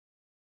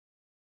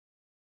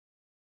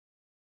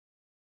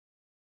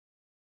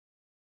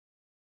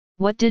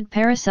What did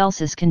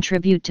Paracelsus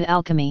contribute to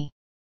alchemy?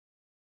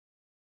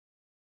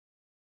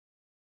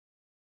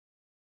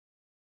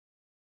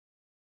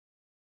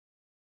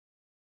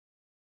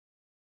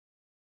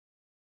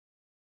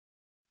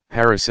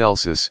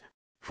 Paracelsus,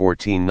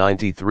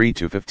 1493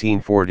 to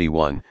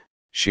 1541,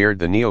 shared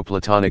the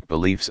Neoplatonic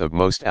beliefs of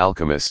most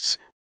alchemists: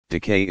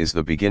 decay is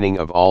the beginning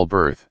of all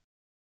birth.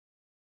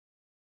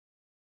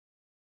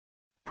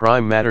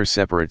 Prime matter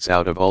separates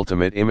out of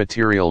ultimate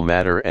immaterial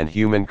matter, and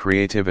human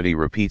creativity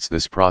repeats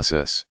this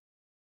process.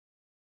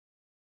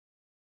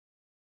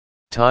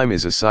 Time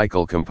is a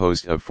cycle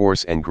composed of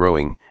force and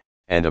growing,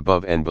 and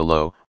above and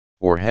below,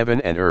 or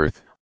heaven and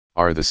earth,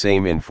 are the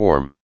same in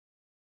form.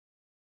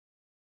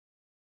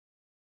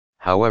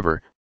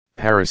 However,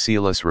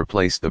 Paracelsus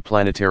replaced the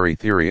planetary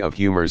theory of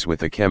humors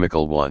with a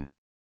chemical one.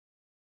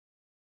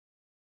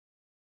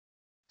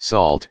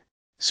 Salt,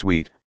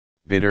 sweet,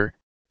 bitter,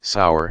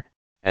 sour,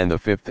 and the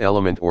fifth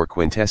element or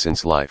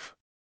quintessence, life.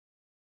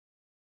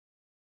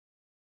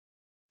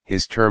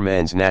 His term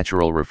ens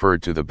natural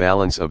referred to the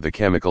balance of the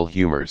chemical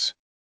humors.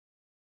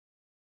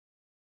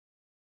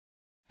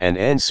 And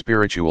ens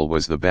spiritual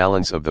was the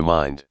balance of the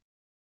mind.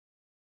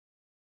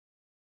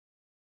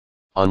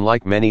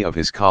 Unlike many of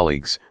his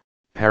colleagues,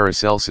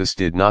 Paracelsus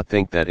did not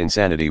think that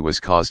insanity was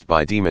caused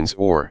by demons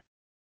or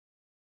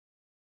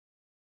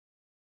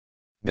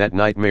that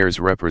nightmares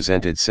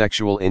represented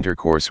sexual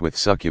intercourse with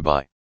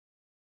succubi.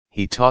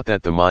 He taught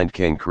that the mind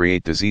can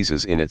create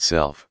diseases in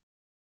itself.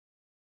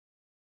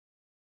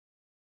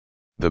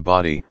 The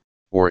body,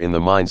 or in the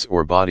minds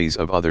or bodies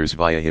of others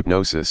via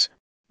hypnosis,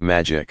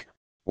 magic,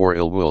 or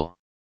ill will.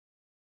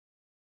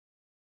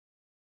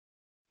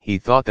 He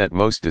thought that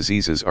most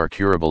diseases are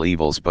curable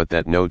evils, but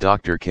that no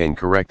doctor can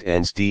correct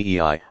ens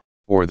dei,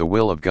 or the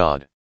will of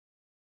God.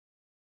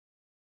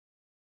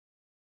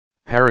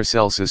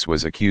 Paracelsus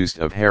was accused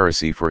of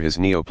heresy for his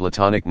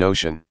Neoplatonic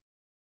notion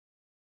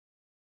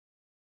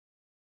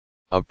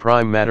of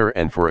prime matter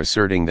and for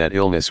asserting that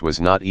illness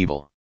was not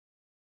evil.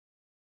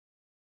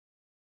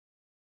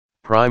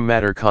 Prime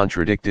matter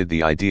contradicted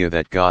the idea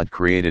that God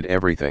created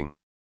everything.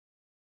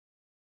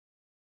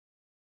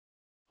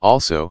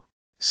 Also,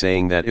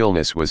 saying that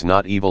illness was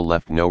not evil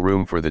left no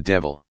room for the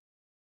devil.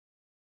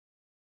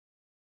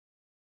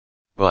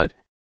 But,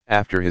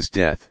 after his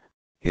death,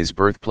 his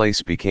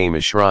birthplace became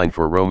a shrine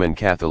for Roman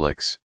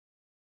Catholics.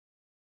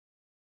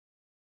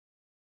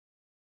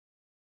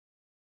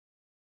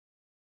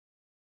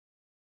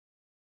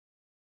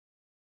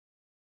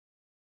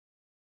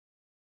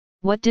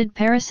 What did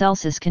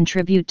Paracelsus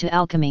contribute to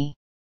alchemy?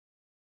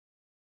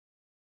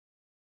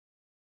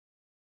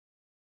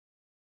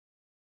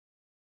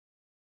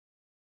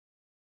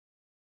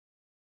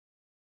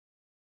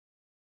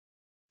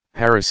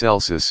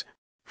 Paracelsus,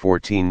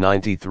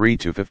 1493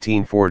 to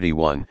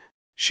 1541,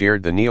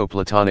 shared the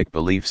Neoplatonic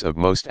beliefs of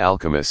most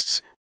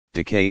alchemists: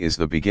 decay is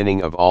the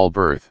beginning of all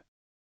birth.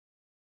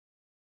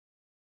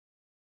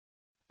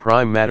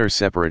 Prime matter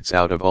separates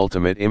out of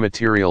ultimate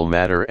immaterial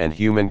matter, and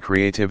human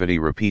creativity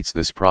repeats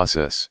this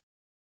process.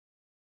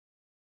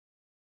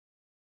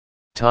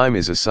 Time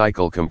is a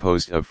cycle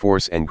composed of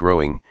force and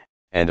growing,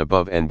 and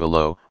above and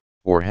below,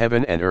 or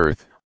heaven and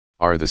earth,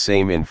 are the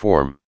same in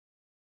form.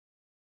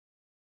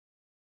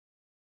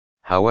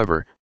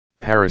 However,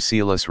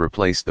 Paracelsus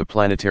replaced the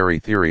planetary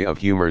theory of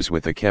humors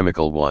with a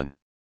chemical one.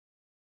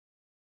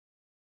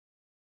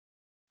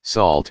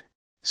 Salt,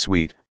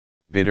 sweet,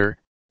 bitter,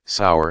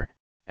 sour,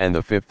 and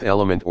the fifth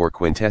element or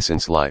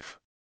quintessence, life.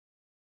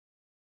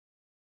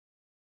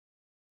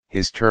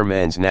 His term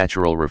ens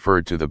natural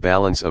referred to the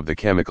balance of the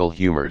chemical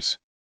humors.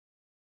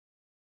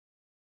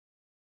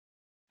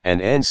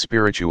 And ens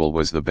spiritual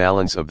was the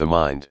balance of the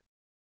mind.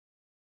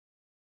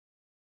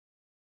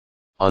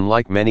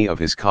 Unlike many of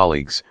his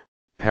colleagues,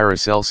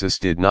 Paracelsus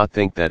did not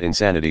think that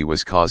insanity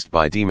was caused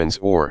by demons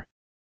or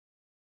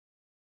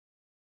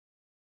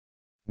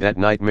that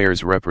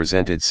nightmares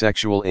represented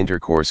sexual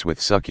intercourse with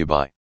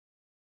succubi.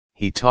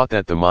 He taught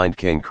that the mind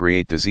can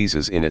create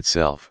diseases in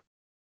itself.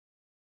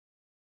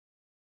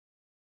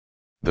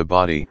 The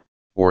body,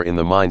 or in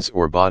the minds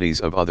or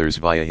bodies of others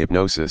via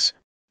hypnosis,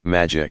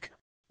 magic,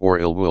 or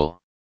ill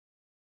will.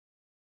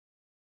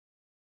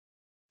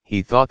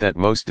 He thought that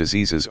most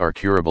diseases are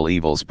curable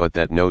evils, but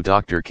that no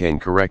doctor can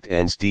correct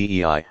ens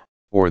dei,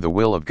 or the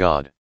will of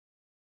God.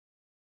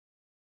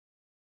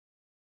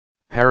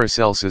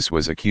 Paracelsus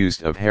was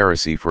accused of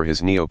heresy for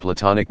his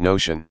Neoplatonic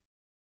notion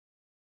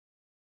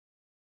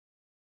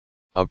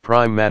of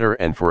prime matter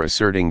and for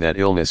asserting that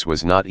illness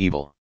was not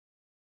evil.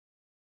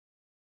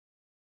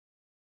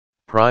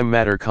 Prime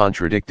matter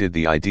contradicted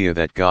the idea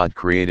that God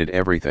created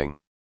everything.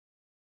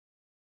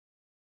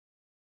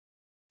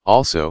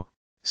 Also,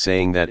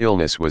 saying that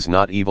illness was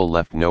not evil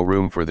left no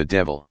room for the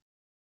devil.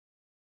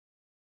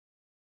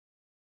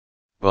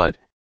 But,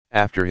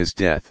 after his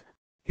death,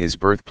 his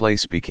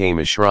birthplace became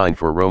a shrine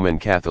for Roman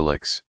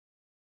Catholics.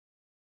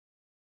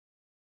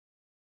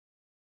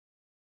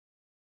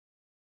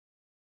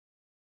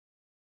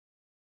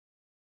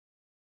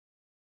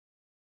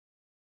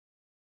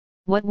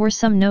 What were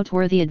some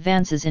noteworthy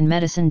advances in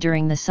medicine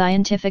during the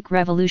scientific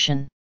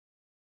revolution?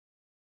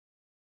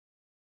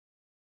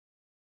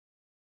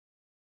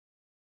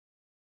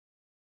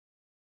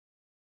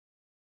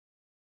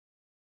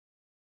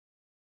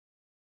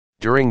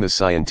 During the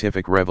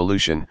scientific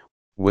revolution,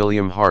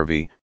 William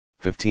Harvey,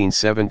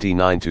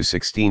 1579 to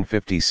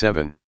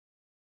 1657,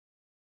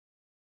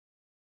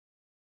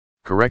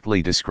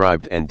 correctly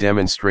described and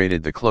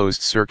demonstrated the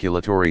closed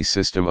circulatory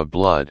system of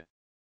blood.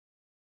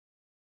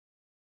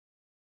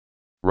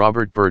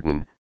 Robert Burton,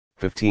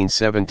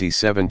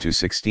 1577 to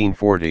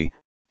 1640,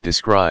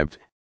 described,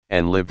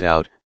 and lived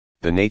out,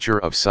 the nature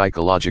of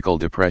psychological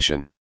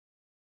depression.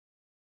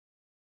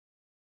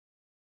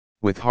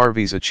 With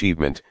Harvey's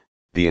achievement,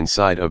 the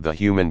inside of the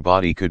human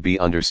body could be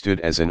understood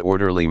as an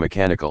orderly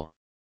mechanical,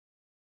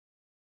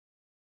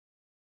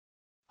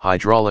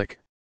 hydraulic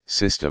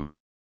system.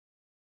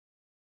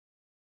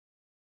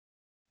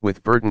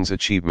 With Burton's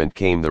achievement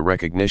came the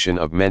recognition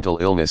of mental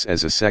illness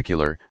as a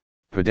secular,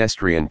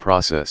 pedestrian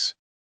process.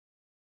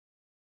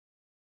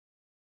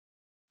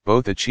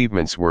 Both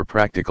achievements were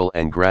practical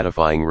and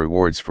gratifying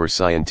rewards for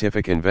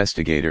scientific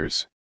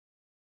investigators,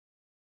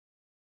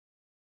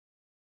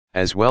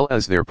 as well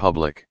as their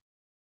public.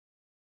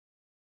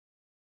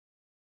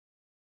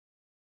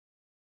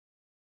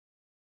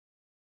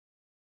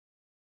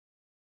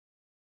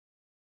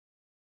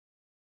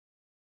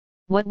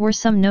 What were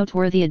some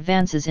noteworthy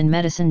advances in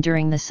medicine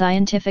during the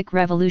scientific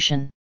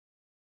revolution?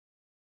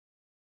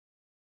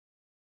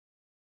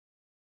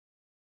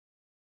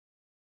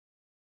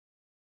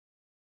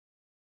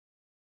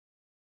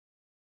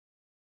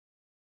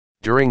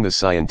 During the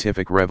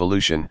scientific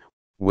revolution,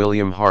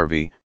 William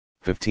Harvey,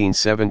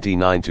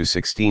 1579 to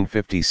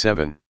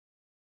 1657,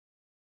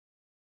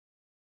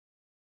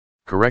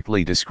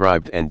 correctly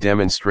described and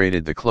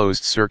demonstrated the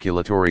closed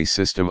circulatory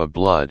system of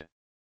blood.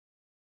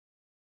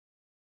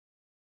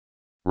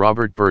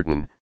 Robert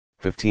Burton,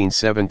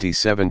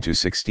 1577 to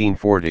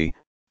 1640,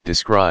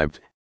 described,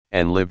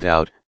 and lived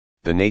out,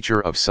 the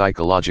nature of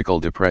psychological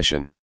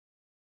depression.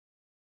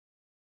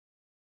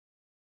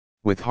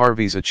 With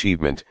Harvey's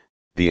achievement,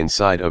 the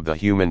inside of the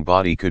human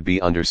body could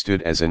be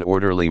understood as an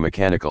orderly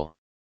mechanical,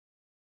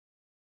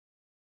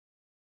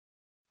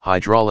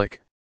 hydraulic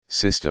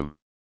system.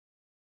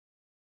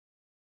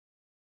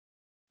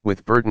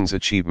 With Burton's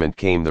achievement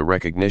came the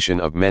recognition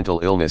of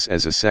mental illness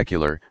as a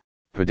secular,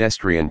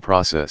 pedestrian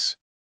process.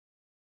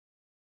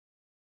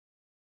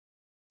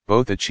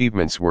 Both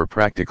achievements were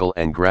practical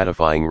and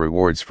gratifying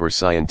rewards for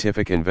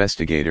scientific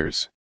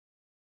investigators,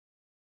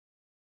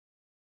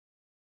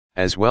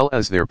 as well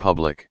as their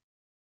public.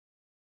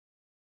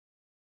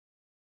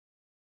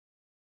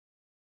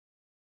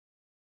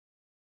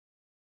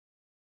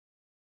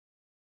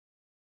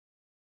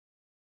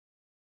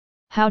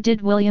 How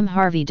did William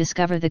Harvey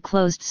discover the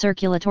closed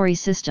circulatory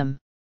system?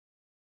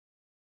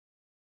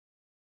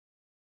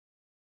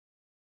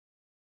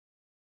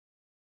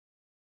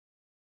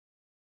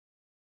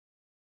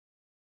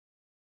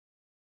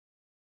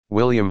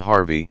 William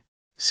Harvey,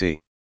 c.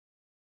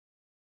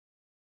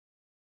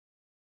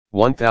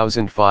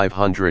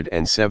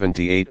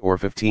 1578 or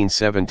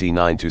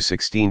 1579 to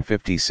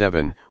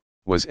 1657,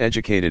 was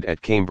educated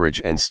at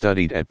Cambridge and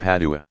studied at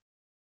Padua,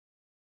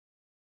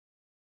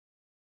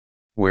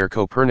 where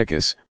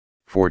Copernicus,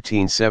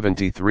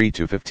 1473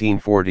 to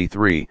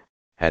 1543,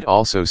 had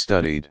also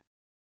studied.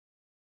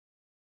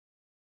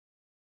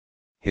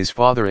 His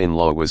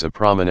father-in-law was a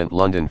prominent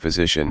London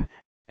physician,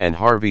 and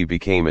Harvey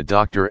became a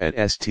doctor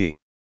at St.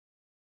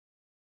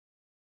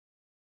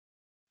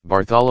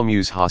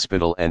 Bartholomew's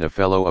Hospital and a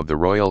Fellow of the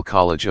Royal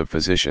College of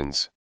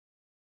Physicians.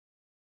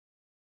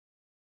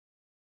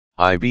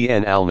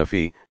 Ibn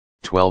al-Nafi,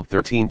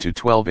 1213 to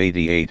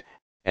 1288,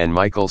 and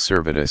Michael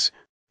Servetus,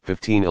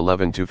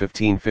 1511 to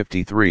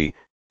 1553,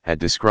 had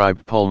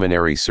described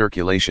pulmonary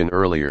circulation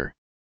earlier.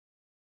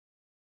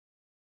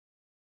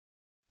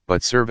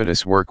 But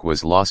Servetus' work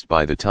was lost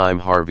by the time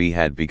Harvey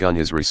had begun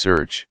his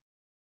research.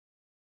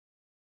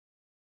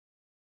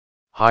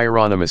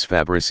 Hieronymus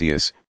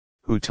Fabricius,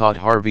 who taught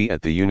Harvey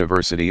at the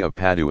University of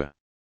Padua,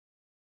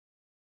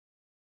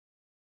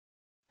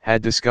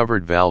 had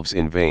discovered valves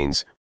in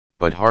veins,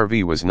 but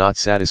Harvey was not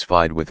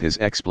satisfied with his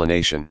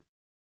explanation,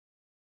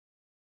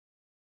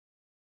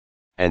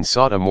 and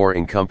sought a more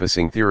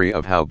encompassing theory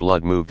of how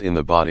blood moved in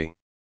the body.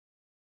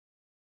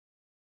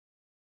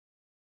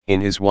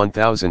 In his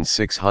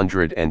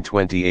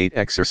 1628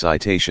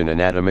 Exercitation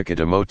Anatomica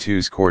de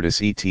motus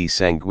cordis et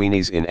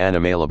sanguinis in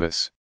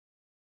animalibus,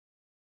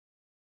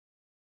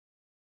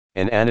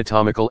 an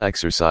anatomical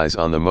exercise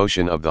on the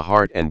motion of the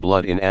heart and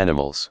blood in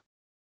animals,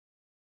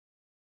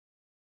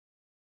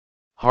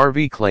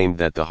 Harvey claimed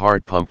that the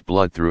heart pumped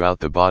blood throughout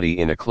the body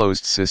in a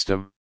closed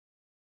system.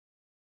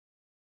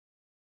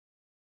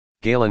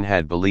 Galen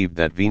had believed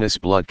that venous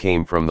blood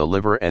came from the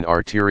liver and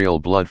arterial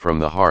blood from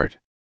the heart,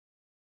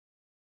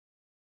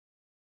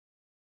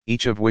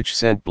 each of which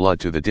sent blood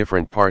to the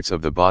different parts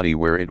of the body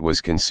where it was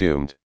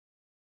consumed.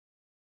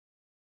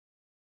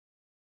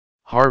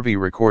 Harvey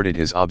recorded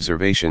his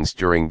observations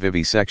during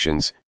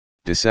vivisections,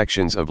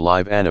 dissections of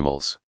live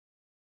animals.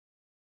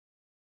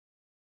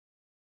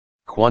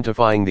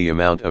 quantifying the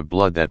amount of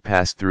blood that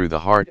passed through the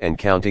heart and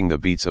counting the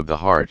beats of the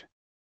heart.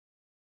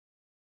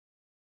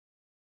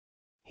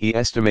 He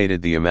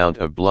estimated the amount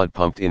of blood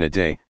pumped in a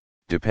day,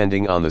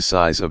 depending on the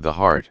size of the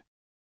heart.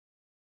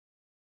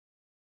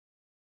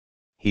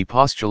 He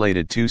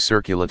postulated two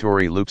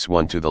circulatory loops,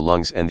 one to the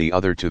lungs and the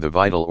other to the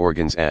vital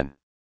organs, and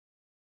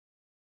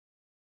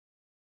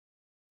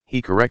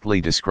he correctly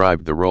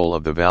described the role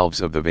of the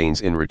valves of the veins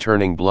in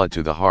returning blood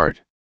to the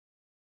heart.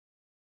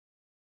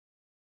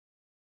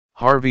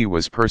 Harvey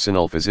was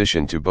personal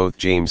physician to both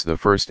James I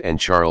and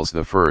Charles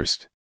I.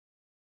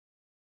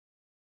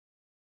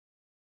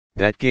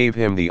 That gave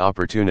him the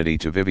opportunity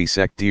to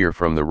vivisect deer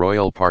from the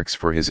royal parks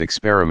for his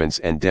experiments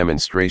and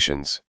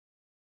demonstrations.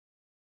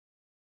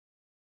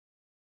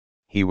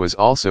 He was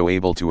also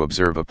able to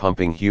observe a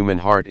pumping human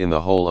heart in the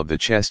hole of the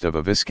chest of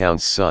a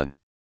viscount's son,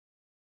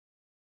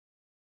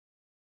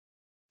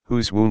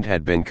 whose wound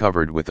had been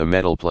covered with a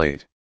metal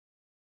plate.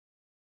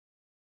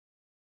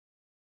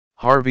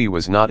 Harvey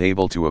was not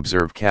able to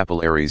observe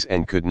capillaries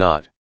and could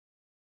not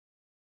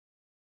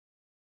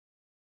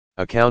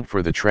account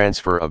for the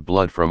transfer of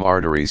blood from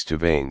arteries to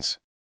veins.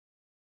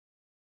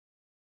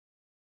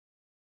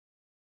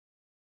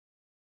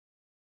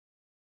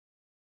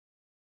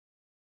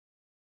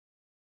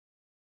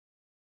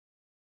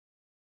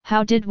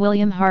 How did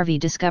William Harvey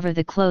discover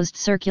the closed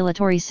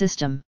circulatory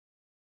system?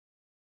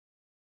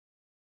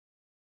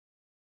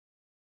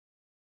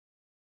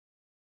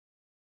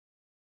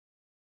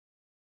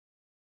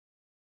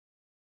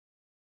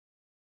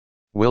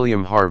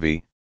 William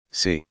Harvey,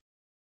 c.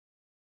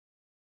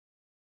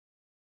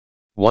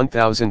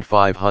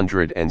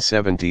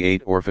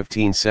 1578 or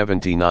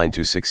 1579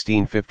 to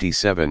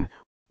 1657,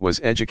 was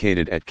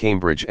educated at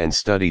Cambridge and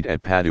studied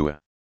at Padua,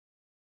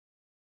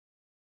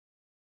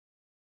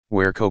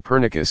 where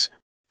Copernicus,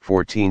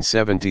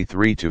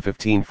 1473 to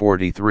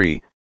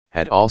 1543,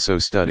 had also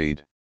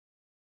studied.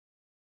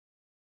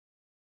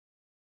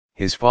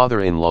 His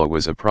father-in-law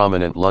was a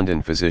prominent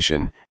London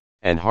physician,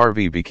 and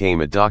Harvey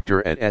became a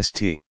doctor at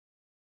St.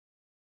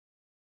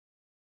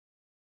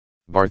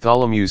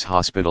 Bartholomew's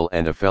Hospital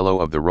and a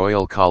Fellow of the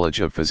Royal College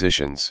of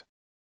Physicians.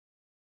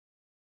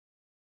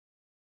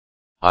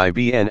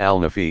 Ibn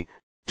al-Nafi,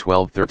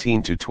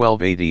 1213 to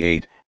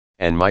 1288,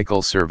 and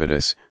Michael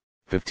Servetus,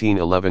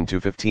 1511 to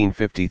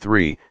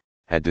 1553,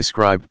 had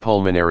described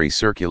pulmonary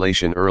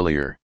circulation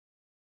earlier.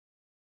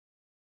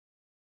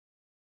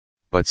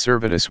 But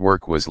Servetus'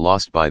 work was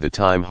lost by the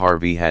time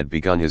Harvey had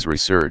begun his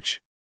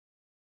research.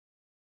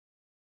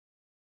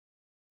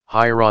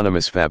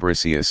 Hieronymus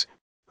Fabricius,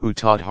 who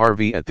taught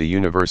Harvey at the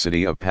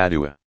University of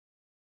Padua,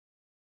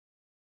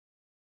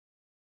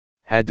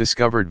 had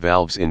discovered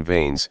valves in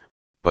veins,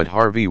 but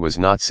Harvey was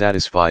not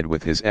satisfied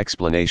with his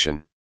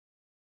explanation,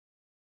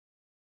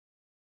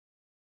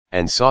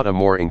 and sought a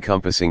more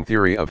encompassing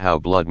theory of how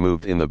blood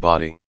moved in the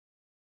body.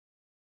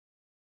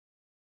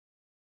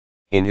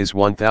 In his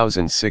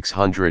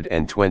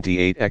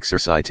 1628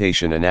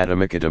 Exercitation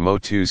Anatomica de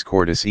motus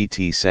cordis et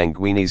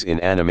sanguinis in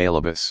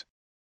animalibus,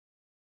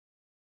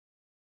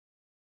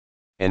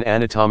 an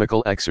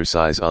anatomical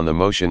exercise on the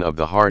motion of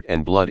the heart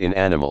and blood in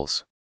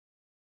animals,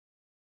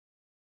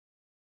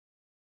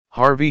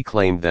 Harvey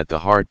claimed that the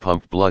heart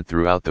pumped blood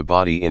throughout the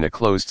body in a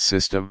closed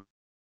system.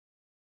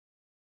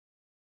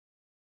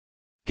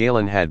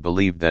 Galen had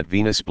believed that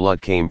venous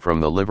blood came from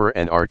the liver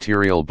and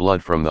arterial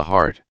blood from the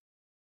heart,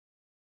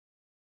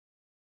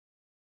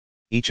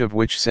 each of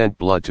which sent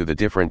blood to the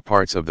different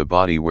parts of the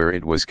body where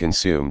it was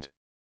consumed.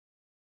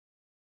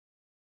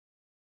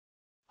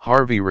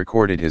 Harvey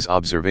recorded his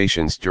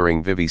observations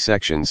during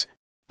vivisections,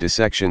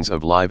 dissections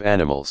of live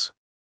animals,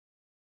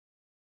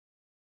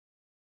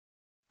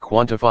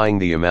 quantifying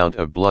the amount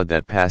of blood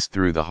that passed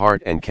through the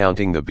heart and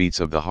counting the beats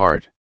of the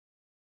heart.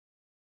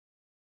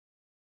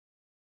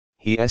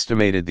 He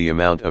estimated the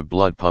amount of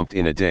blood pumped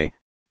in a day,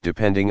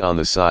 depending on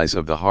the size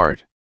of the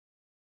heart.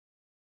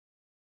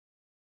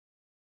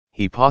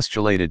 He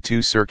postulated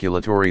two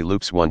circulatory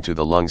loops, one to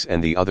the lungs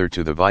and the other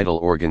to the vital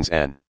organs,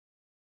 and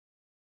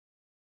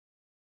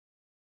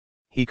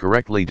he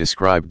correctly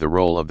described the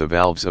role of the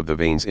valves of the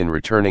veins in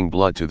returning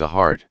blood to the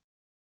heart.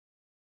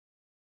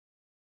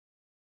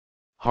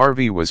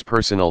 Harvey was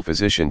personal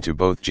physician to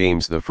both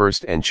James I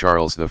and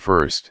Charles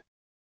I.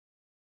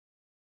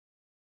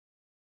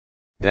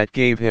 That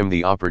gave him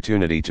the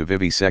opportunity to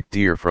vivisect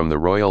deer from the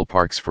royal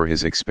parks for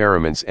his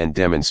experiments and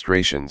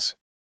demonstrations.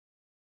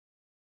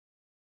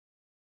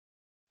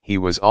 He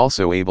was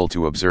also able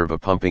to observe a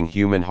pumping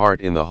human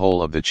heart in the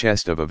hole of the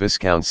chest of a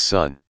viscount's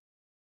son,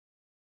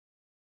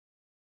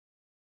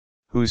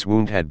 whose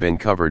wound had been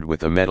covered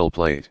with a metal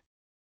plate.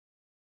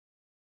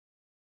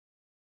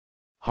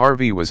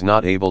 Harvey was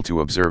not able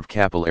to observe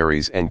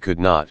capillaries and could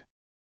not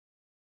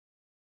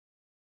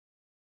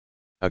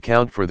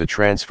account for the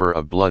transfer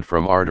of blood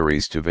from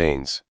arteries to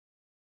veins.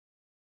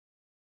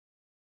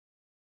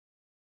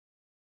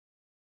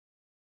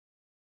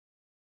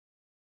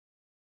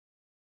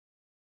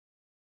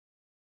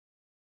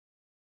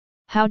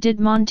 How did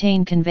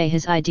Montaigne convey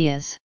his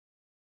ideas?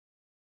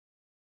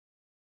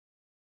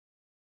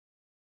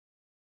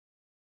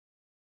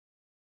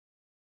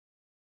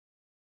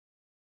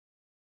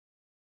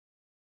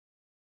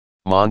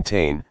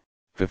 Montaigne,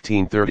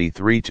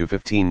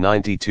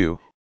 1533–1592,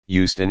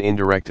 used an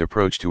indirect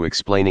approach to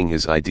explaining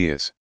his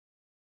ideas,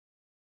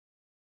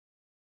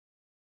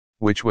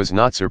 which was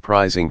not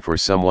surprising for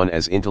someone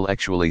as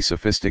intellectually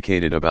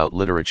sophisticated about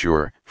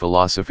literature,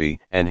 philosophy,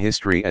 and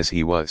history as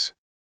he was.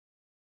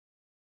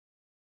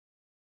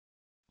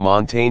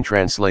 Montaigne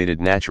translated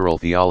Natural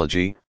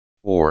Theology,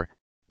 or,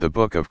 the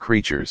Book of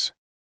Creatures,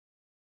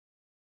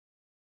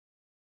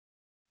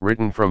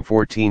 written from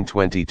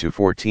 1420 to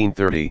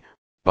 1430,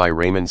 by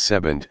Raymond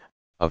Sebond,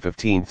 a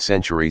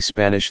 15th-century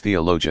Spanish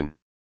theologian,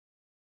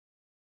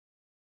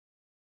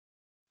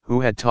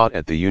 who had taught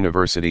at the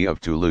University of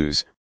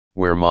Toulouse,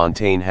 where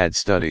Montaigne had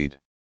studied.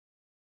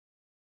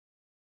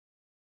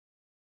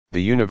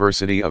 The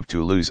University of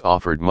Toulouse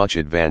offered much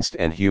advanced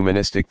and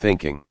humanistic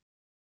thinking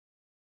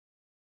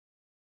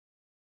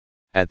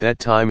at that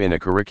time in a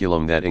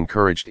curriculum that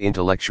encouraged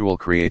intellectual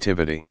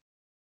creativity.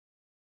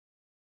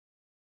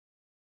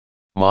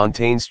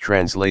 Montaigne's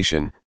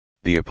translation,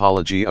 The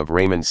Apology of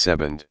Raymond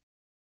Sebond,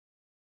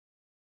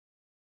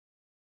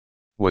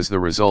 was the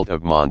result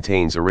of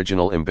Montaigne's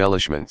original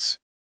embellishments.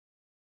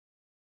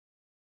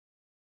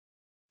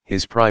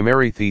 His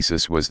primary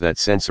thesis was that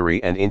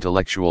sensory and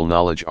intellectual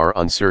knowledge are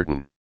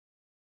uncertain.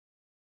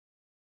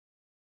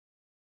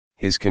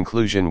 His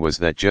conclusion was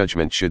that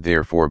judgment should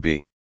therefore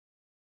be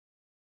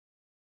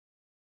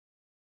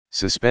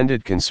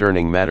suspended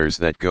concerning matters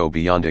that go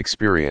beyond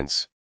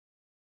experience.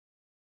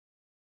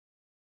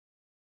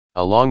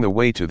 Along the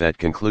way to that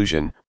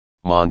conclusion,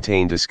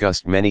 Montaigne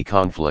discussed many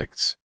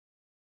conflicts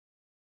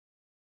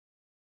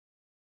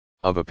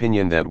of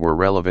opinion that were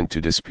relevant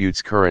to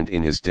disputes current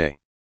in his day.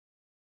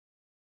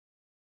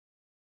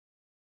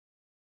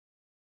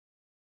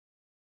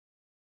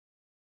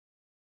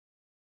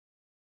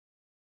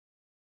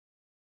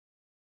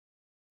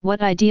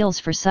 What ideals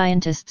for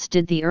scientists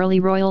did the early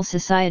Royal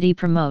Society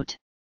promote?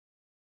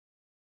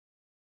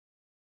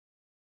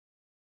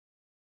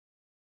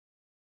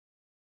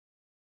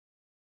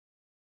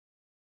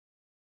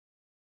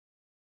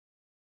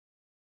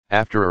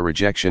 After a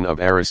rejection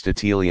of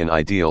Aristotelian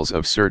ideals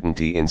of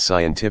certainty in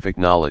scientific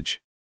knowledge,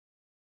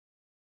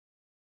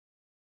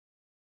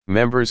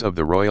 members of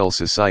the Royal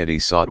Society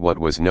sought what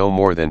was no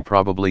more than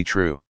probably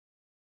true.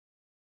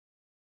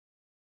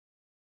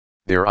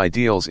 Their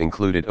ideals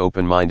included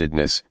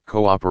open-mindedness,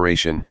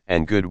 cooperation,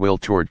 and goodwill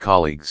toward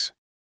colleagues.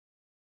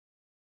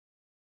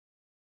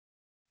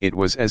 It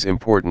was as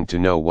important to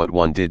know what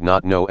one did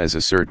not know as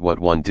assert what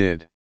one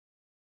did.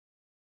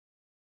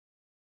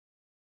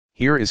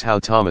 Here is how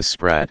Thomas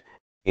Sprat,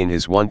 in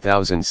his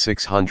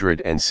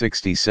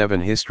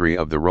 1667 History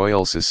of the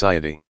Royal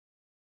Society,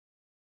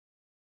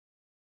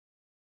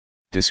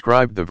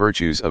 described the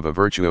virtues of a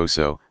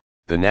virtuoso.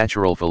 The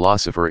natural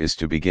philosopher is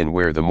to begin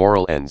where the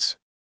moral ends.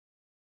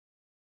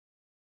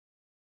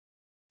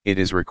 It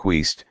is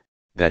requisite,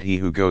 that he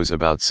who goes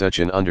about such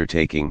an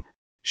undertaking,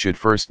 should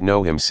first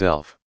know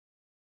himself,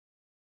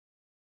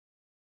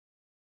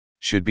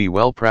 should be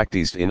well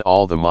practised in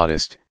all the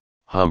modest,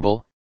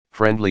 humble,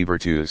 friendly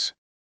virtues,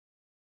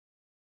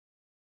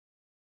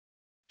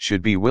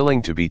 should be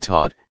willing to be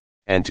taught,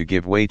 and to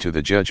give way to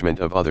the judgment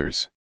of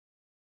others.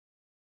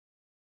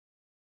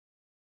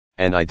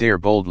 And I dare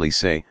boldly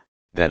say,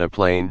 that a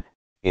plain,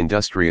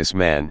 industrious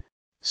man,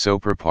 so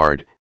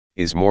prepared,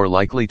 is more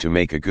likely to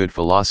make a good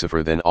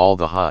philosopher than all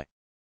the high,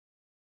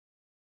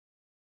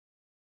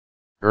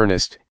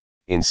 earnest,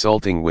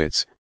 insulting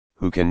wits,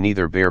 who can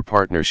neither bear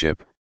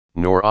partnership,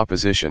 nor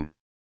opposition.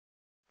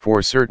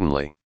 For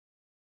certainly,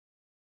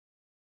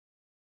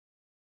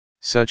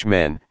 such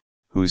men,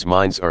 whose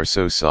minds are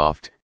so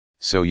soft,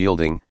 so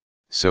yielding,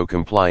 so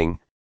complying,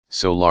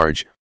 so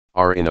large,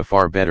 are in a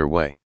far better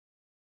way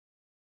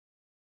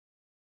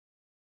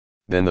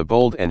than the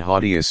bold and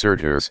haughty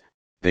assertors.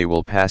 They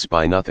will pass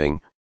by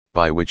nothing,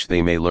 by which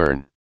they may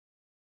learn.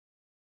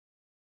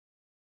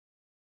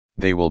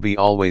 They will be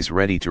always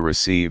ready to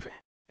receive,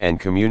 and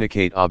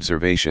communicate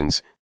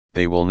observations.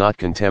 They will not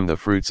contemn the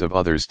fruits of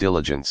others'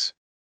 diligence.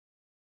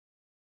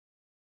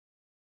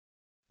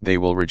 They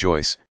will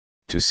rejoice,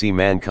 to see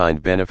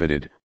mankind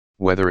benefited,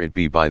 whether it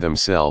be by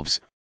themselves,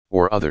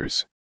 or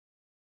others.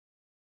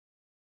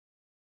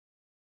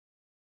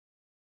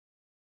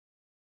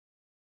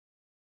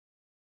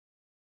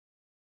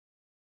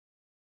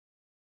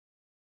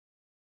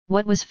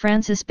 What was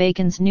Francis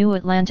Bacon's New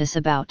Atlantis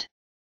about?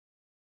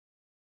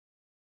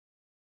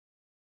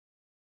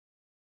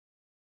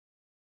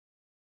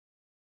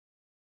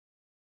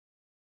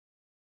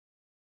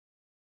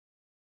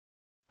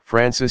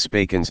 Francis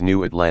Bacon's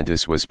New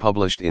Atlantis was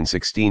published in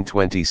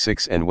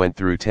 1626 and went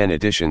through 10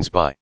 editions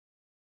by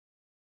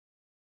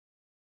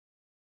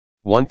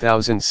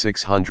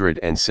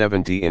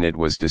 1670. In it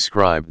was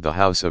described the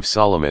House of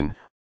Solomon,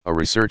 a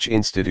research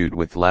institute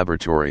with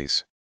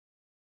laboratories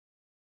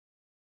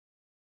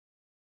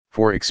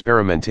for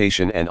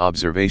experimentation and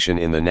observation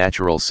in the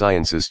natural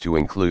sciences, to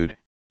include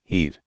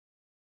heat,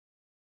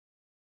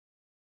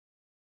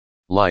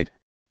 light,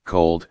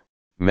 cold,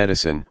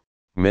 medicine,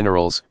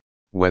 minerals,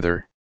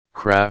 weather,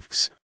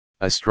 crafts,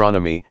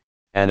 astronomy,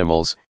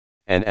 animals,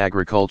 and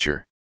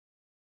agriculture.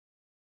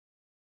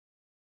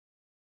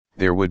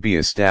 There would be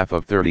a staff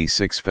of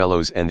 36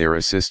 fellows and their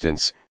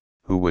assistants,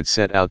 who would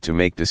set out to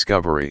make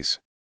discoveries.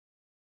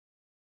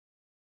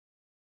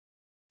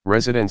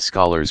 Resident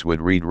scholars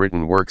would read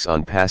written works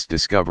on past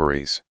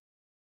discoveries.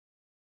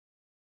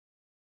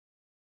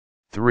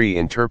 3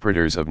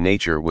 interpreters of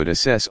nature would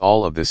assess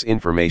all of this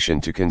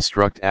information to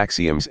construct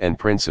axioms and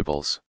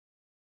principles.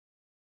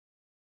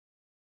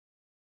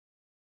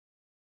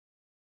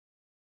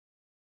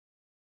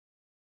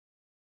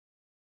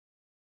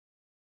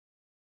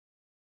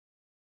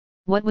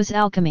 What was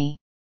alchemy?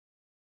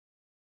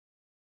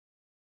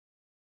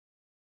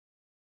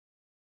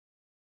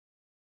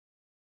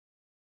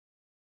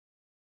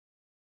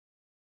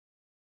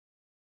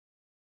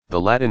 The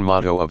Latin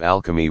motto of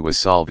alchemy was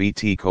Solve et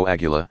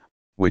coagula,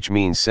 which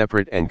means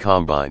separate and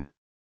combine.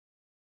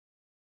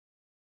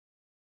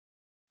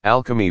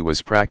 Alchemy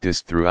was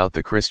practiced throughout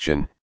the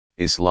Christian,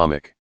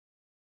 Islamic,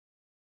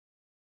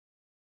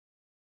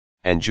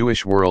 and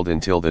Jewish world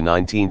until the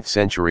 19th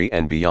century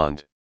and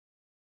beyond.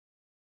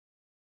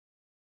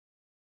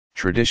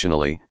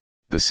 Traditionally,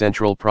 the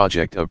central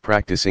project of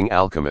practicing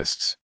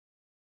alchemists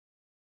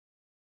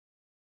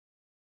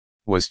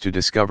was to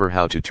discover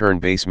how to turn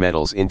base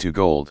metals into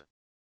gold.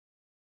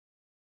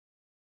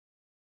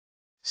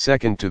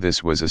 Second to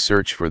this was a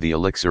search for the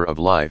elixir of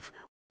life,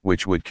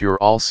 which would cure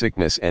all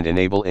sickness and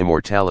enable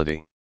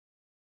immortality.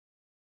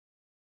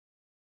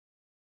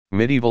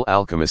 Medieval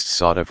alchemists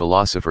sought a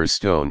philosopher's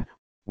stone,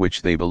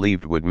 which they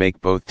believed would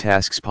make both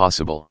tasks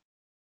possible.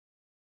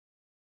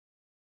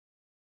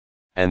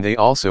 And they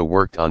also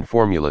worked on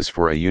formulas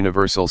for a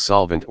universal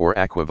solvent or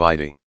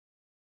aquavitae.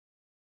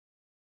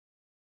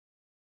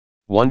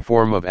 One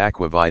form of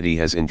aquavitae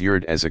has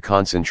endured as a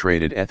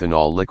concentrated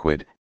ethanol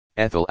liquid,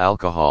 ethyl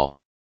alcohol.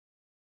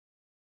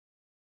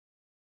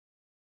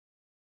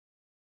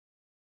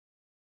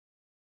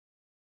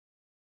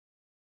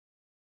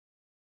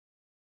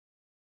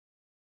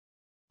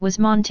 Was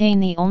Montaigne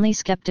the only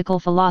skeptical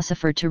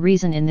philosopher to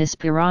reason in this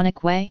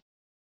Pyrrhonic way?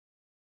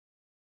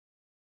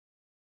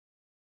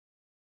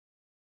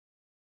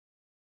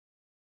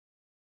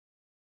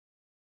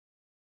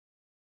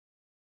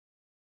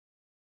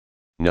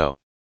 No.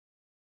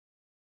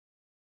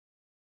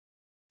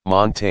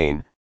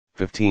 Montaigne,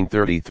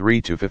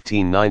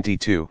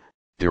 1533–1592,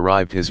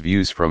 derived his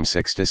views from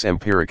Sextus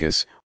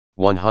Empiricus,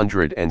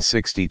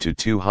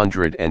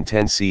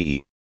 160–210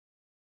 CE.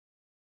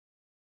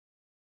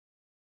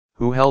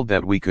 Who held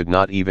that we could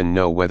not even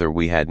know whether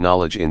we had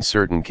knowledge in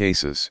certain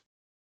cases.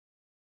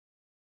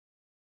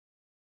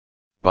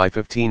 By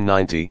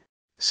 1590,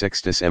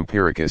 Sextus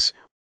Empiricus,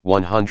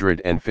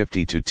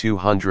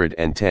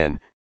 150–210,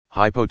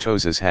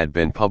 Hypotheses had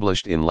been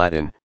published in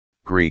Latin,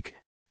 Greek,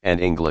 and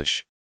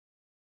English.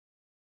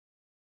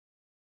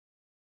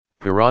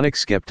 Pyrrhonic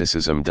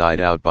skepticism died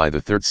out by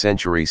the 3rd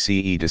century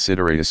CE.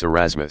 Desiderius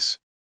Erasmus,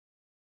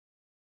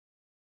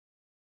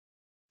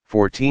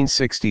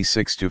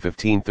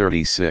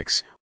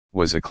 1466–1536,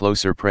 was a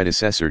closer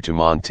predecessor to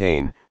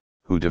Montaigne,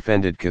 who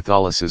defended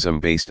Catholicism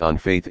based on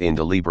faith in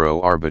the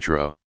Libro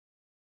Arbitro.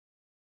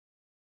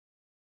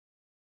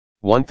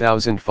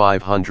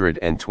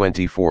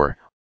 1524,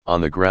 on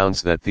the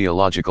grounds that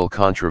theological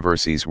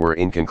controversies were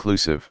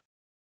inconclusive.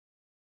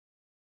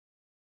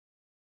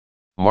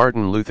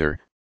 Martin Luther,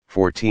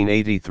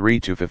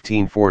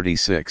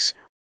 1483–1546,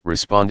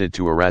 responded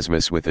to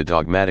Erasmus with a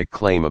dogmatic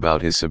claim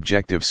about his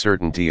subjective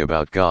certainty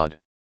about God,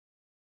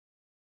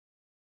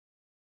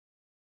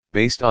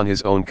 based on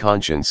his own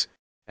conscience,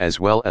 as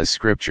well as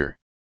Scripture.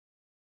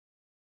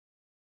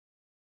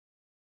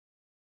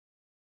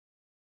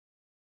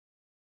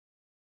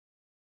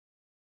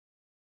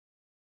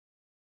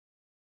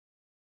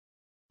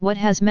 What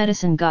has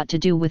medicine got to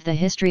do with the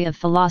history of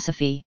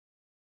philosophy?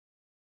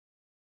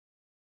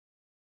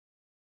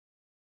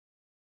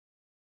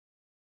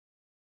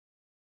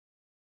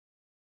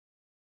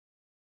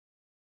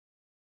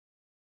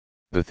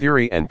 The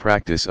theory and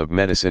practice of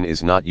medicine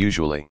is not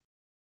usually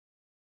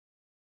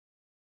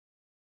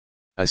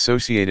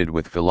associated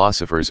with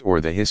philosophers or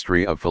the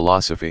history of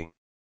philosophy,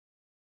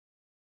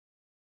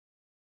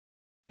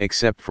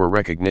 except for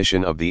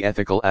recognition of the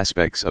ethical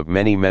aspects of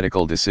many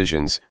medical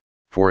decisions,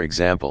 for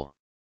example,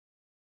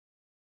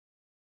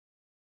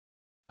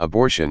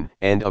 abortion,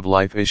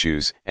 end-of-life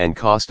issues, and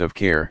cost of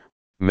care.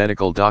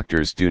 Medical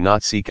doctors do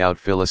not seek out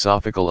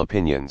philosophical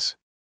opinions,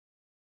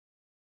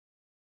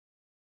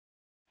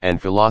 and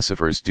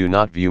philosophers do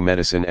not view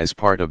medicine as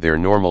part of their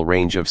normal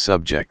range of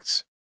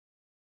subjects.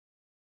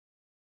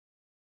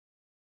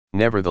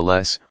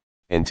 Nevertheless,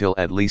 until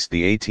at least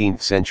the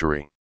 18th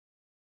century,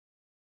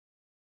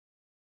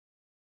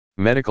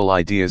 medical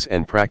ideas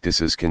and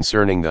practices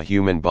concerning the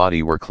human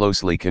body were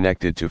closely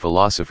connected to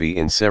philosophy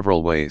in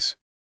several ways.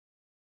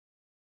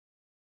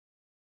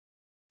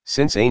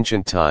 Since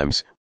ancient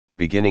times,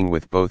 beginning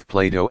with both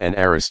Plato and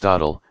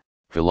Aristotle,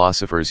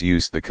 philosophers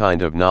used the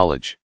kind of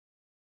knowledge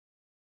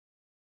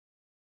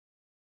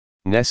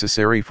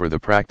necessary for the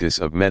practice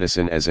of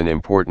medicine as an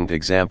important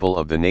example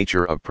of the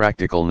nature of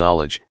practical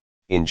knowledge,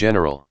 in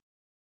general.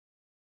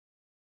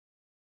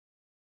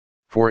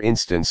 For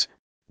instance,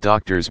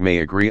 doctors may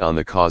agree on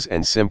the cause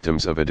and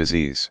symptoms of a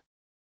disease.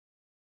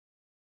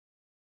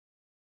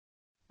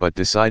 But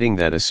deciding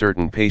that a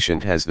certain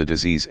patient has the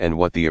disease and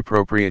what the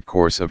appropriate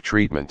course of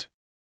treatment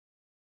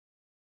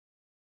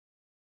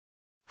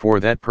for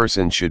that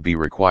person should be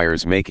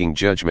requires making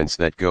judgments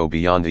that go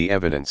beyond the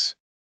evidence.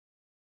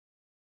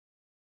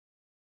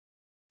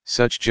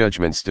 Such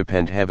judgments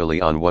depend heavily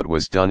on what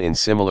was done in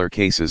similar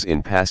cases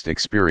in past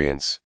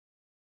experience.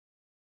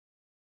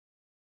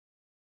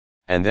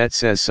 And that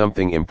says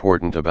something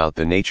important about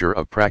the nature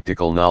of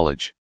practical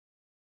knowledge.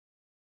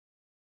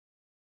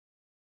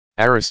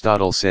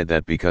 Aristotle said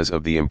that because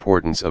of the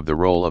importance of the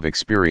role of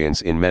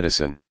experience in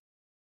medicine,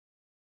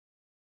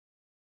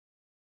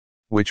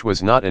 which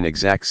was not an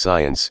exact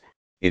science,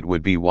 it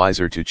would be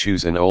wiser to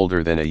choose an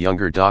older than a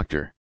younger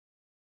doctor.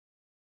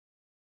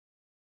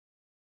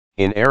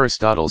 In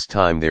Aristotle's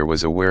time there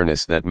was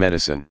awareness that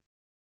medicine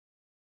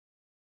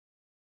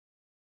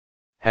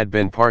had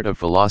been part of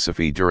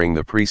philosophy during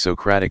the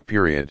pre-Socratic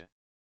period.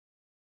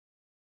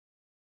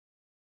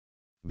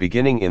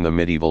 Beginning in the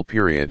medieval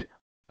period,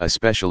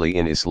 especially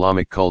in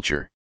Islamic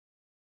culture,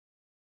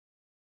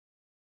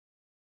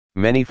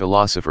 many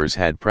philosophers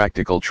had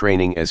practical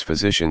training as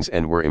physicians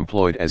and were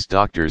employed as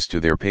doctors to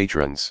their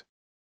patrons.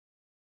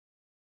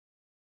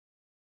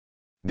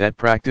 That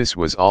practice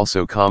was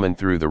also common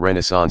through the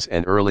Renaissance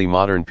and early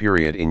modern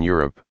period in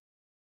Europe.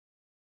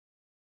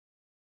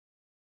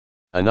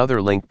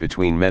 Another link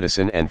between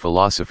medicine and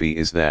philosophy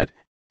is that,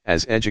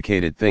 as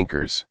educated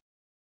thinkers,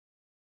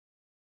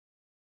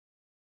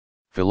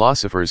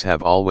 philosophers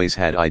have always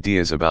had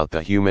ideas about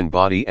the human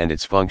body and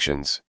its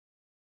functions,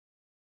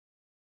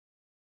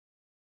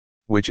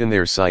 which in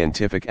their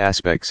scientific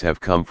aspects have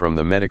come from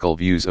the medical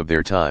views of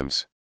their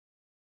times.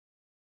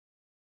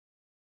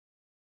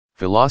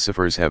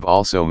 Philosophers have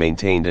also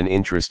maintained an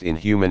interest in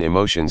human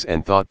emotions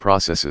and thought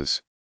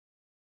processes,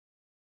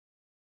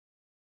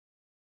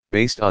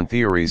 based on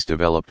theories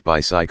developed by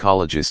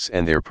psychologists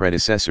and their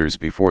predecessors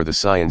before the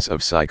science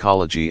of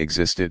psychology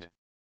existed.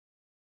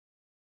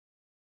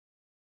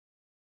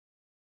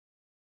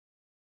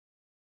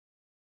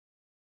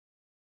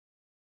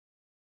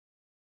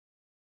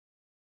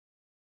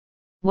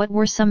 What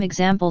were some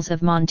examples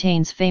of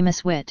Montaigne's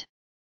famous wit?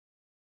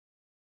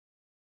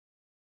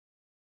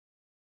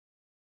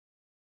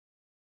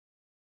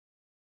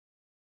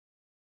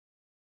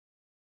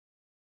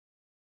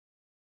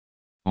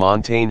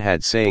 Montaigne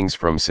had sayings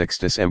from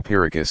Sextus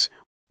Empiricus,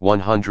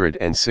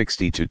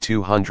 160 to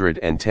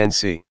 210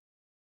 c.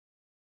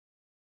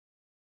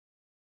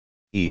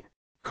 E.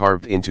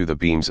 carved into the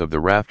beams of the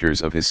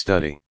rafters of his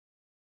study.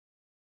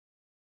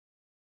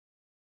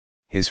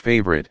 His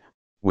favorite,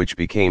 which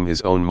became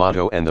his own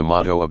motto and the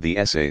motto of the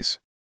essays,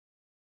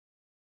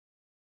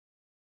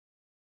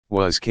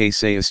 was Que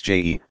sais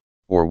je,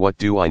 or what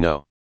do I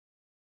know?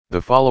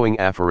 The following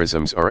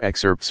aphorisms are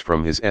excerpts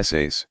from his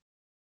essays.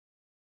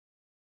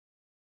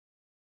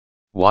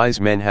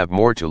 Wise men have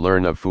more to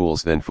learn of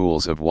fools than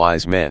fools of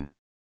wise men.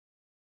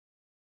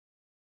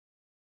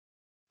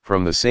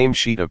 From the same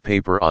sheet of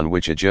paper on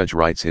which a judge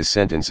writes his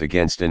sentence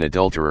against an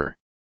adulterer,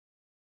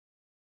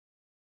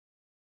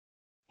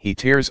 he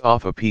tears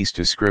off a piece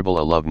to scribble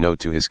a love note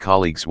to his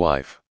colleague's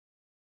wife.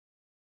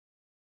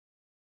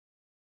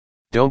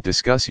 Don't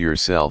discuss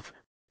yourself,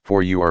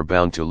 for you are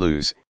bound to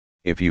lose,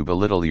 if you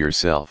belittle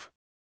yourself.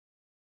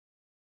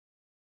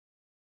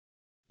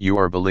 You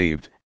are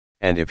believed,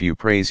 and if you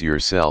praise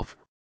yourself,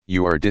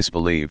 you are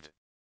disbelieved.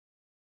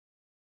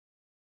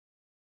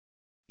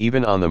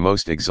 Even on the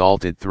most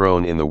exalted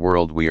throne in the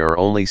world we are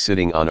only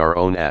sitting on our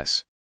own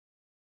ass.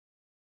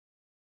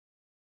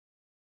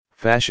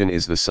 Fashion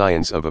is the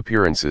science of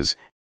appearances,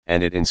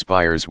 and it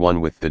inspires one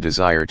with the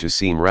desire to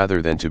seem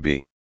rather than to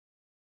be.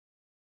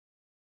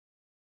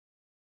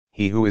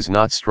 He who is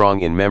not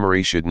strong in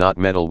memory should not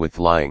meddle with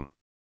lying.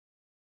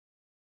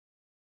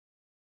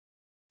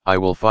 I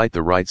will fight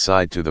the right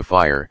side to the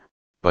fire,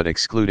 but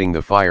excluding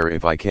the fire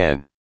if I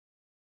can.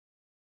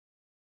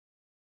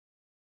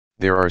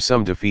 There are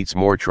some defeats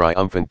more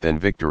triumphant than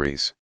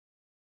victories.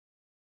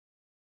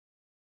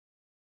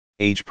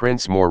 Age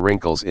prints more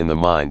wrinkles in the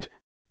mind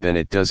than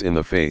it does in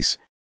the face,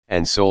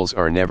 and souls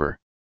are never,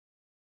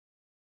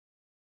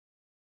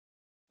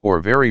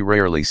 or very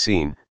rarely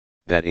seen,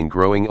 that in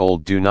growing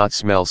old do not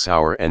smell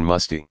sour and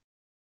musty.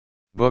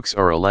 Books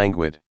are a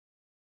languid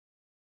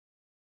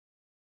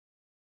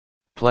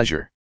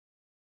pleasure.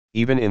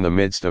 Even in the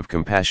midst of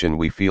compassion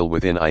we feel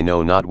within I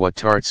know not what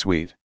tart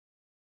sweet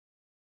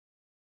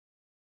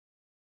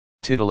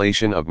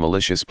titillation of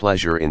malicious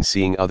pleasure in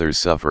seeing others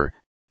suffer.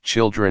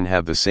 Children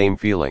have the same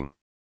feeling.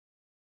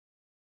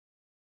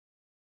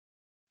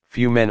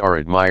 Few men are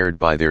admired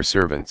by their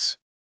servants.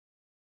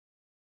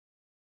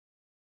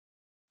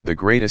 The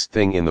greatest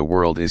thing in the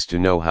world is to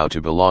know how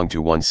to belong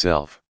to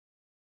oneself.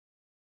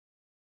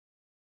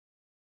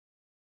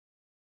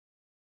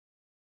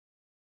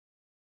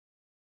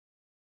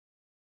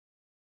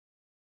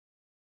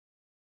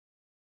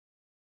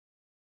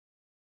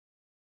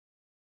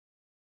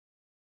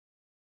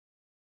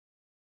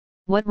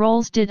 What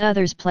roles did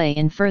others play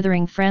in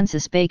furthering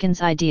Francis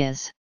Bacon's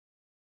ideas?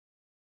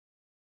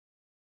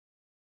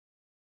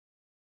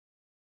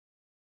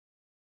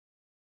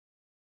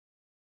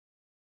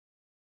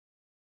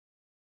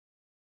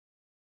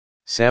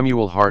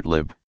 Samuel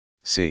Hartlib,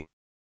 c.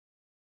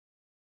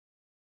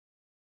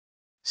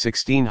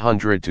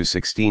 1600 to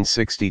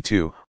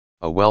 1662,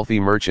 a wealthy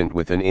merchant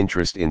with an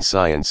interest in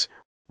science,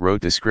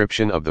 wrote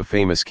description of the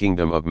famous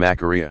kingdom of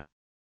Macaria.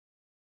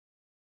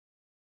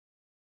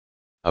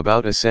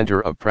 About a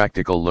center of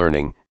practical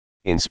learning,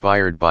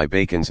 inspired by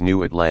Bacon's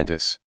New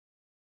Atlantis.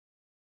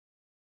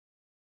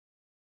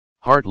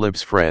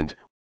 Hartlib's friend,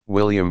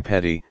 William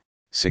Petty,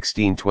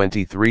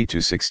 1623 to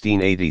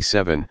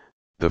 1687,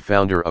 the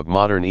founder of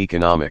modern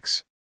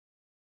economics,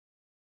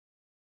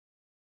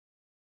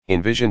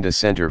 envisioned a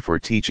center for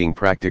teaching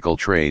practical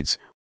trades,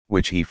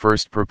 which he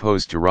first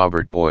proposed to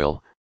Robert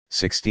Boyle,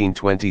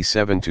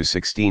 1627 to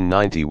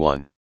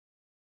 1691.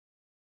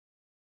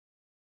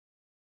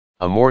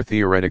 A more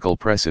theoretical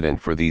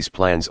precedent for these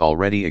plans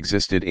already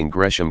existed in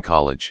Gresham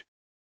College,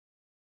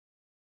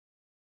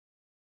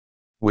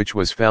 which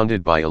was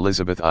founded by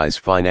Elizabeth I's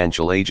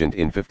financial agent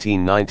in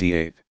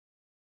 1598.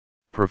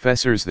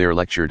 Professors there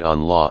lectured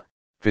on law,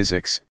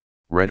 physics,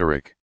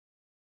 rhetoric,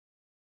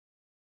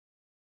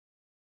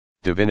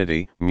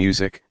 divinity,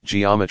 music,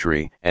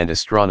 geometry, and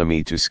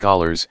astronomy to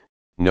scholars,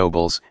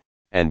 nobles,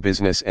 and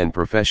business and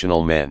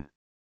professional men.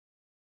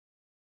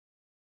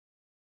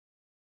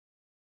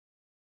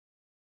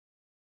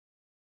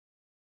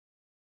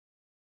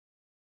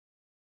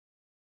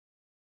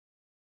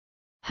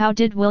 How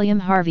did William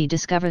Harvey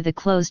discover the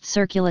closed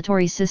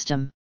circulatory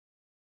system?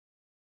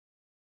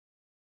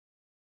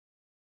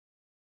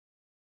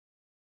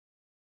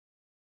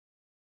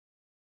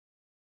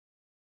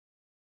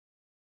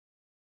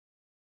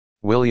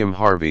 William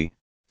Harvey,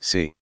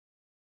 c.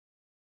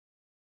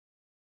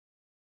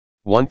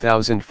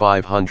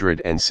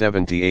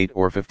 1578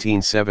 or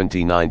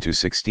 1579 to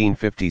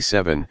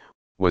 1657,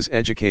 was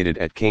educated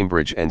at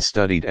Cambridge and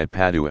studied at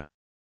Padua,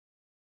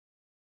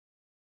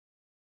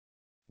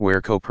 where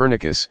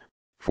Copernicus,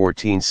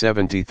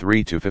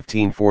 1473 to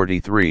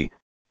 1543,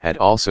 had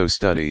also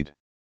studied.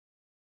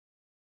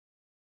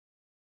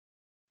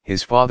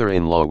 His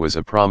father-in-law was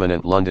a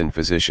prominent London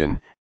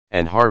physician,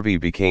 and Harvey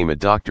became a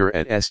doctor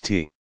at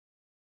St.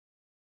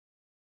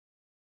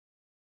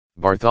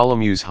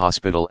 Bartholomew's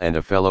Hospital and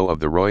a Fellow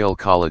of the Royal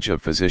College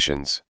of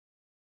Physicians.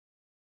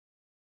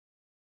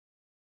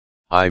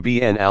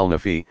 Ibn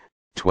al-Nafi,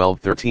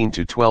 1213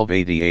 to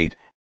 1288,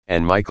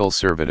 and Michael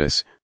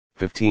Servetus,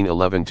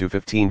 1511 to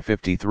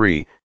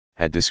 1553,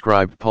 had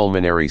described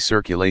pulmonary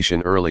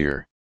circulation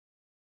earlier.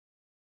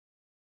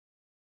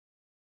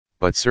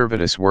 But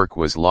Servetus' work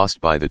was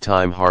lost by the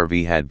time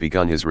Harvey had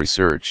begun his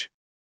research.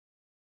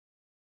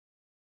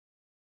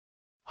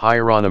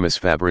 Hieronymus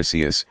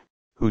Fabricius,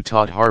 who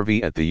taught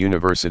Harvey at the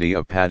University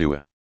of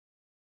Padua,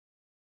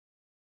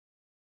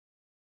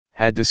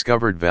 had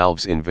discovered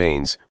valves in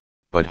veins,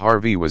 but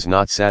Harvey was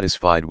not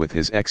satisfied with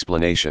his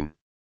explanation,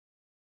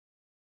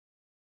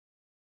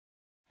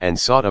 and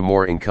sought a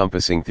more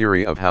encompassing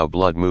theory of how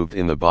blood moved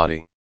in the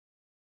body.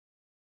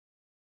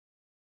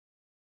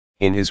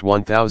 In his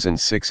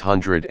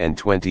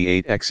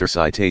 1628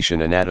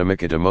 Exercitation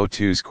Anatomica de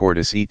motus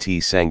cordis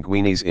et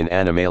sanguinis in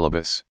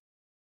animalibus,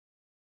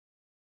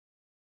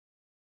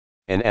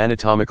 an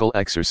anatomical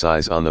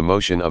exercise on the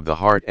motion of the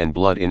heart and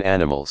blood in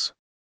animals,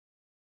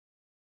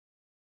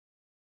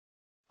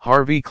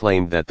 Harvey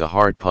claimed that the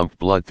heart pumped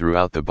blood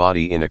throughout the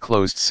body in a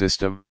closed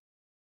system.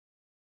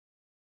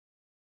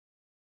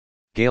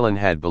 Galen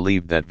had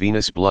believed that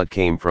venous blood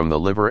came from the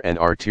liver and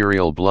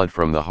arterial blood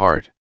from the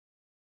heart,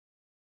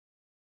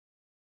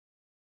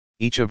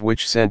 each of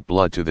which sent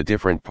blood to the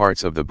different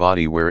parts of the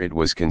body where it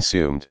was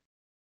consumed.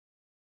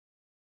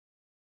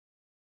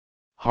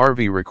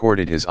 Harvey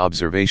recorded his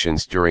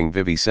observations during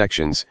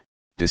vivisections,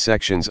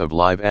 dissections of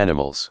live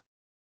animals,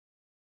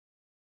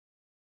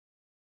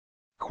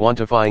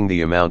 quantifying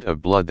the amount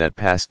of blood that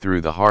passed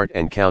through the heart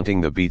and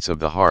counting the beats of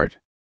the heart.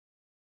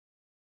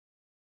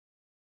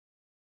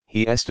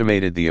 He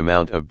estimated the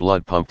amount of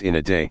blood pumped in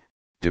a day,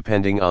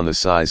 depending on the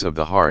size of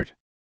the heart.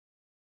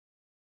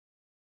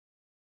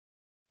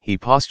 He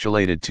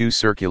postulated two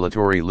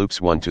circulatory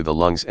loops, one to the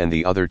lungs and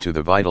the other to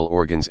the vital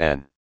organs,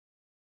 and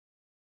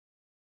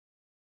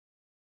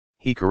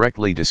he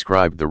correctly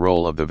described the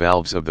role of the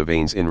valves of the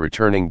veins in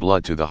returning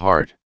blood to the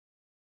heart.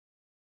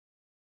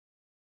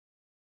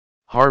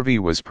 Harvey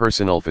was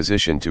personal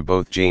physician to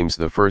both James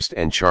I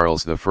and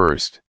Charles I.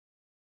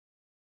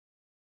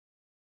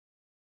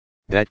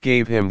 That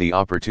gave him the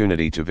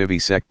opportunity to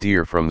vivisect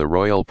deer from the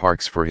royal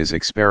parks for his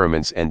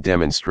experiments and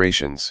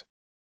demonstrations.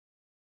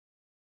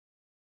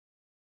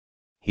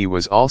 He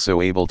was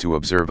also able to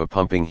observe a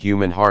pumping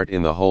human heart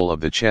in the hole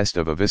of the chest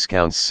of a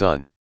viscount's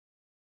son,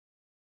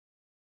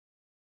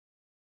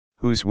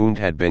 whose wound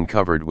had been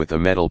covered with a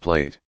metal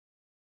plate.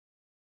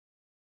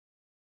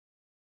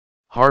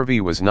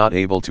 Harvey was not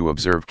able to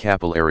observe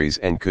capillaries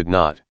and could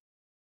not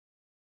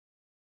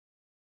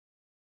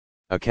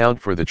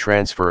account for the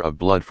transfer of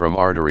blood from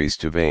arteries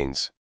to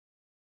veins.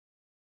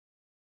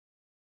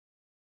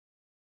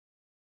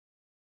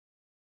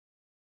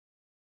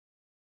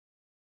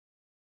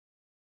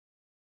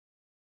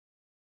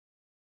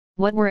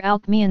 What were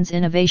Alcmaeon's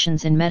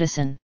innovations in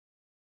medicine?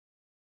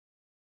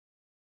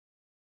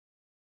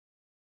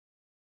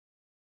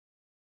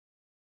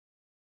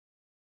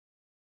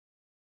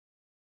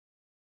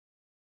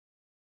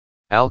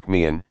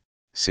 Alcmaeon,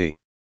 c.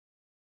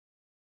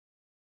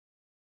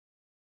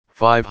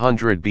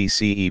 500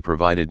 BCE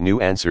provided new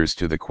answers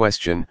to the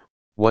question,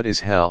 what is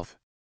health?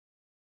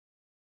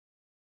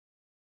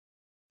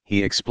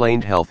 He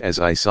explained health as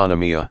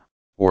isonomia,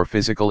 or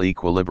physical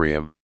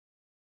equilibrium.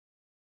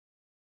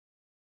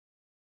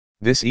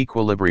 This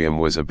equilibrium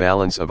was a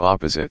balance of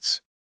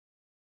opposites,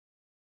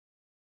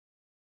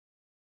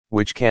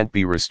 which can't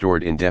be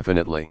restored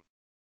indefinitely.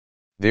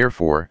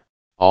 Therefore,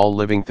 all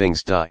living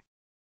things die.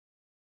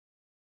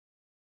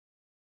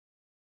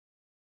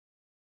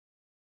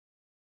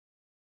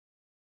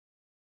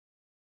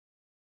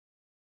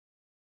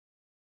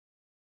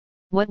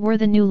 What were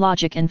the new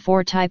logic and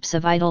four types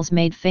of idols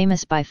made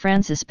famous by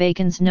Francis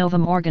Bacon's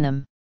Novum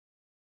Organum?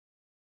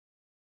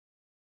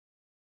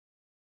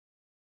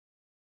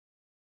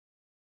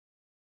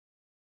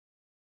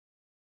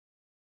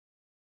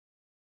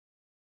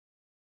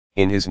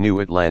 In his New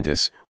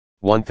Atlantis,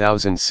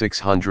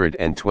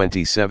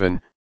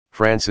 1627,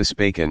 Francis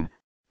Bacon,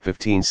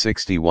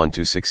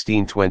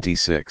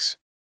 1561–1626.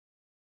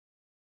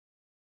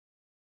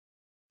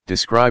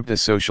 Described a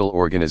social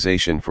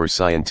organization for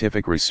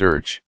scientific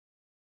research.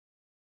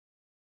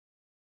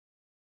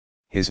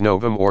 His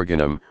Novum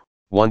Organum,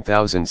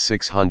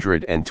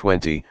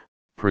 1620,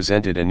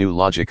 presented a new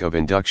logic of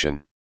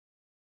induction,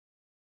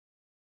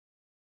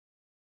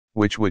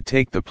 which would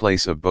take the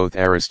place of both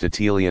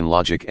Aristotelian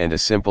logic and a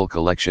simple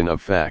collection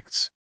of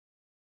facts.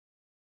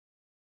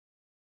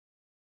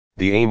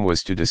 The aim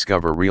was to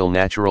discover real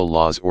natural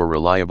laws or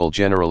reliable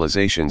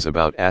generalizations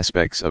about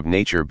aspects of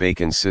nature.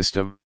 Bacon's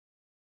system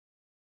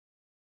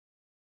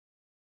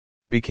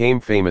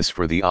became famous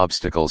for the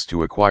obstacles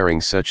to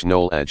acquiring such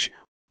knowledge,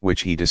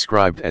 which he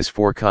described as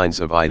four kinds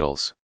of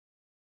idols.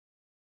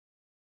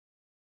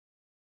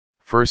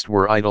 First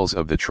were idols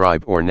of the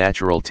tribe or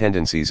natural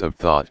tendencies of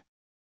thought,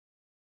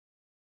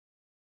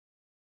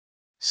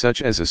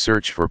 such as a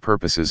search for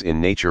purposes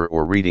in nature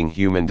or reading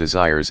human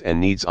desires and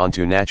needs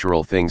onto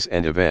natural things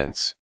and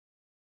events.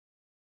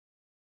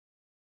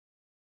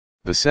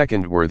 The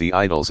second were the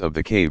idols of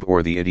the cave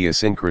or the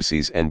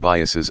idiosyncrasies and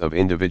biases of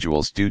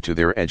individuals due to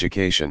their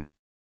education,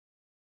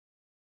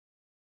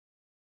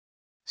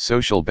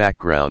 social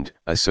background,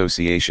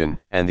 association,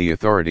 and the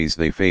authorities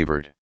they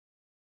favored.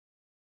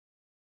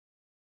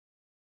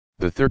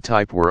 The third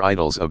type were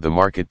idols of the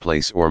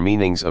marketplace or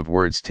meanings of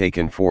words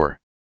taken for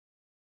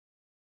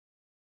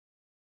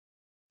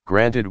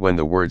granted when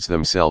the words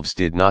themselves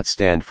did not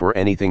stand for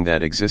anything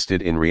that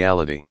existed in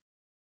reality.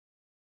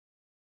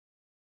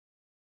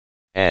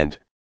 And,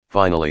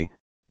 finally,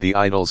 the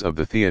idols of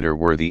the theater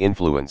were the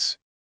influence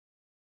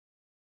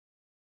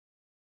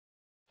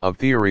of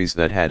theories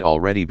that had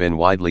already been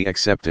widely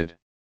accepted.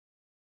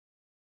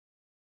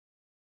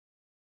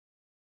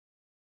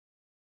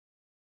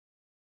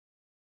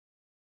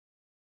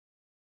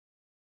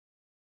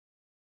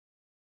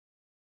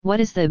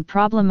 What is the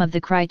problem of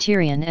the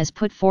criterion as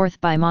put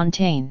forth by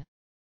Montaigne?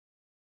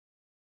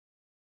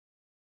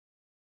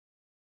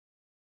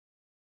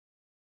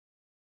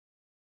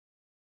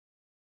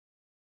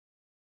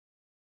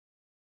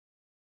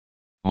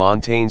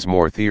 Montaigne's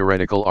more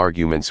theoretical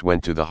arguments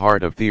went to the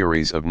heart of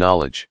theories of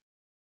knowledge.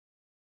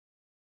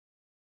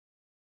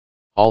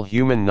 All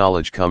human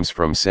knowledge comes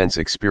from sense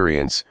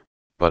experience,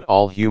 but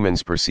all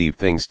humans perceive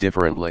things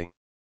differently.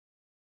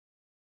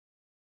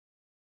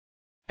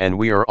 And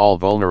we are all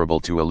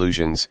vulnerable to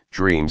illusions,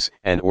 dreams,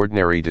 and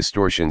ordinary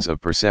distortions of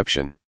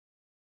perception.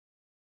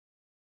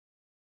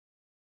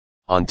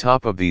 On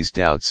top of these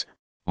doubts,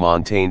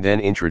 Montaigne then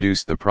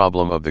introduced the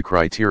problem of the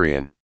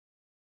criterion.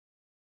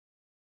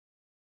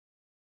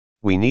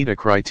 We need a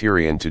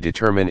criterion to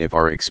determine if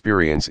our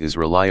experience is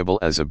reliable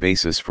as a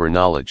basis for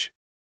knowledge.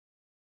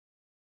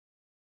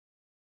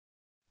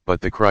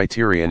 But the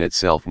criterion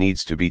itself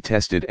needs to be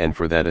tested, and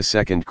for that a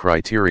second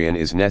criterion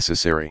is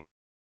necessary.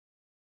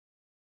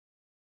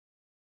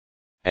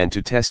 And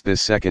to test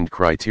this second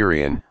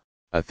criterion,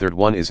 a third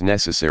one is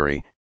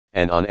necessary,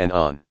 and on and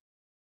on.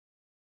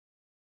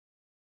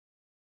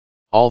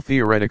 All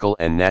theoretical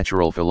and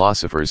natural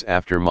philosophers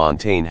after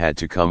Montaigne had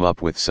to come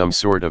up with some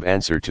sort of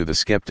answer to the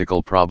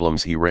skeptical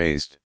problems he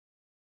raised.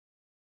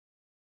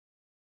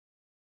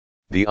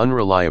 The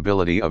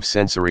unreliability of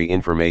sensory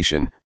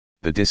information,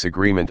 the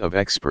disagreement of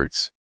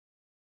experts,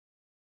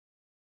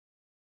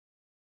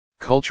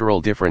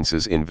 cultural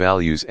differences in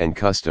values and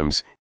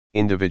customs,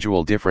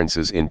 individual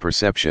differences in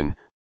perception,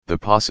 the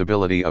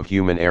possibility of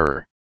human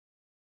error,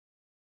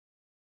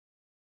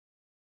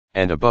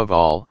 and above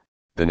all,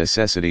 the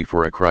necessity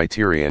for a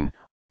criterion,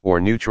 or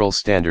neutral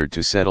standard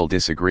to settle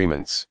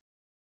disagreements.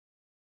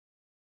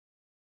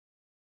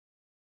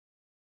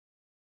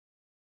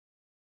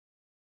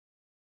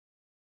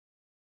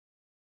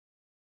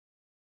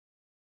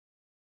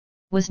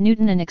 Was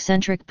Newton an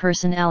eccentric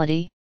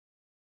personality?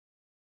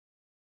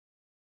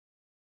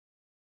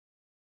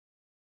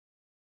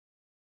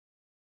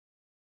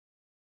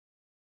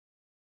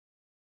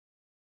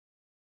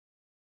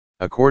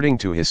 According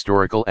to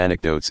historical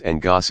anecdotes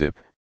and gossip,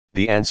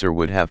 the answer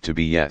would have to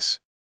be yes.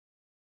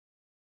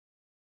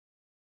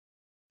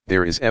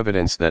 There is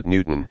evidence that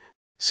Newton,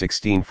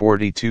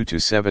 1642 to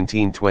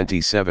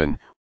 1727,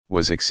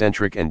 was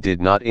eccentric and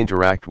did not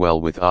interact well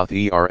with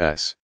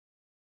authors.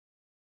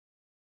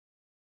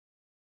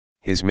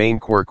 His main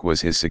quirk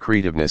was his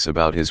secretiveness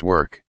about his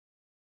work.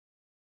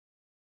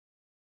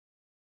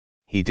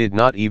 He did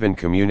not even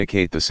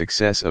communicate the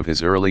success of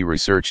his early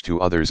research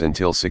to others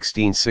until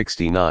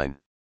 1669.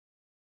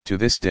 To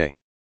this day,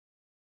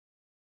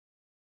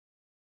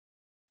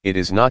 it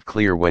is not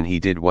clear when he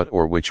did what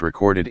or which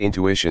recorded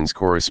intuitions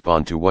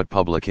correspond to what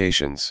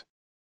publications.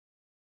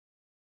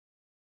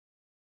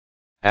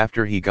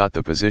 After he got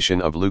the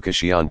position of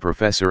Lucasian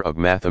Professor of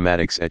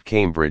Mathematics at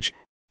Cambridge,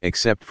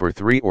 except for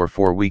 3 or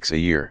 4 weeks a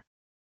year.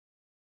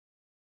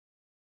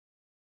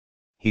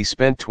 He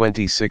spent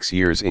 26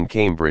 years in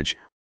Cambridge,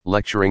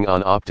 lecturing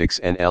on optics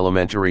and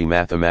elementary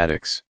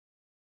mathematics.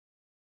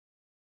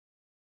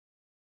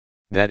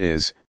 That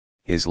is,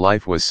 his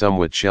life was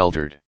somewhat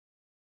sheltered.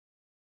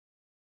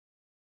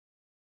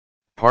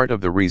 Part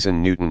of the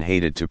reason Newton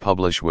hated to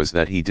publish was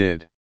that he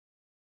did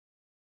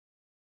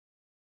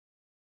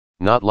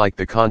not like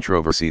the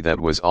controversy that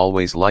was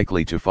always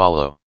likely to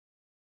follow.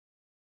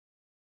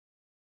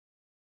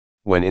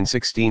 When in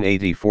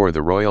 1684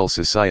 the Royal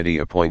Society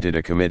appointed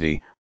a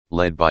committee,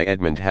 led by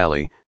Edmund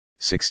Halley,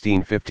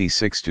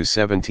 1656 to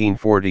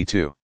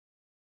 1742,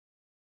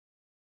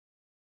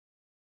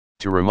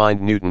 to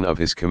remind Newton of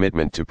his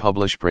commitment to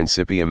publish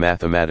Principia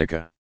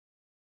Mathematica.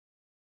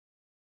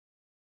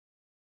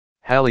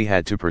 Halley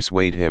had to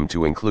persuade him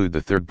to include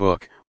the third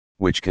book,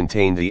 which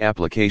contained the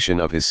application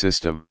of his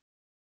system.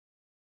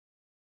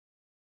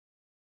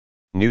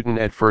 Newton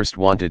at first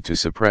wanted to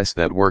suppress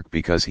that work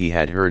because he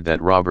had heard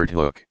that Robert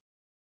Hooke,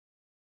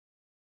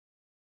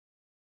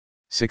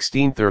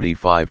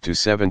 1635 to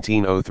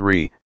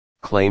 1703,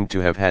 claimed to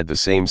have had the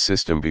same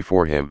system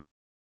before him.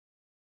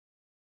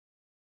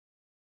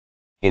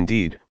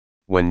 Indeed,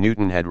 when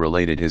Newton had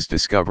related his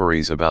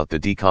discoveries about the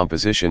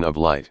decomposition of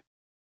light,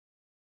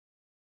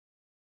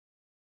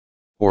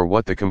 or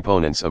what the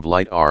components of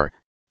light are,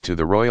 to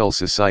the Royal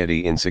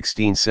Society in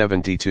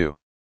 1672,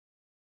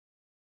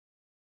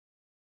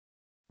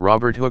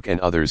 Robert Hooke and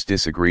others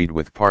disagreed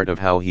with part of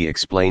how he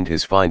explained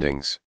his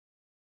findings.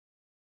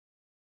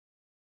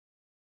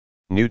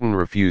 Newton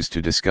refused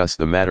to discuss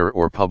the matter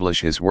or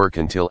publish his work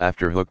until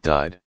after Hooke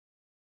died.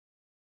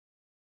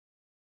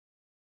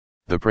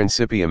 The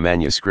Principia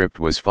manuscript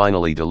was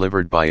finally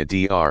delivered by a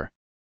Dr.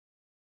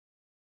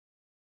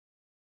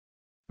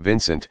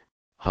 Vincent,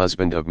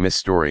 husband of Miss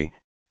Story,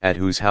 at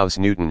whose house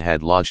Newton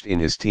had lodged in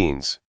his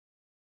teens.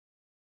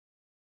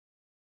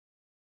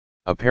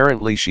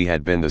 Apparently she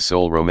had been the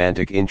sole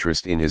romantic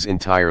interest in his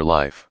entire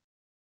life.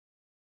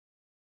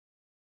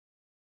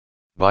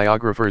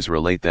 Biographers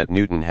relate that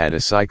Newton had a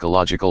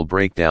psychological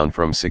breakdown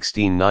from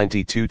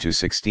 1692 to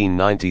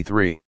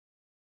 1693.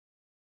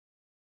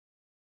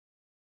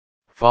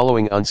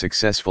 Following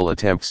unsuccessful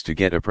attempts to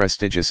get a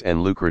prestigious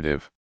and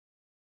lucrative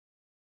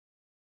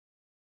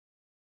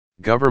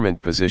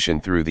government position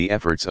through the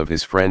efforts of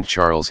his friend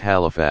Charles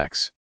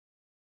Halifax,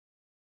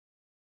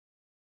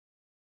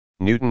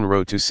 Newton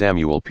wrote to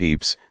Samuel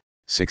Pepys,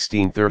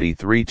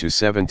 1633 to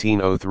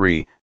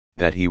 1703,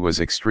 that he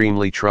was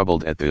extremely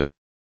troubled at the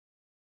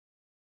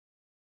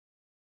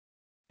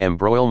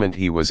embroilment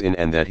he was in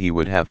and that he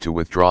would have to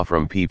withdraw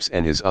from Pepys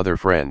and his other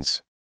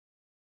friends.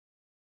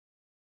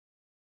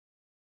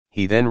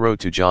 He then wrote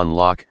to John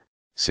Locke,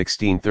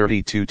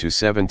 1632 to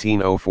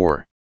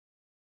 1704,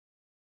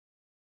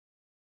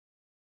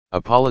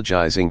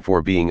 apologizing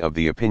for being of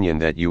the opinion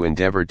that you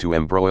endeavored to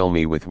embroil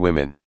me with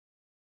women.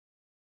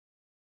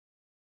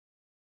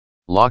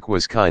 Locke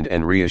was kind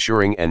and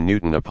reassuring, and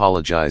Newton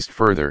apologized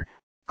further,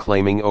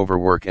 claiming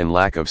overwork and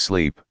lack of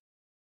sleep.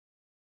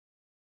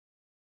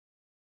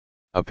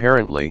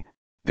 Apparently,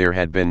 there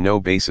had been no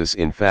basis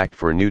in fact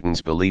for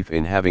Newton's belief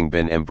in having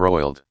been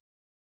embroiled.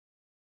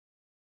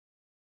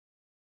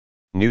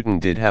 Newton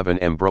did have an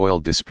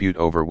embroiled dispute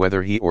over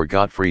whether he or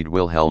Gottfried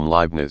Wilhelm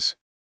Leibniz,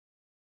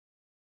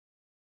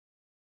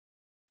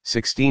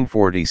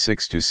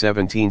 1646 to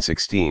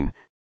 1716,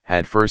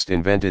 had first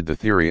invented the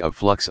theory of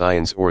flux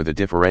ions or the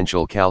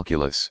differential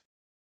calculus.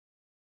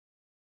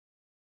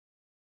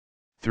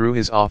 Through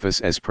his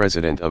office as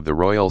president of the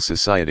Royal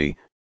Society,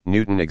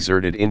 Newton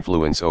exerted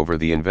influence over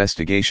the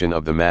investigation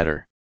of the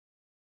matter,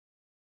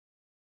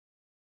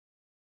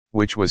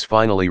 which was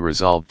finally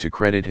resolved to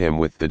credit him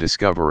with the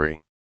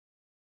discovery.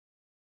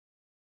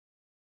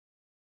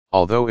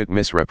 Although it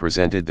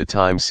misrepresented the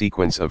time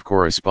sequence of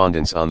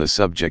correspondence on the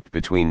subject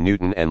between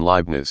Newton and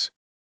Leibniz,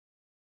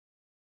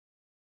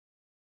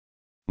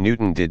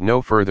 Newton did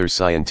no further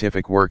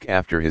scientific work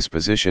after his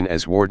position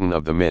as Warden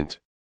of the Mint.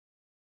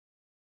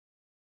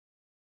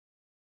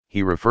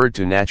 He referred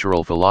to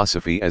natural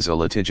philosophy as a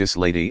litigious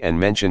lady and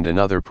mentioned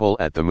another pull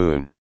at the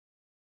moon.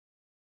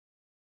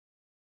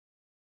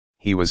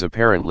 He was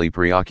apparently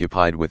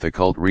preoccupied with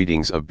occult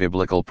readings of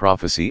biblical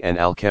prophecy and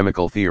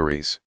alchemical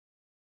theories.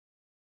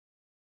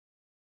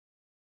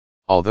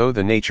 although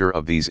the nature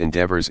of these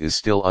endeavors is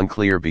still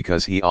unclear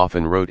because he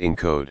often wrote in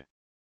code.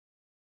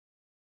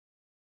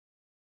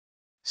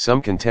 Some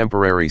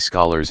contemporary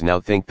scholars now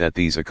think that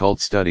these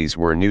occult studies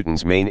were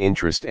Newton's main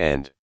interest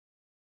and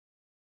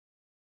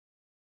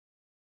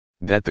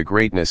that the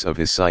greatness of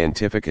his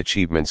scientific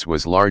achievements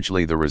was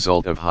largely the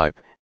result of hype,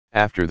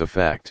 after the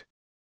fact.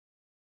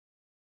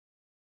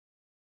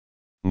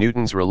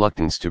 Newton's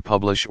reluctance to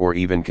publish or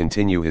even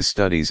continue his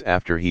studies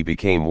after he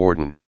became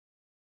warden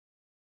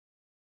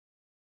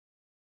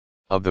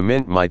of the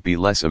mint might be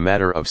less a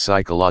matter of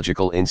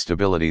psychological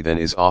instability than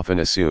is often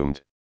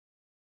assumed.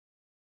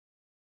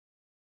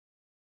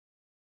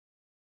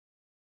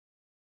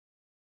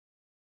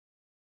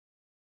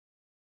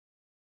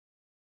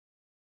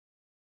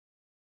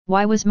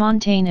 Why was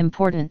Montaigne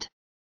important?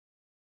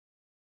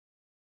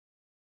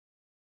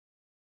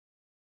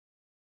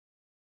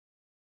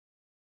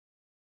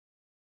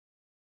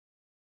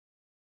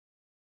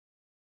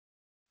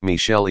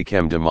 Michel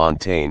Yquem de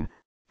Montaigne,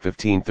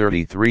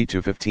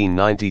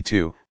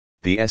 1533–1592,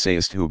 the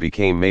essayist who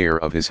became mayor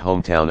of his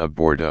hometown of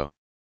Bordeaux,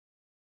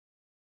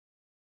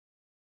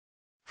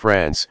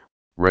 France,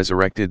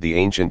 resurrected the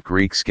ancient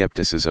Greek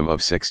skepticism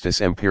of Sextus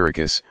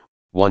Empiricus,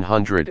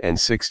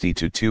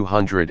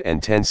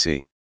 160–210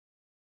 c.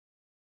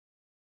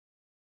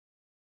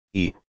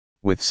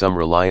 With some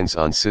reliance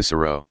on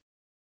Cicero.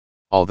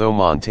 Although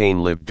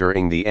Montaigne lived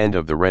during the end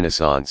of the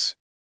Renaissance,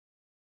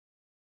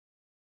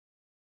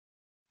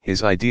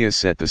 his ideas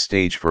set the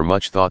stage for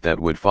much thought that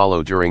would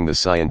follow during the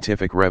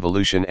scientific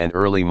revolution and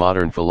early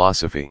modern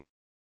philosophy.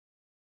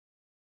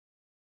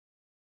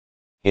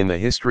 In the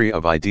history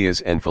of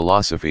ideas and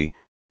philosophy,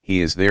 he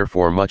is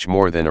therefore much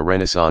more than a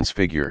Renaissance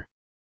figure.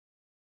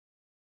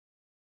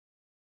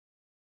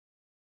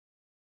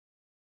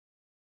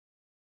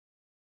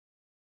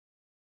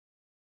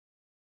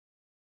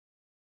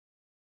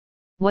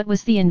 What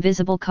was the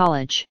Invisible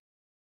College?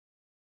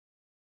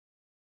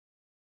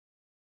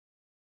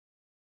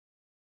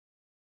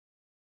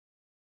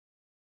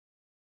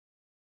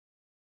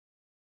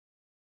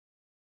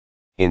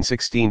 In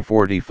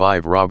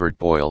 1645 Robert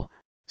Boyle,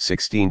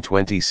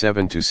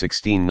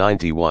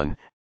 1627–1691,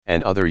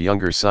 and other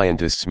younger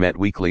scientists met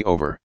weekly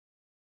over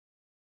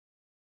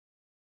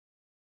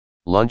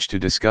lunch to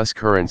discuss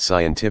current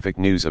scientific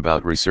news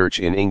about research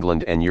in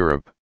England and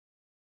Europe.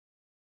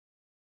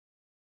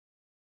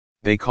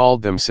 They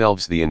called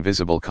themselves the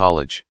Invisible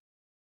College.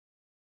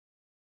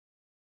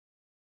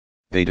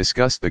 They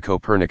discussed the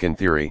Copernican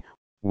theory,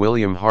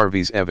 William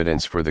Harvey's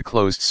evidence for the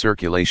closed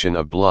circulation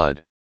of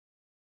blood,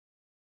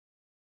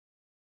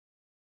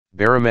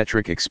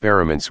 barometric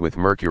experiments with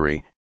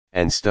mercury,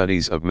 and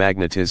studies of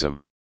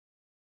magnetism.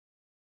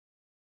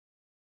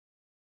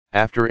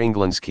 After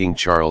England's King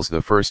Charles I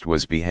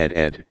was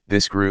beheaded,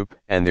 this group,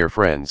 and their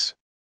friends,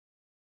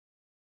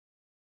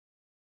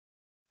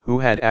 who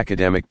had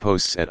academic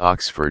posts at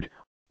Oxford,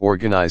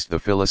 organized the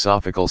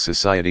Philosophical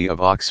Society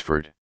of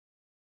Oxford.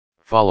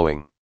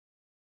 Following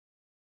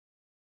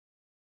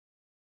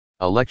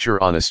a lecture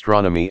on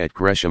astronomy at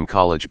Gresham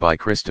College by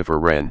Christopher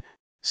Wren,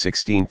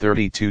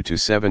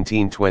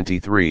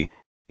 1632–1723,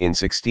 in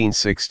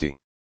 1660.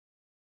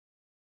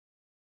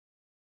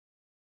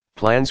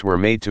 Plans were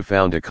made to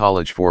found a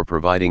college for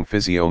providing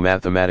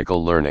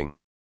physio-mathematical learning.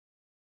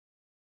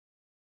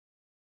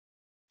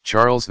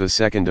 Charles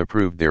II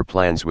approved their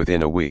plans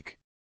within a week.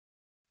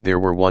 There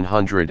were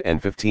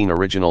 115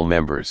 original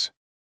members.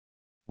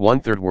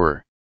 1/3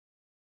 were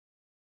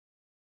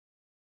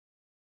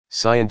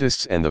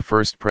scientists, and the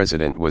first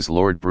president was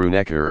Lord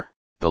Brunecker,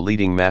 the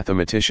leading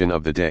mathematician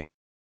of the day.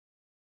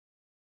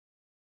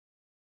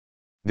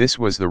 This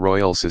was the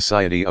Royal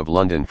Society of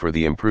London for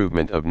the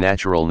Improvement of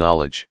Natural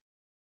Knowledge.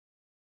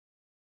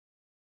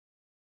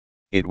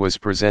 It was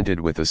presented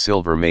with a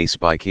silver mace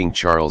by King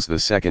Charles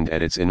II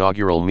at its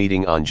inaugural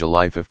meeting on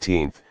July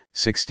 15,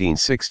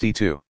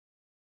 1662.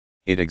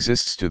 It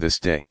exists to this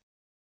day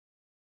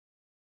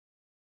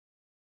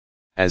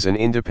as an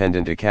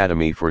independent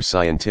academy for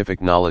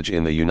scientific knowledge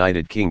in the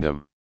United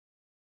Kingdom.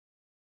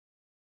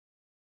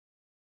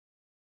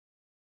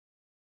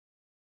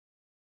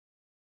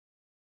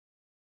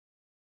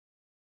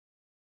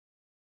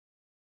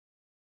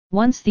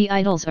 Once the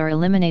idols are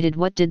eliminated,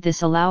 what did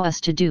this allow us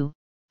to do,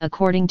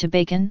 according to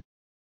Bacon?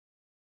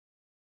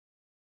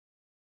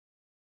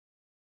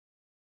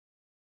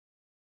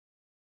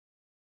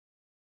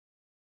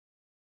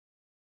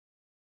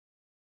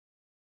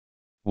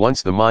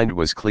 Once the mind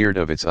was cleared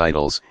of its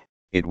idols,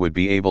 it would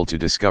be able to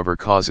discover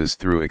causes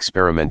through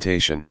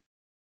experimentation.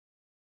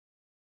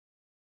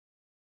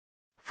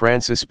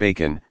 Francis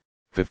Bacon,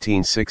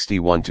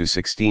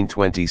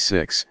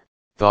 1561–1626,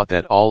 thought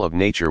that all of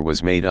nature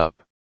was made up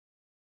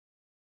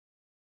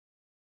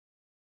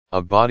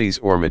of bodies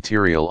or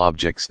material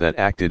objects that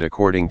acted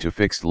according to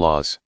fixed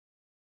laws.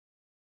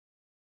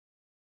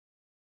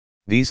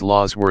 These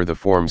laws were the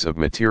forms of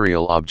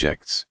material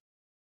objects.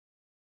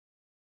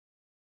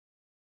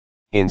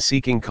 In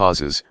seeking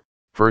causes,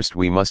 first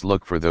we must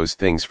look for those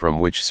things from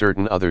which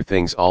certain other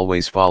things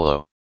always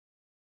follow.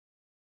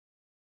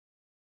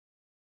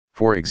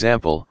 For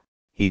example,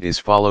 heat is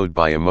followed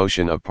by a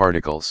motion of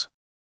particles.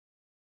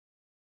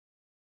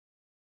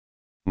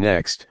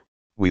 Next,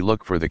 we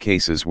look for the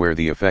cases where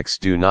the effects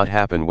do not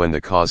happen when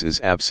the cause is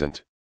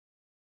absent.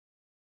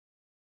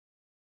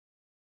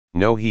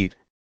 No heat,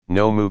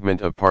 no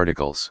movement of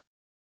particles.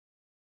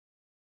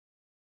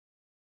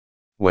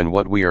 When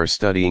what we are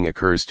studying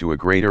occurs to a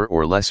greater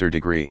or lesser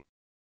degree,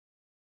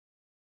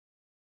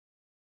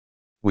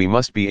 we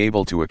must be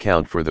able to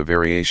account for the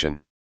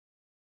variation.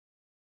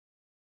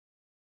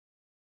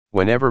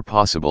 Whenever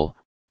possible,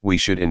 we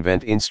should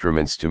invent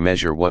instruments to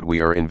measure what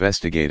we are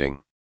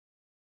investigating.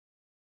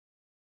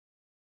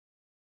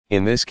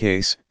 In this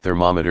case,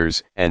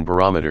 thermometers and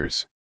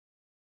barometers.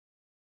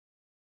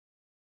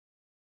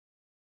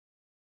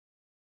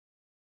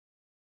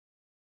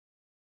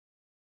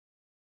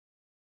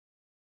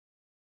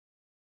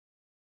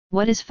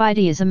 What is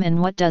fideism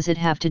and what does it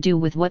have to do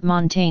with what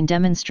Montaigne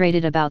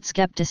demonstrated about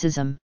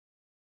skepticism?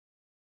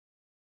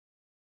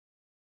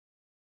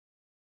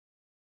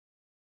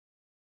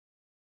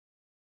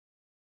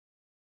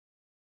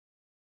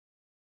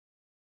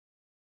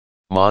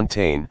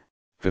 Montaigne,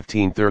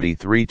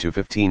 1533 to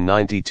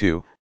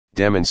 1592,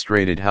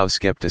 demonstrated how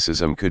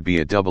skepticism could be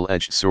a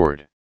double-edged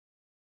sword.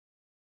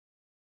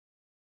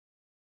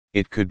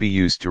 It could be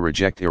used to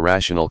reject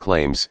irrational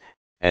claims,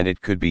 and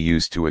it could be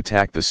used to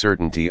attack the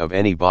certainty of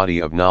any body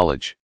of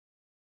knowledge,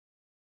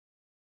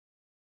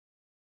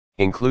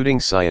 including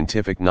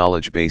scientific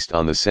knowledge based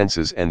on the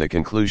senses and the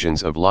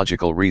conclusions of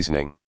logical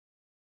reasoning.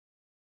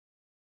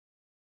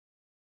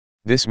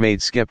 This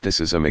made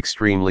skepticism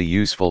extremely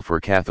useful for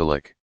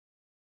Catholic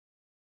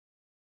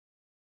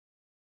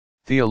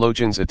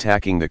theologians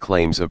attacking the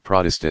claims of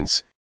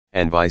Protestants,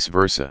 and vice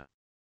versa.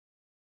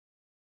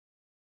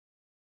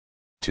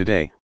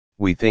 Today,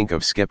 we think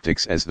of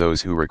skeptics as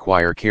those who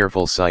require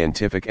careful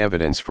scientific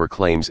evidence for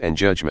claims and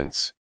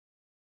judgments.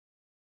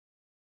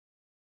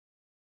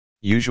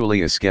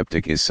 Usually a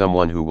skeptic is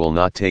someone who will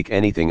not take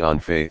anything on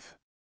faith.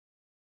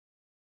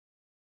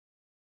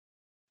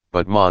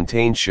 But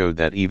Montaigne showed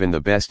that even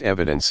the best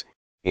evidence,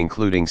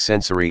 including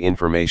sensory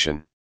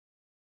information,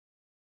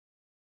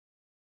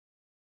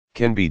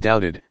 can be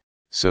doubted,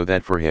 so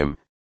that for him,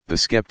 the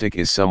skeptic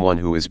is someone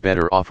who is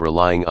better off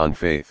relying on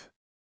faith.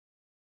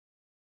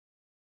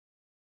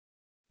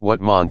 What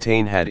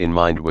Montaigne had in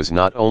mind was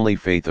not only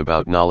faith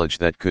about knowledge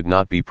that could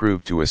not be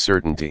proved to a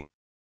certainty,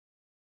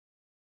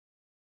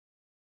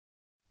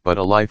 but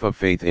a life of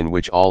faith in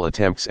which all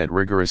attempts at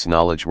rigorous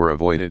knowledge were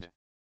avoided.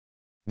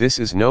 This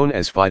is known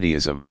as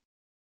fideism.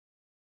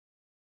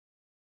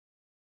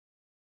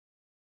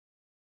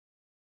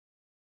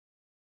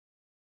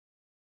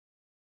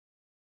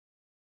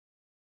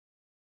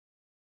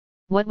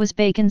 What was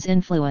Bacon's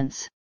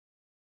influence?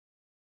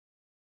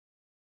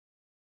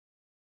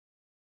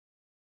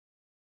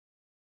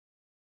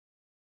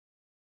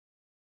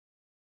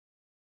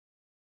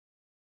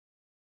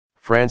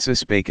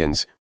 Francis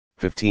Bacon's,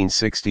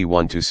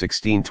 1561 to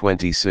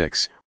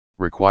 1626,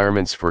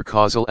 requirements for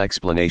causal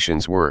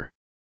explanations were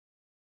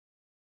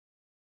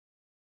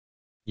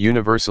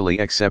universally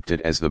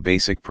accepted as the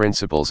basic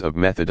principles of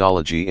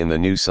methodology in the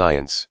new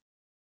science.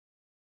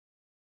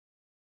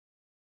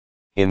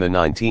 In the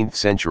 19th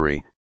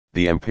century,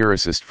 the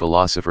empiricist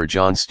philosopher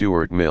John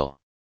Stuart Mill,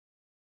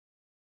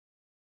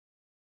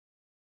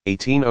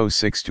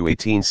 1806 to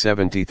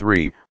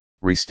 1873,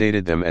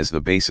 restated them as the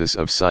basis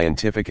of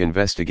scientific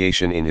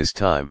investigation in his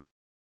time.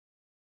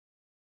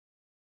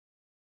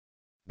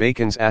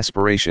 Bacon's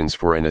aspirations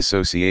for an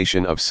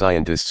association of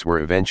scientists were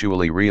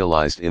eventually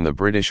realized in the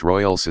British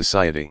Royal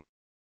Society.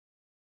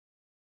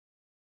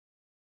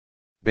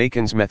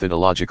 Bacon's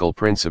methodological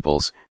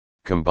principles,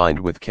 combined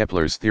with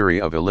Kepler's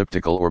theory of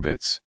elliptical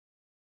orbits,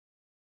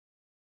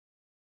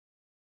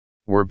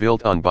 were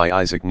built on by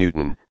Isaac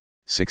Newton,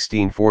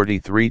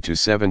 1643 to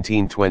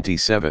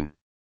 1727.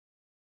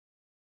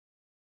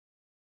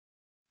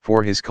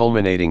 For his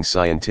culminating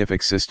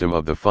scientific system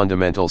of the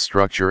fundamental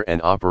structure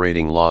and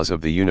operating laws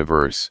of the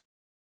universe.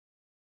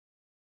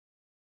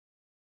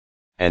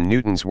 And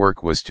Newton's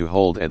work was to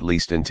hold at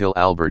least until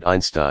Albert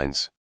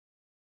Einstein's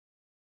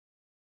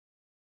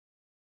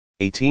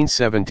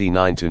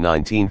 1879 to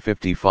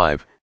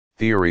 1955,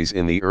 theories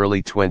in the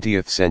early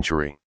 20th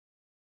century.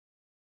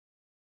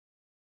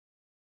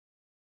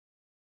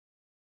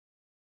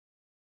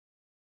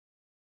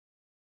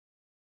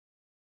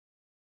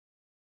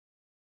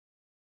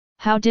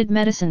 How did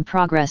medicine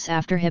progress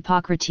after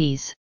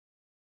Hippocrates?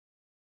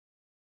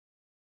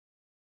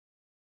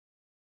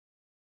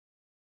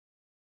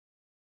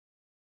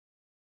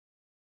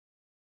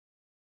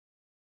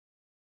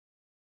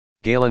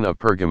 Galen of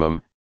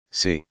Pergamum,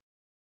 c.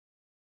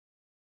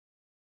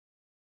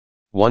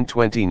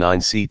 129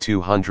 c.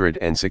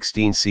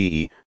 216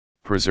 CE,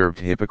 preserved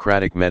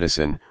Hippocratic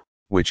medicine,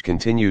 which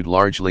continued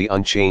largely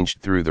unchanged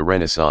through the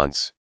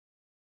Renaissance.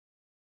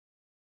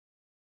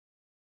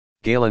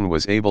 Galen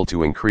was able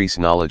to increase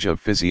knowledge of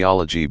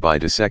physiology by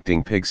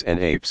dissecting pigs and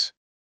apes.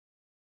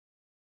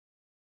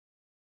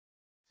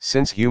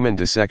 Since human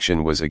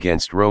dissection was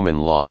against Roman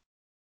law,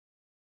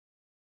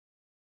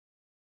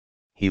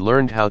 He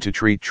learned how to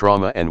treat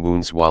trauma and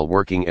wounds while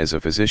working as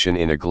a physician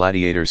in a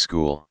gladiator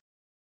school.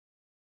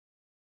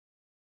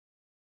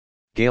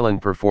 Galen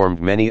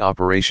performed many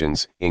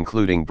operations,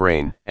 including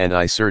brain and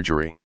eye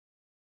surgery.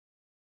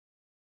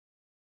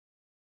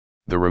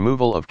 The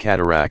removal of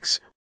cataracts,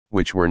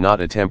 which were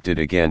not attempted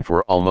again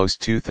for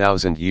almost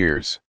 2,000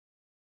 years.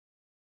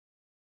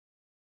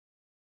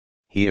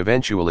 He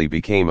eventually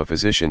became a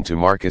physician to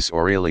Marcus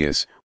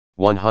Aurelius,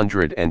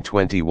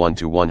 121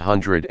 to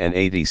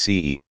 180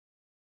 CE.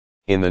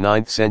 In the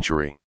 9th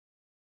century,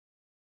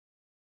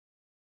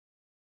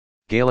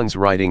 Galen's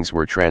writings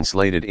were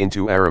translated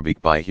into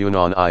Arabic by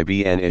Hunan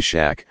ibn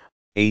Ishaq,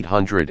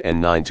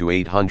 809 to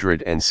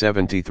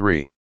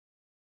 873.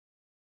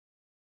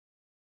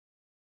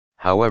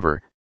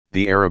 However,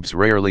 the Arabs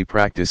rarely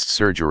practiced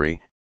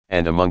surgery,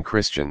 and among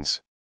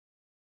Christians,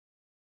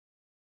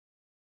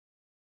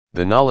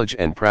 the knowledge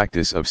and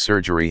practice of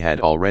surgery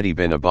had already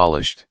been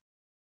abolished.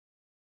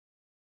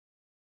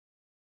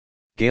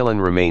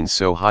 Galen remains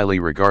so highly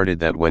regarded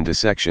that when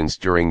dissections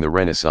during the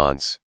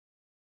Renaissance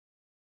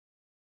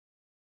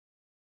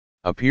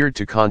appeared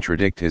to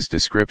contradict his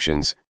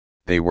descriptions,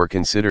 they were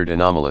considered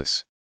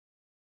anomalous.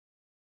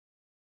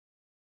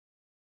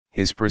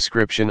 His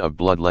prescription of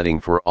bloodletting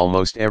for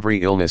almost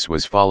every illness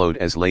was followed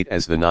as late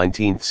as the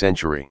 19th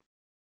century.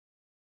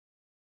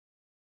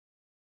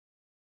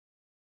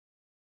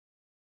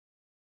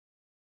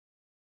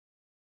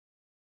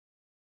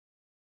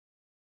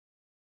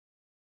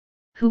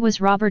 Who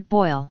was Robert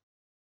Boyle?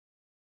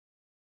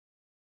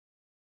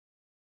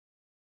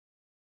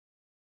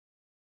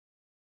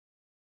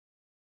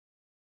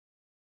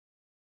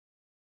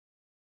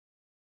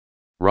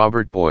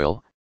 Robert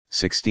Boyle,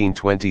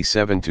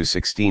 1627 to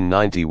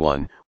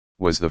 1691,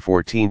 was the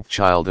 14th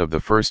child of the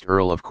first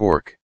Earl of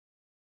Cork.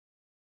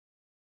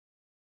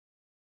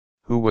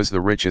 Who was the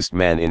richest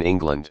man in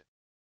England?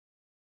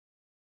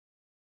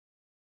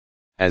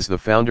 As the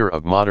founder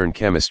of modern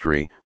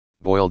chemistry,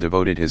 Boyle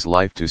devoted his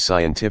life to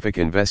scientific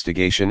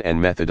investigation and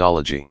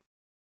methodology.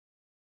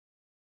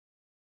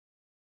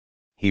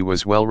 He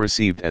was well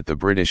received at the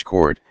British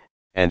court,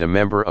 and a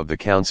member of the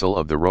Council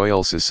of the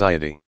Royal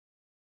Society.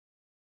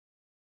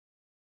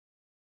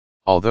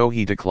 Although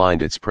he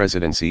declined its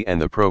presidency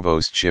and the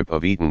provostship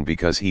of Eton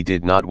because he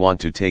did not want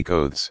to take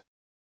oaths.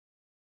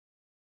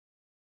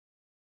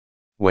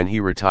 When he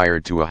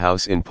retired to a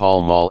house in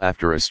Pall Mall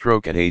after a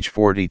stroke at age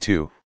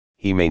 42,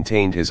 he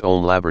maintained his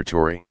own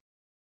laboratory.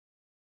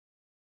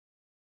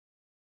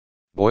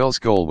 Boyle's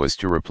goal was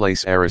to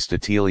replace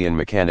Aristotelian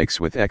mechanics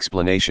with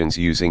explanations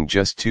using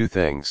just two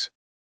things: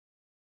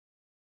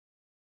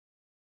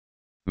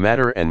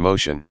 matter and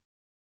motion.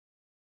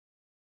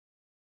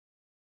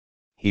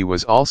 He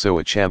was also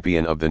a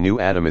champion of the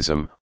new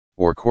atomism,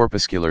 or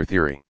corpuscular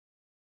theory.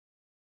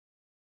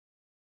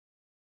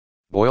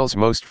 Boyle's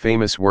most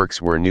famous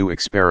works were New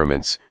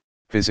Experiments,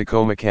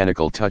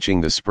 physico-mechanical touching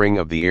the spring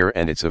of the air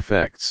and its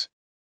effects,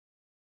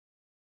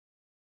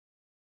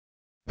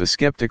 The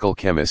Skeptical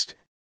Chemist,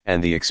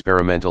 and The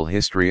Experimental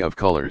History of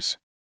Colors.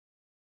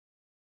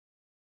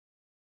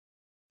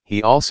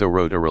 He also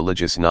wrote a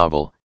religious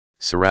novel,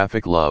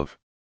 Seraphic Love.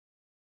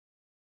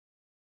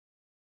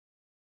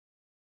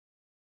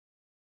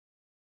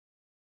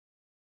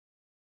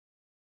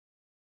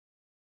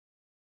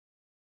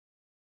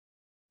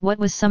 What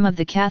was some of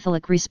the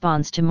Catholic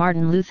response to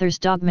Martin Luther's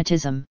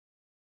dogmatism?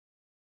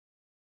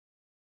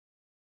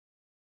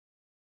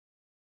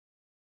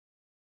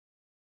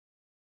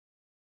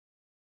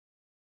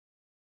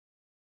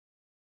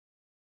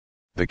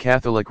 The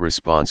Catholic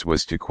response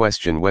was to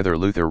question whether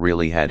Luther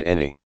really had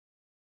any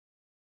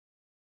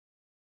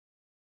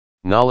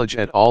knowledge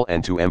at all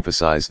and to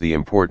emphasize the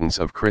importance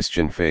of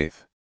Christian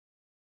faith.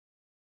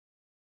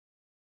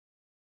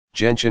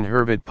 Gentian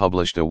Hervet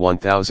published a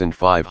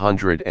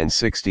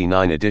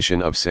 1569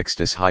 edition of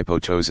Sextus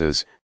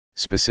Hypotoses,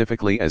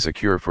 specifically as a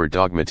cure for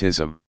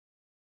dogmatism,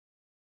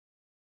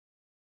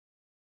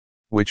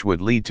 which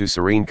would lead to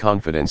serene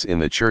confidence in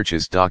the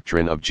Church's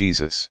doctrine of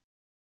Jesus.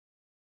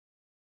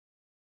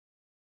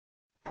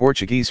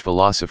 Portuguese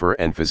philosopher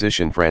and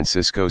physician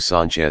Francisco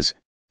Sanchez,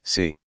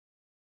 c.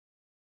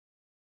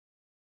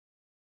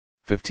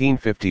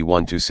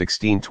 1551 to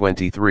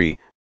 1623,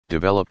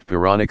 developed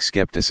Pyrrhonic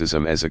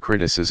skepticism as a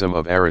criticism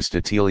of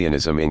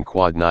Aristotelianism in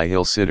Quod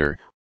Nihil Sitter,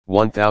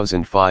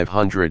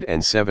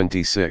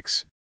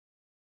 1576.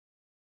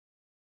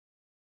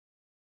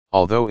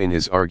 Although in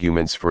his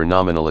arguments for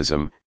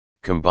nominalism,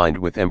 combined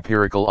with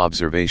empirical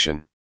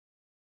observation,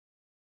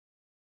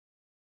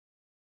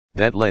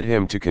 that led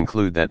him to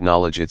conclude that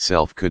knowledge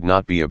itself could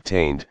not be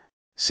obtained,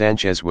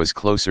 Sanchez was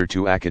closer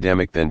to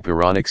academic than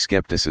Pyrrhonic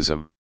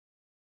skepticism.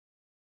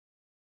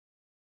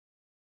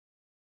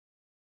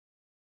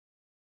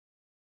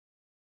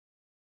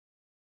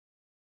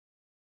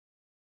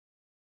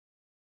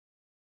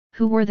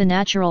 Who were the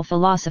natural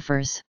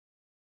philosophers?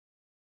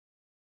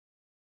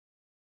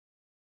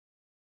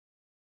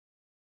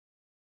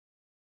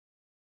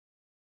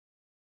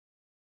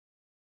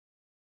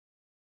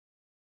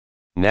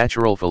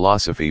 Natural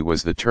philosophy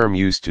was the term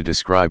used to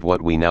describe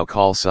what we now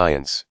call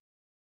science.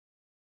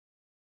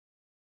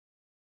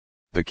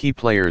 The key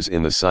players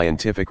in the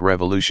scientific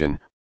revolution,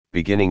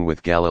 beginning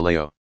with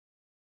Galileo.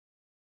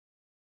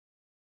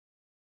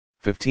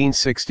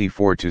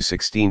 1564 to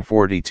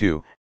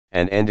 1642,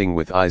 and ending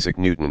with Isaac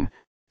Newton,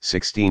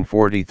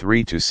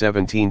 1643 to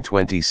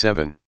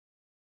 1727.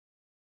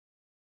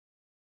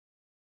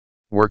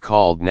 Were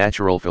called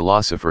natural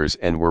philosophers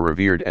and were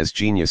revered as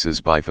geniuses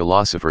by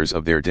philosophers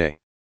of their day.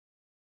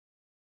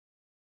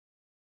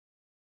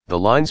 The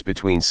lines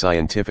between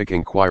scientific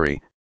inquiry,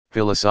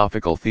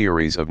 philosophical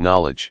theories of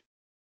knowledge,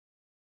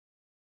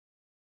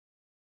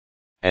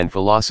 and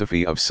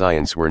philosophy of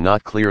science were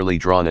not clearly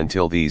drawn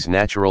until these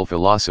natural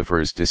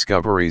philosophers'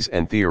 discoveries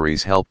and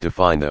theories helped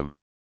define them.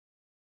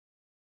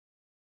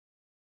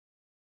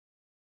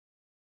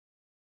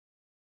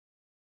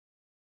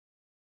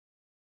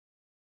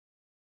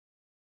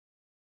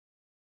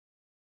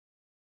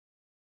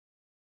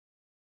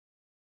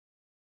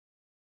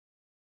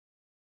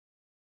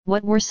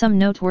 What were some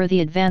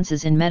noteworthy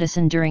advances in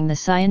medicine during the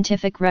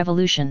scientific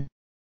revolution?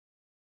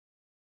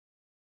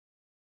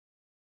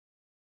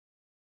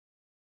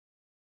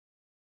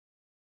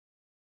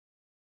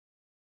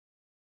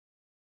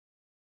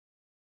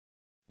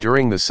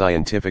 During the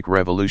scientific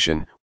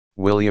revolution,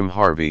 William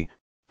Harvey,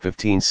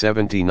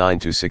 1579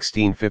 to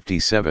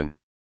 1657,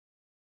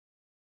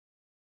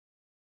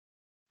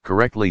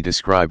 correctly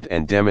described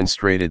and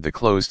demonstrated the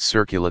closed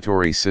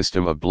circulatory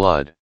system of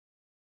blood.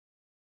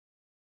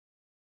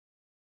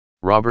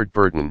 Robert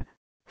Burton,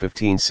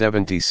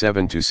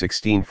 1577 to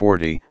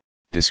 1640,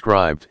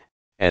 described,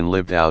 and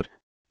lived out,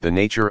 the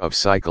nature of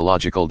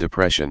psychological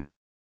depression.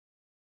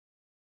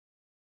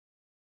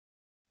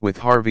 With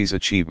Harvey's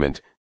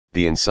achievement,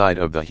 the inside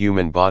of the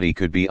human body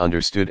could be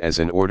understood as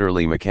an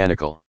orderly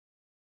mechanical,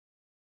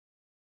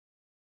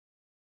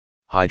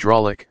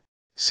 hydraulic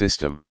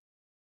system.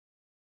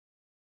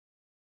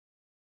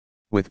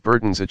 With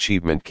Burton's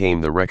achievement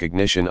came the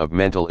recognition of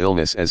mental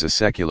illness as a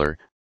secular,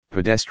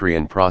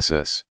 pedestrian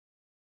process.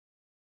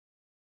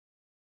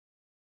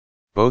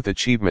 Both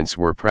achievements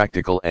were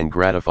practical and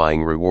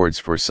gratifying rewards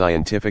for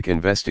scientific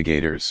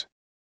investigators,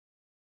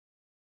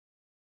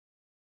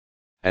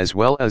 as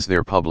well as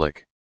their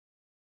public.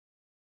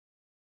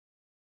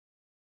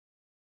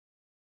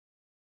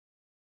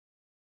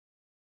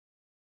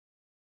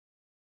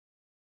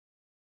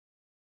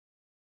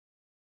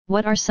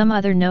 What are some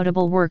other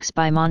notable works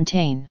by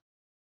Montaigne?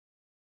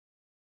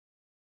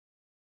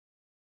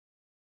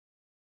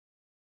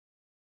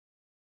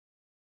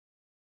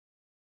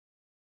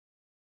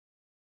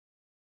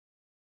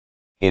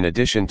 In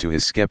addition to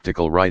his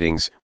skeptical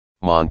writings,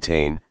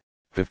 Montaigne,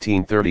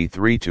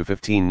 1533 to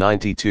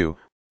 1592,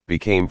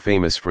 became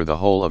famous for the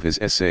whole of his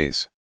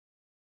essays.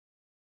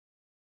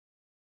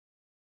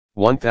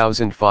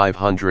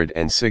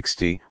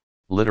 1560,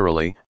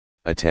 literally,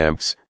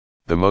 attempts,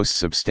 the most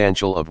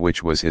substantial of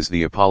which was his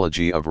The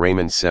Apology of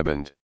Raymond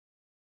Sebond.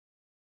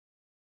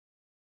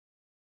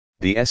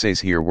 The essays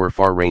here were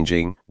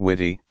far-ranging,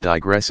 witty,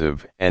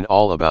 digressive, and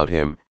all about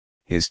him,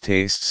 his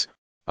tastes,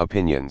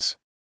 opinions,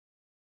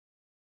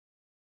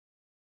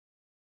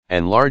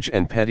 and large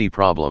and petty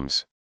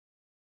problems.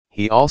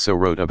 He also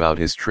wrote about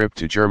his trip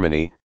to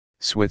Germany,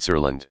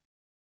 Switzerland,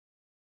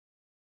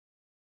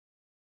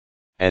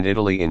 and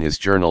Italy in his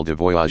journal de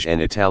Voyage en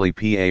Italie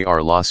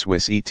par la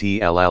Suisse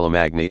et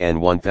l'Allemagne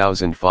en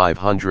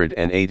 1580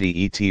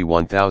 et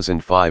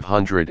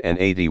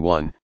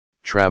 1581,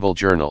 Travel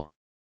Journal.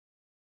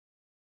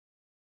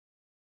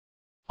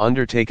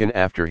 Undertaken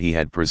after he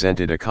had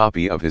presented a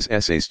copy of his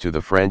essays to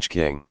the French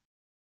king.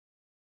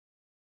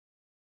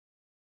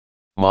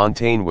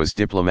 Montaigne was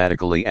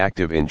diplomatically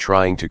active in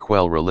trying to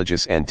quell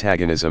religious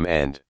antagonism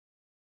and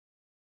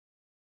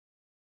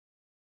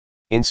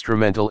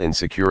instrumental in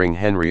securing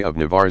Henry of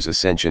Navarre's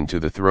ascension to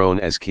the throne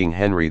as King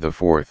Henry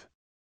IV.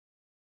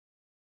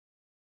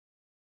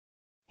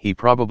 He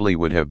probably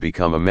would have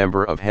become a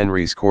member of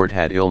Henry's court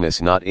had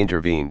illness not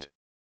intervened.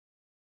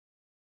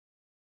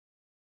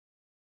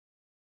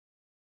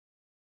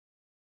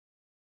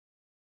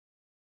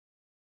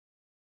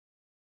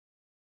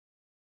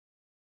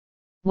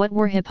 What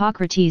were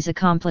Hippocrates'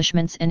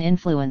 accomplishments and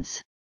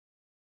influence?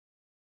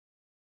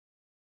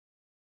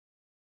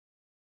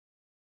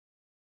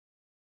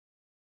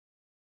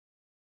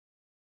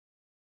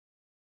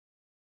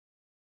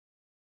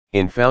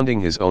 In founding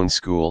his own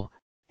school,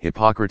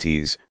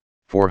 Hippocrates,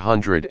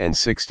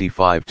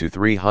 465 to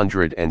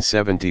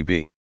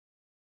 370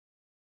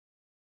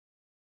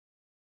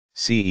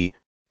 BCE,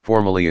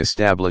 formally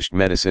established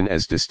medicine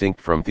as distinct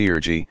from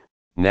theurgy,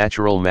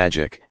 natural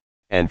magic,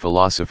 and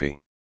philosophy.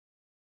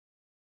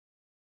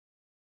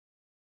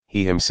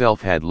 He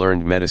himself had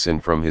learned medicine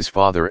from his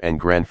father and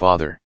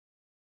grandfather.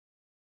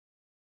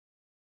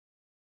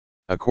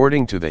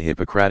 According to the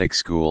Hippocratic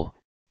school,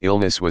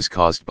 illness was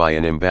caused by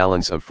an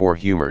imbalance of four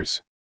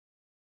humors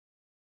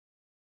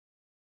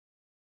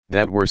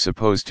that were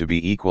supposed to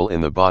be equal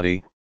in the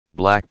body: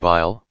 black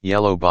bile,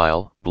 yellow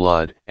bile,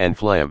 blood, and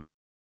phlegm.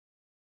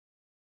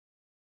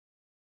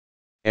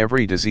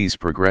 Every disease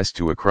progressed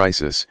to a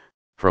crisis,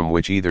 from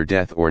which either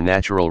death or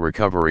natural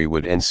recovery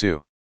would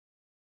ensue.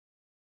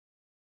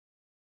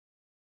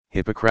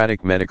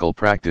 Hippocratic medical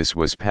practice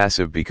was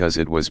passive because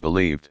it was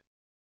believed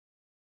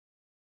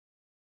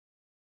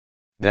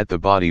that the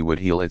body would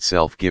heal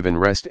itself given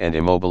rest and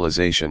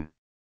immobilization.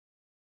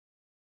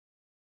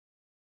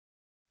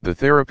 The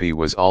therapy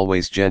was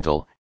always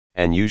gentle,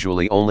 and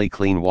usually only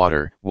clean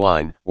water,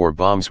 wine, or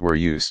balms were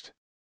used.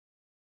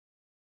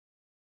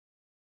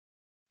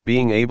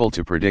 Being able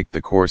to predict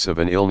the course of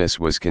an illness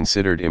was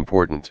considered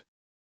important.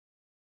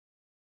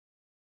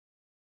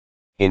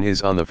 In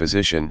his On the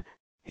Physician,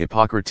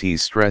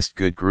 Hippocrates stressed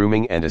good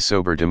grooming and a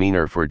sober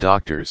demeanor for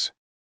doctors.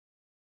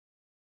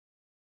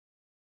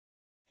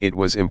 It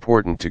was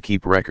important to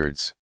keep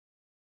records,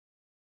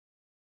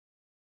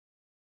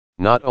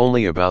 not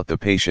only about the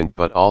patient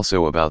but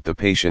also about the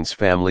patient's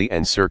family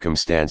and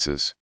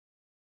circumstances.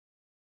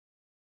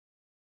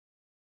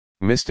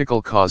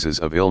 Mystical causes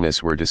of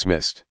illness were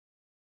dismissed.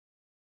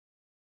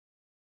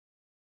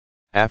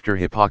 After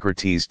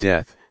Hippocrates'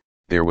 death,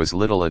 there was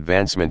little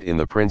advancement in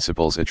the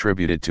principles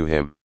attributed to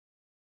him,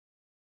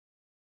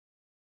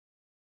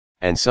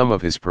 and some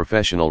of his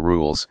professional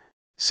rules,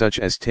 such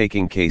as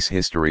taking case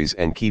histories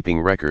and keeping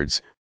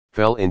records,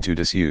 fell into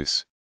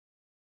disuse.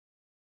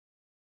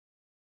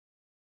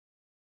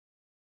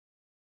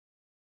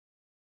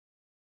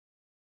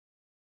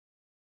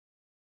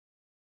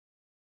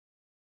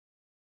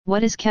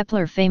 What is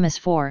Kepler famous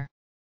for?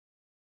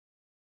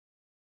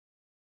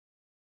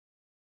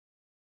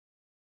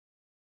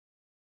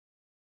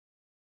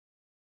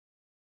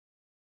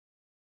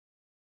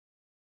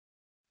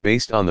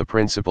 Based on the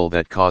principle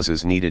that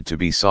causes needed to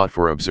be sought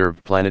for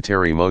observed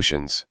planetary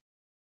motions,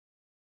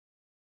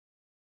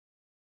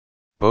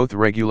 both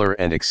regular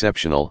and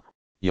exceptional,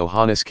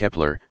 Johannes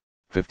Kepler,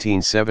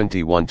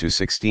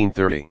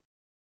 1571–1630.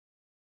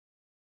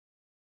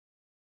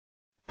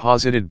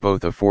 Posited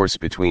both a force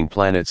between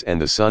planets and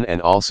the Sun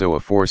and also a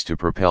force to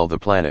propel the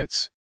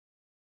planets.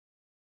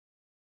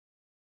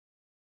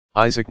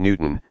 Isaac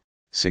Newton,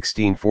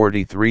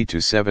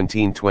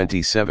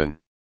 1643–1727.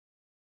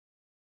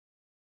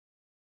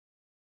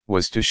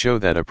 Was to show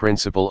that a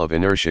principle of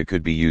inertia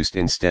could be used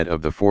instead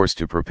of the force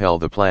to propel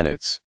the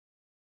planets.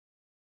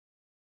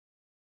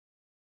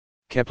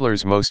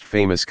 Kepler's most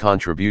famous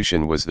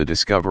contribution was the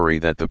discovery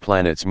that the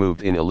planets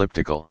moved in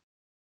elliptical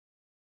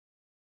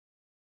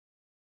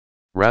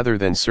rather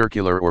than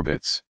circular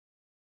orbits.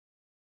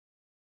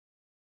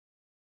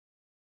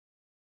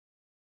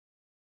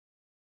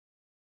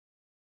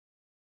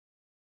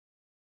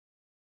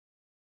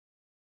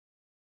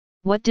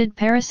 What did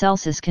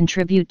Paracelsus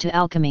contribute to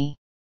alchemy?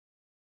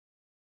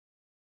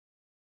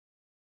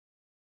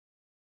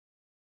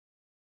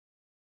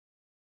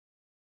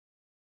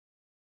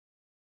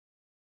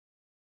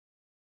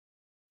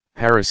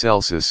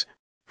 Paracelsus,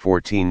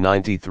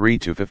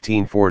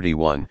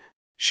 1493–1541,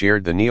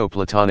 shared the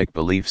Neoplatonic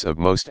beliefs of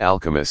most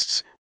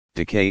alchemists: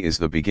 decay is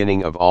the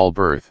beginning of all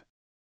birth.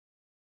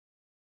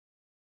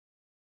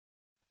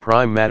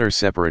 Prime matter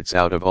separates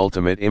out of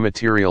ultimate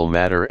immaterial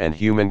matter and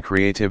human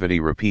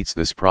creativity repeats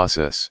this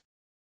process.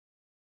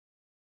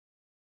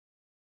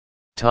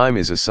 Time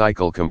is a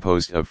cycle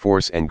composed of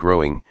force and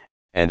growing,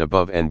 and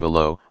above and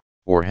below,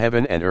 or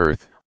heaven and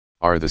earth,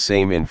 are the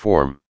same in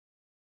form.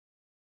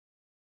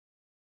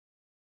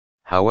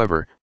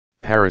 However,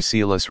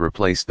 Paracelsus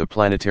replaced the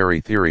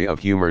planetary theory of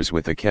humors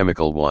with a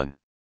chemical one.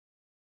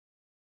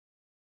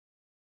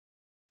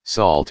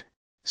 Salt,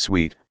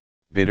 sweet,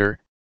 bitter,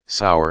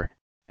 sour,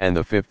 and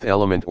the fifth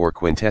element or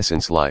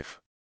quintessence life.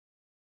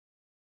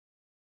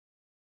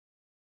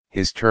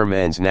 His term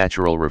ens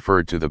natural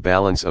referred to the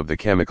balance of the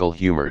chemical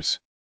humors.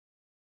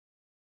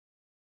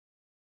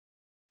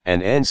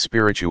 And ens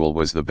spiritual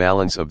was the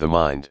balance of the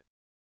mind.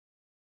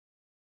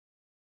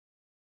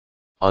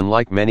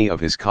 Unlike many of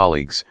his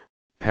colleagues,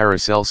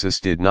 Paracelsus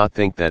did not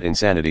think that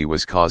insanity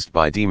was caused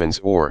by demons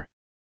or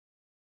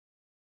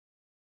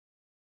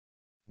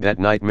that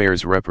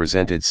nightmares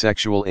represented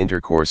sexual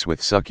intercourse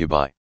with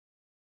succubi.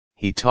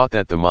 He taught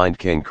that the mind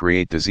can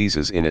create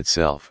diseases in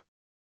itself.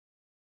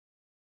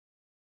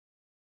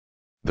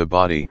 The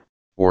body,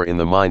 or in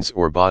the minds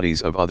or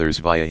bodies of others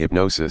via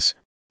hypnosis,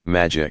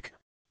 magic,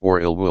 or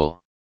ill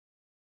will.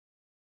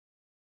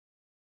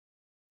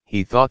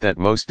 He thought that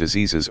most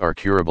diseases are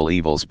curable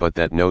evils but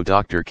that no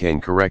doctor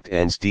can correct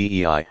ens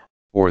dei,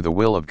 or the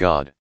will of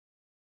God.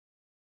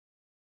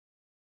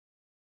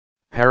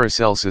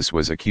 Paracelsus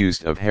was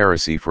accused of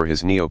heresy for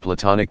his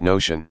Neoplatonic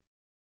notion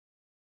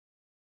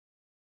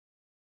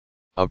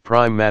of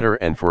prime matter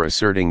and for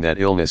asserting that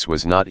illness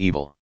was not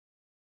evil.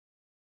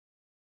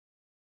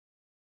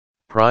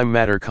 Prime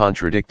matter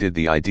contradicted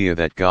the idea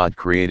that God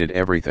created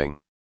everything.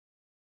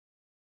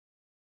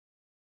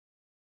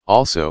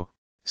 Also,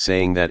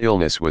 saying that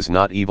illness was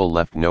not evil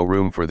left no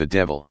room for the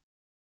devil.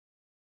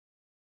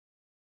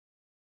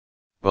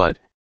 But,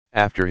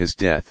 after his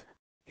death,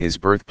 his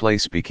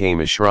birthplace became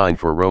a shrine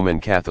for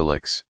Roman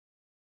Catholics.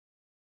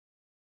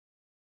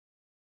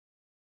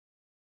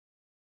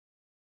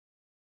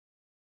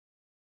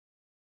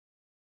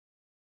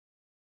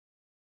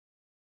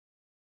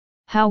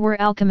 How were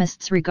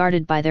alchemists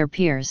regarded by their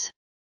peers?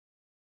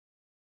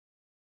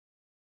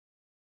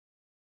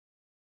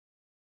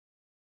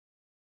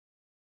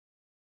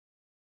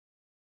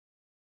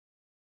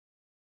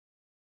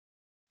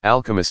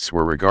 Alchemists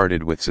were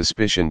regarded with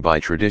suspicion by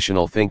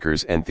traditional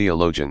thinkers and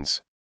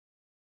theologians.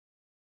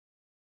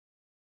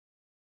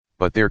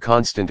 But their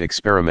constant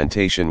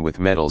experimentation with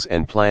metals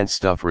and plant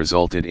stuff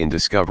resulted in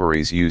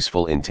discoveries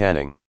useful in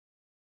tanning,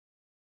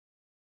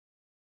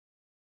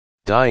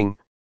 dyeing,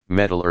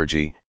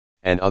 metallurgy,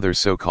 and other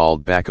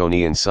so-called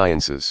Baconian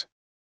sciences.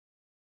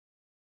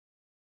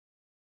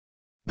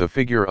 The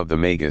figure of the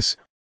magus,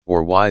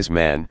 or wise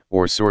man,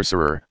 or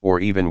sorcerer,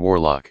 or even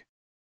warlock,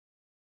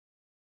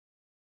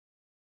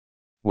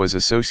 was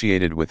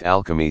associated with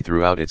alchemy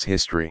throughout its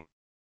history.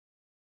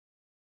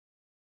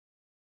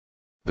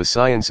 The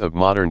science of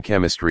modern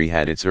chemistry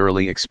had its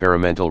early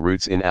experimental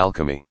roots in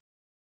alchemy,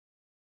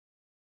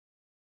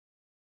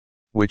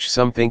 which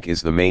some think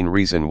is the main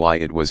reason why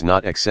it was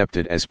not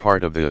accepted as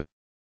part of the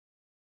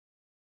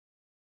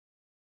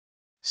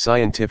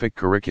scientific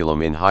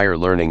curriculum in higher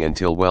learning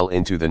until well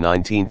into the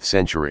 19th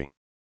century.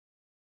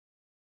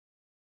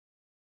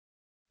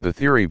 The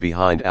theory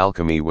behind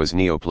alchemy was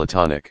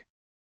Neoplatonic.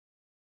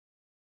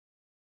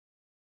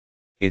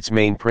 Its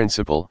main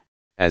principle,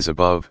 as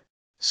above,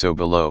 so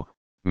below,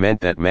 meant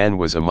that man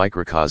was a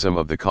microcosm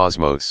of the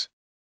cosmos.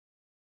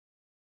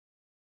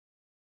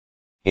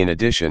 In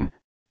addition,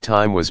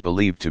 time was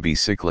believed to be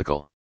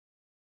cyclical,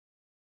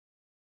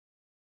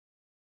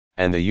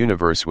 and the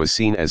universe was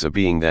seen as a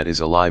being that is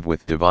alive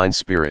with divine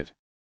spirit.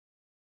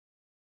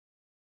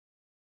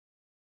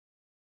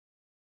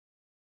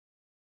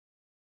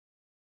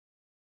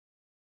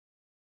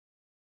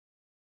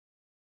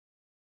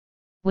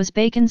 Was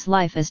Bacon's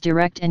life as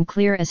direct and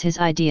clear as his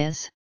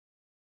ideas?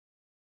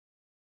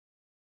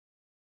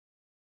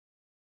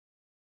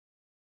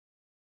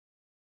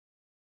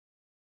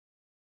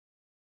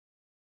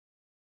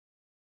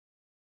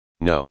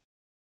 No.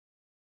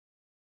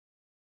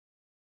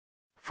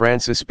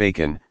 Francis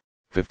Bacon,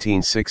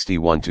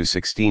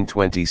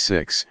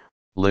 1561–1626,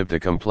 lived a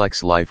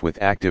complex life with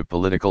active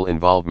political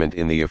involvement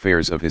in the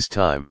affairs of his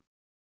time,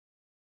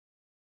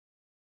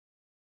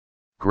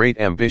 great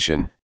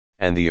ambition,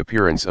 and the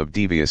appearance of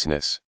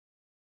deviousness.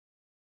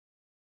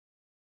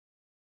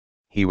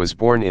 He was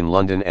born in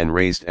London and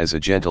raised as a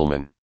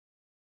gentleman.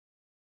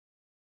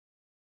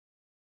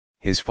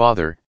 His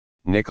father,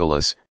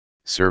 Nicholas,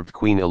 served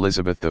Queen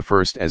Elizabeth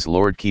I as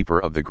Lord Keeper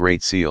of the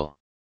Great Seal.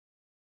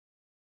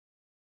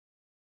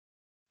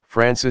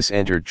 Francis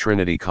entered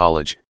Trinity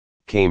College,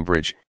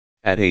 Cambridge,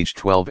 at age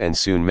 12 and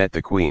soon met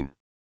the Queen.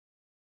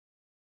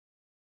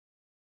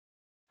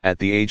 At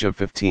the age of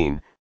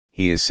 15,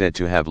 he is said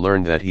to have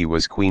learned that he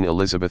was Queen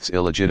Elizabeth's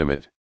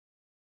illegitimate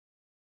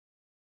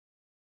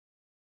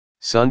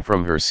son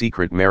from her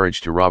secret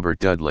marriage to Robert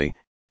Dudley,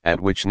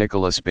 at which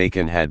Nicholas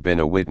Bacon had been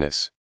a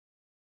witness.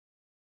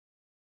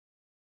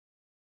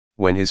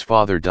 When his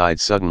father died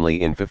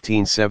suddenly in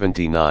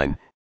 1579,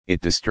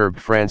 it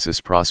disturbed Francis'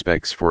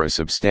 prospects for a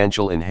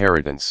substantial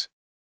inheritance.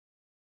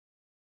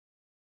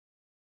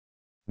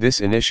 This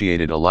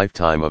initiated a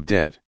lifetime of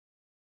debt.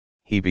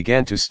 He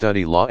began to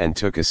study law and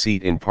took a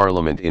seat in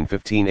Parliament in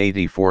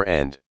 1584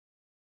 and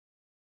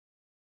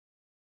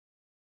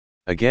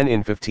again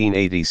in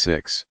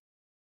 1586.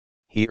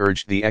 He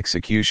urged the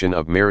execution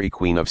of Mary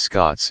Queen of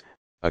Scots,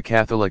 a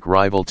Catholic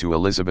rival to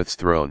Elizabeth's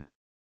throne.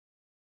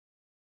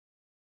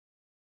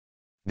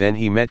 Then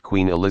he met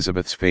Queen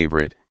Elizabeth's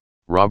favourite,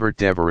 Robert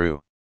Devereux,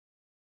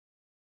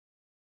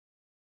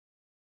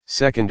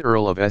 2nd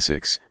Earl of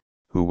Essex,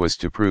 who was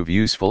to prove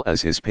useful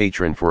as his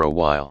patron for a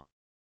while.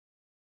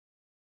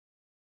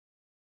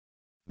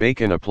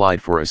 Bacon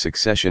applied for a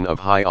succession of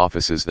high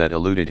offices that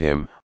eluded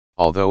him,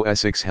 although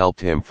Essex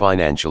helped him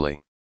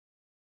financially.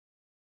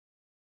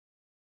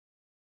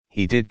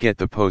 He did get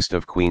the post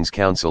of Queen's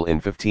Counsel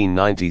in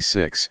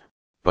 1596,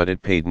 but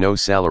it paid no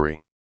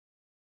salary.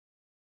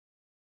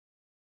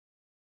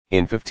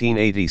 In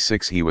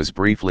 1586 he was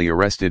briefly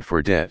arrested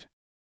for debt.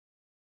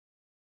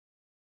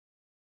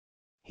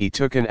 He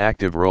took an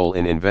active role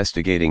in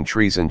investigating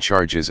treason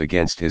charges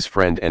against his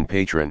friend and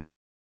patron,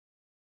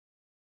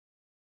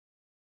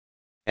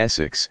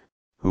 Essex,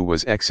 who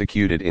was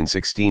executed in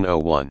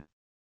 1601.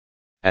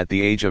 At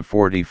the age of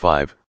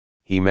 45,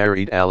 he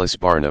married Alice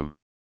Barnum,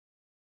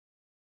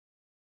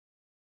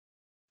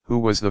 who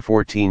was the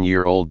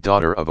 14-year-old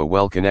daughter of a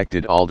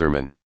well-connected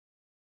alderman.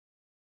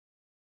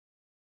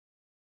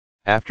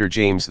 After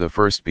James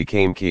I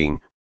became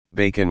king,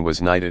 Bacon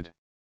was knighted.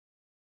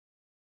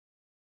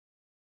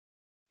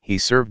 He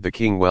served the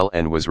king well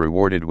and was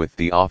rewarded with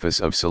the office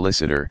of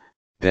Solicitor,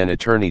 then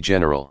Attorney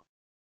General,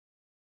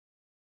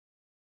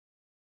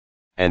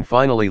 and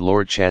finally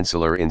Lord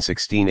Chancellor in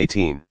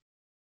 1618.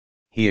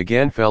 He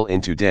again fell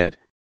into debt,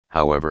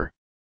 however.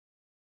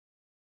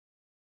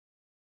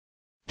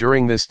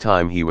 During this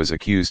time he was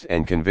accused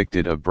and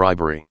convicted of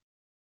bribery.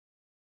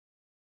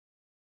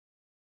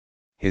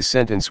 His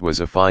sentence was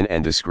a fine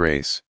and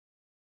disgrace.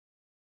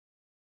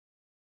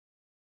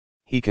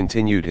 He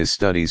continued his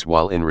studies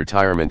while in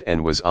retirement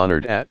and was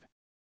honored at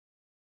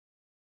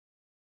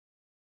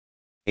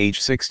age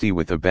 60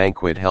 with a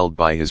banquet held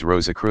by his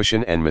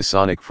Rosicrucian and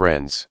Masonic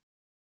friends.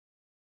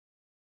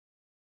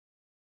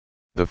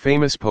 The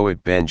famous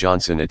poet Ben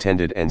Jonson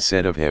attended and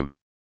said of him,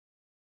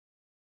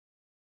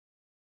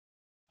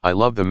 "I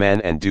love the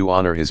man and do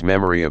honor his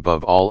memory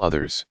above all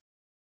others."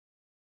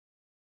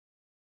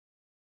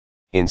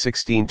 In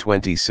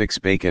 1626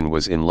 Bacon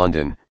was in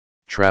London,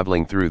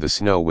 travelling through the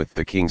snow with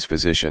the king's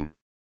physician.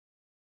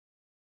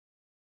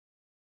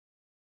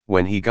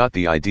 When he got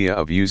the idea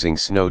of using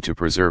snow to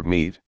preserve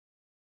meat,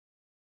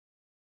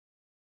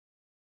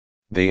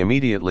 they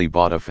immediately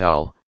bought a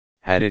fowl,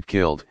 had it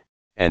killed,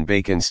 and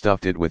Bacon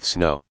stuffed it with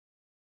snow.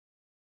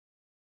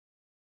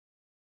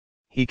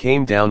 He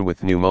came down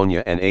with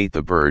pneumonia and ate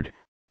the bird,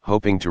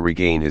 hoping to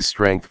regain his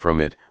strength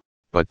from it,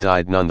 but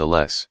died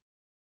nonetheless.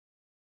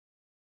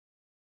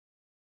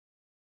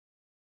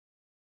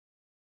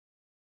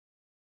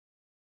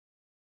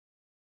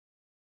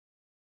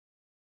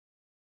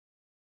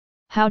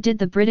 How did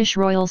the British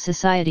Royal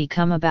Society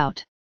come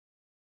about?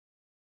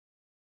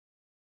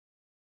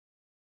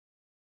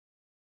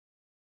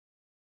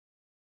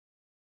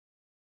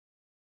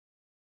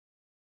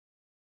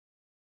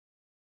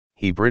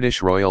 The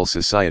British Royal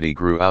Society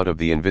grew out of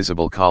the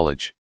Invisible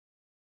College.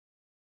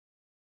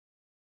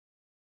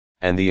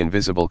 And the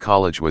Invisible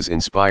College was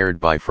inspired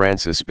by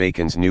Francis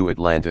Bacon's New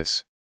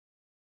Atlantis.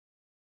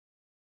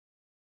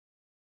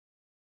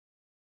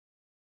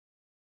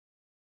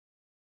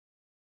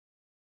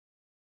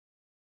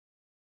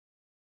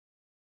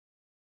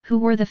 Who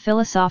were the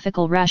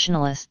philosophical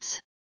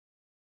rationalists?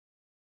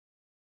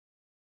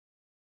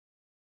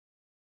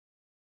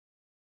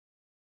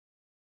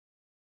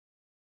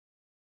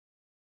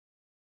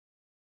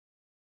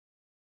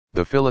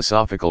 The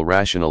philosophical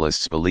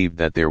rationalists believed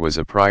that there was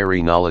a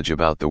priori knowledge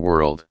about the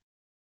world,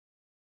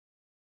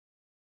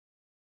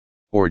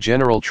 or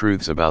general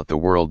truths about the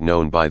world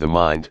known by the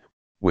mind,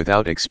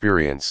 without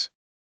experience.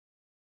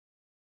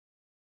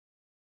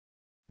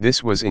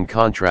 This was in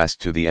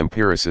contrast to the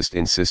empiricist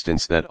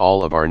insistence that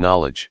all of our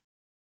knowledge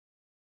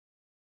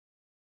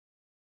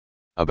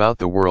about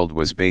the world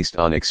was based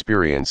on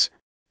experience,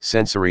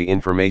 sensory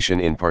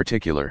information in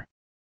particular.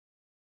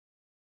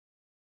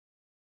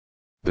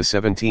 The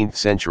 17th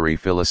century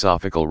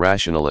philosophical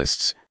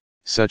rationalists,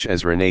 such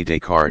as René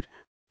Descartes,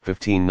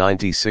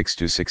 1596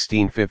 to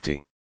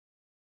 1650,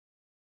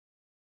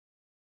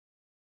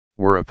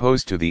 were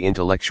opposed to the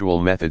intellectual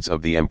methods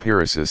of the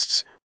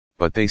empiricists,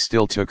 but they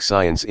still took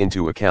science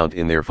into account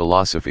in their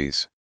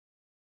philosophies.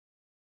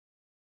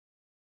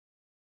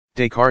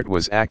 Descartes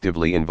was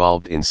actively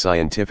involved in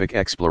scientific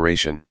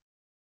exploration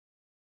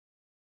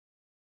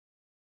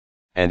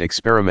and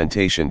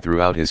experimentation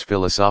throughout his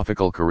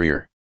philosophical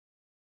career.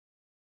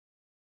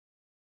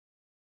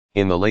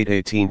 In the late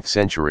 18th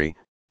century,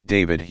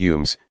 David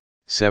Hume's,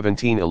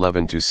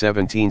 1711 to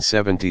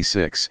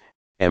 1776,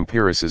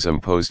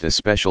 empiricism posed a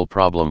special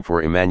problem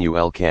for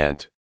Immanuel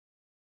Kant.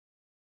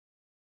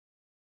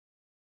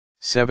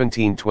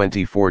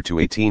 1724 to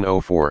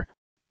 1804,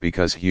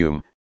 because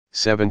Hume,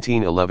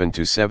 1711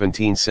 to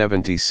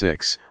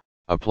 1776,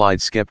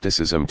 applied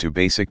skepticism to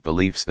basic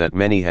beliefs that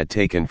many had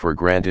taken for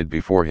granted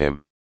before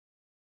him,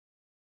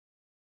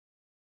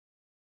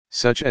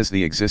 such as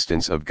the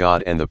existence of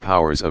God and the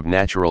powers of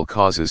natural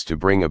causes to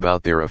bring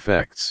about their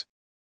effects.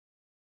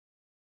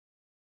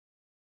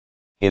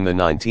 In the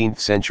 19th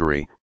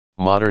century,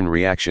 modern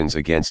reactions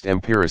against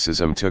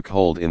empiricism took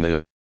hold in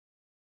the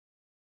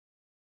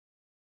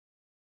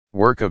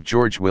work of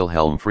George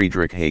Wilhelm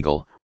Friedrich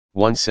Hegel,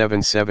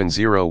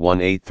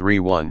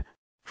 1770-1831,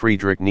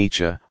 Friedrich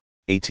Nietzsche,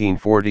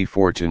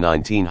 1844 to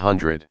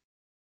 1900,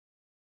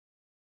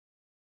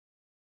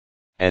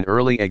 and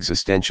early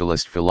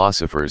existentialist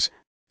philosophers,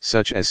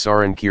 such as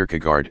Søren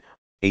Kierkegaard,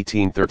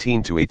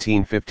 1813 to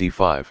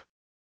 1855.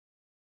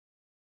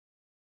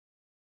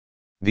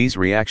 These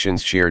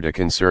reactions shared a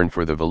concern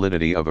for the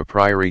validity of a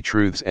priori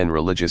truths and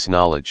religious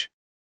knowledge.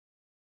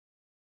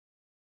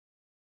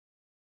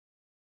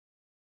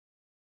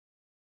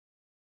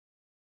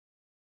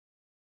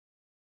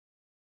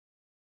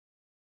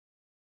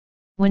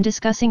 When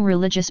discussing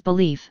religious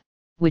belief,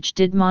 which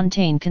did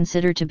Montaigne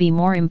consider to be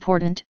more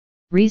important,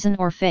 reason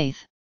or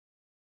faith?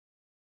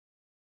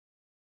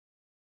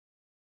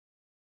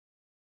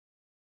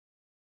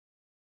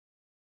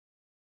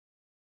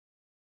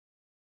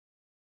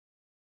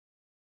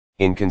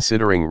 In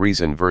considering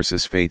reason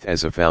versus faith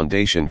as a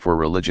foundation for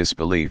religious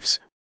beliefs,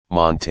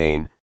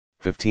 Montaigne,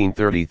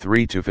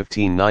 1533 to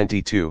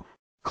 1592,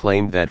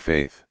 claimed that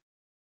faith,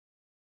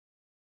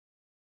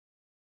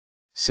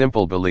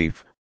 simple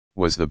belief,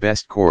 was the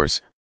best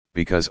course,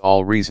 because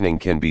all reasoning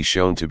can be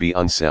shown to be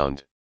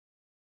unsound.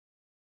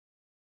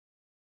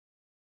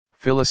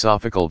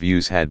 Philosophical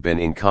views had been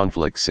in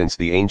conflict since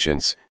the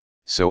ancients,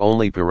 so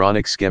only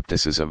Pyrrhonic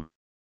skepticism,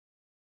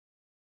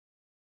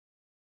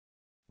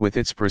 with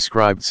its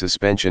prescribed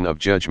suspension of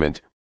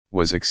judgment,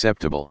 was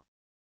acceptable.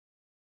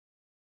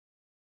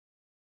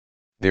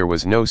 There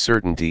was no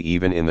certainty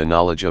even in the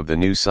knowledge of the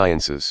new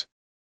sciences.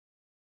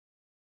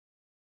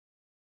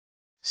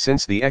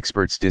 Since the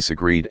experts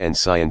disagreed and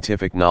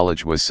scientific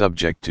knowledge was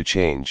subject to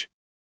change.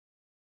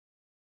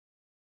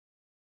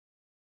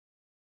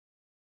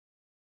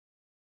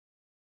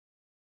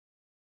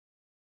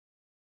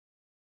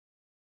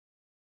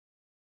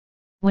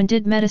 When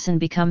did medicine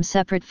become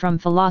separate from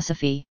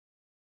philosophy?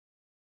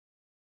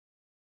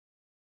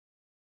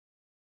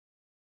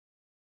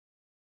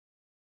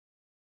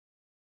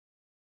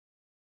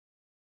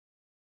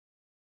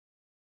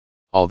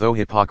 Although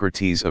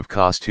Hippocrates of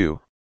Kos II,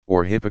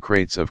 or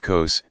Hippocrates of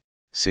Kos,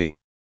 c.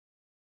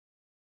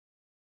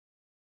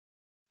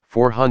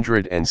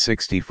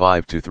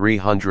 465 to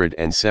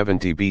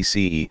 370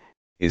 BCE,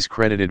 is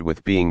credited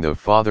with being the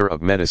father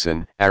of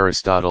medicine,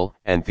 Aristotle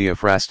and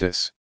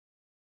Theophrastus.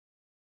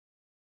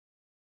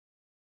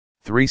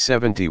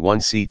 371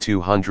 c.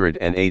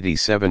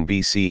 287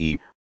 BCE,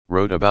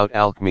 wrote about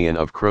Alcmaeon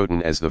of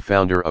Croton as the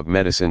founder of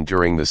medicine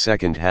during the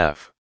second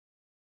half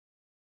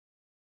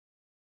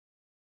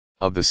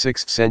of the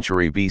 6th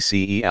century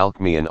BCE.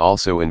 Alcmaeon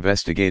also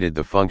investigated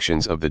the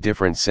functions of the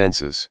different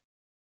senses.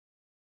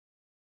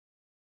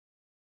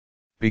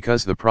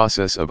 Because the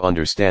process of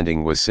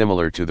understanding was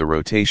similar to the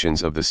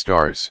rotations of the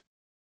stars,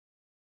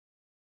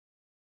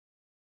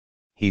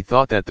 he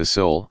thought that the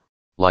soul,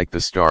 like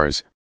the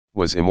stars,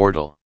 was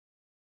immortal.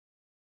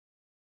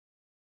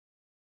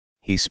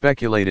 He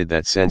speculated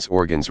that sense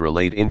organs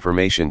relayed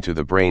information to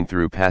the brain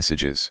through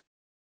passages.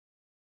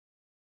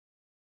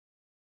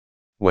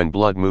 When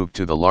blood moved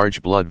to the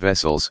large blood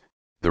vessels,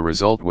 the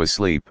result was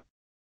sleep.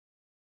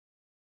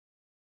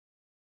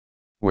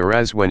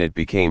 Whereas when it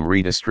became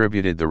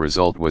redistributed, the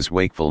result was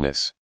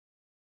wakefulness.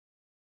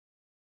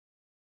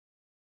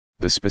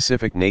 The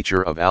specific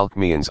nature of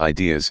Alcmaeon's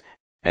ideas,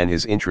 and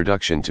his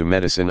introduction to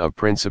medicine of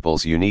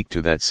principles unique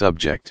to that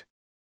subject,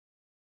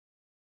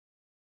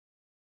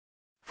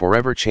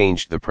 forever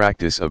changed the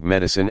practice of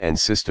medicine and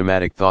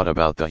systematic thought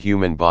about the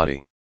human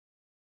body.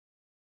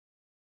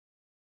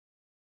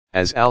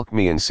 As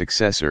Alcmaeon's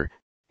successor,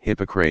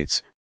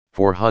 Hippocrates,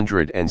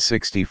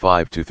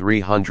 465 to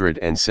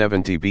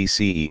 370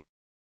 BCE,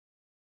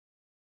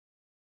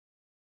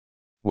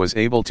 was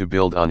able to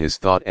build on his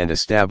thought and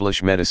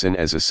establish medicine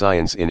as a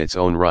science in its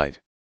own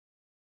right.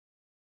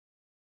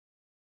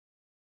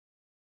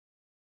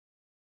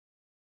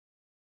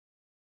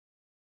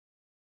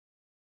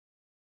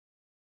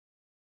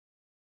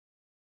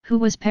 Who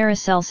was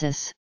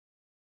Paracelsus?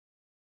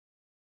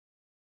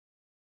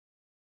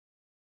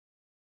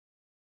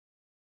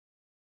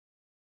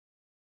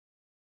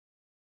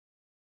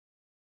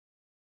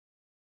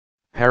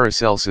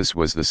 Paracelsus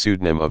was the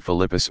pseudonym of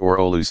Philippus or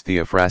Aulus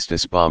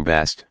Theophrastus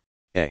Bombast,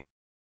 a.k.a.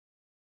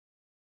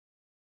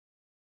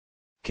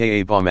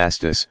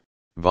 Bombastus,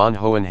 von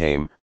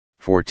Hohenheim,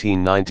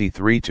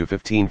 1493 to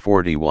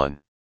 1541.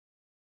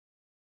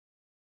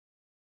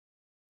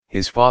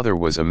 His father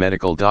was a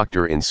medical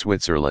doctor in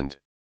Switzerland.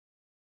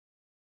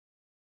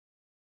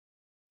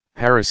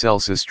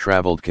 Paracelsus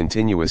traveled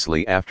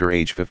continuously after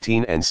age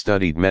 15 and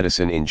studied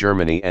medicine in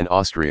Germany and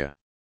Austria.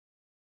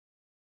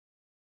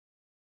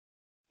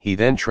 He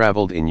then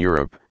traveled in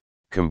Europe,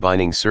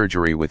 combining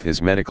surgery with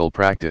his medical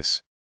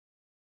practice.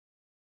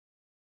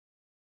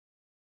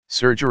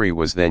 Surgery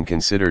was then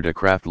considered a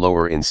craft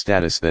lower in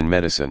status than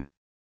medicine.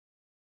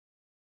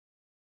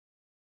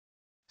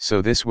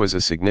 So this was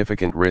a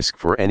significant risk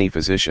for any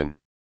physician.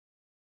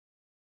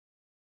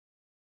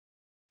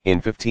 In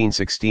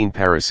 1516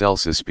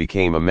 Paracelsus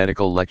became a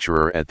medical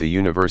lecturer at the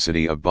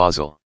University of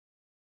Basel.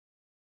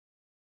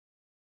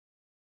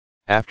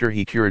 After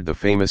he cured the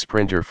famous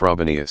printer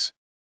Frobenius.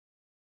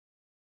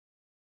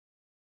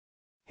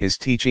 His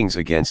teachings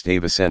against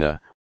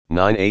Avicenna,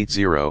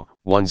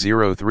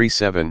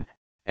 980-1037,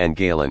 and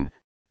Galen,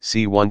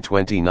 c.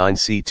 129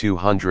 c.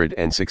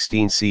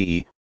 216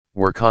 CE,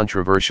 were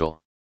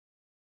controversial.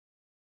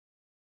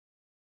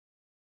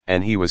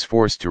 And he was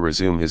forced to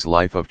resume his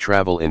life of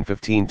travel in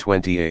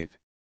 1528.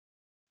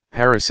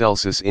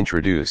 Paracelsus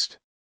introduced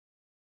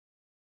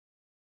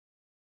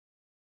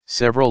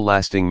several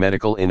lasting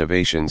medical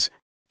innovations: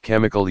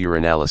 chemical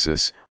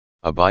urinalysis,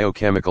 a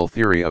biochemical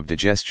theory of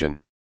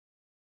digestion;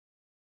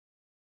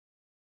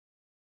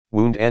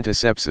 wound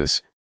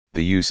antisepsis,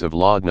 the use of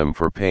laudanum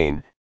for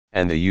pain,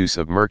 and the use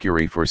of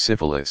mercury for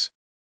syphilis.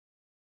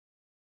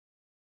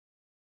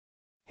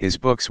 His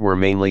books were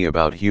mainly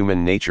about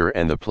human nature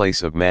and the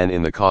place of man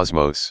in the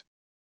cosmos.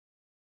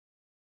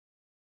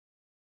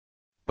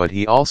 But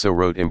he also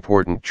wrote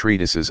important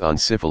treatises on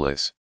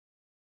syphilis.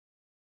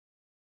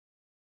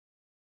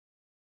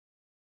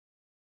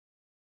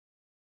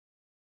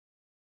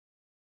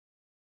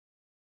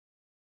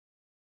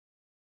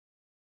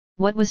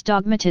 What was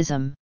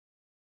dogmatism?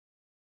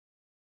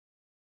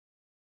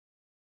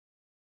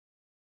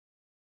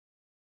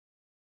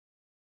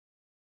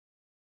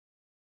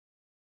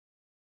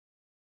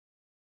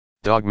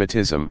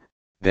 Dogmatism,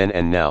 then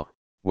and now,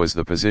 was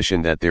the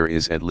position that there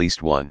is at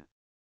least one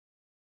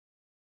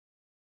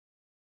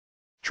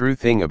true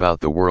thing about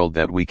the world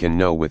that we can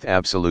know with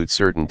absolute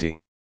certainty.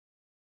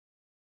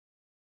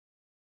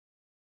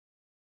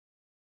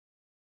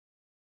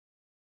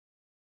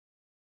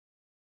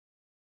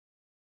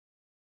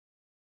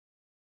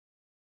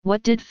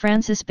 What did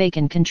Francis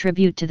Bacon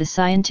contribute to the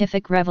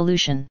scientific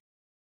revolution?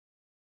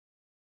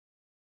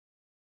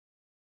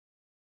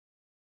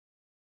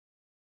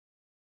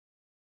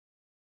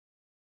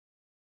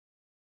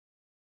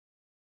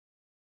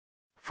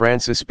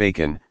 Francis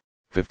Bacon,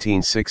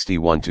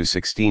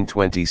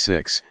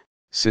 1561–1626,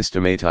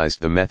 systematized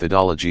the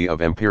methodology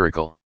of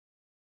empirical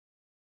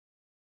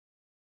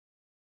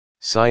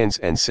science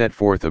and set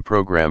forth a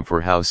program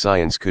for how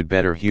science could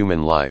better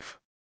human life.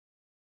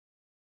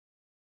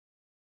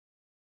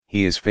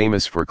 He is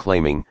famous for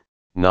claiming,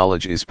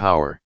 "Knowledge is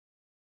power,"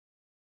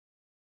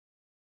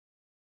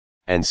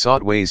 and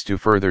sought ways to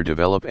further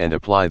develop and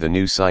apply the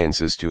new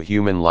sciences to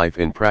human life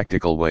in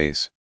practical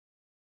ways.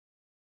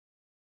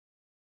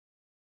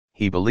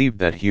 He believed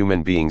that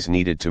human beings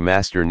needed to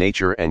master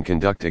nature and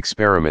conduct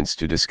experiments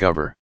to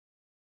discover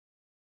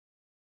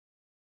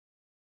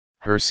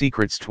her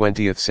secrets.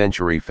 20th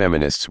century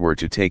feminists were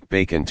to take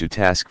Bacon to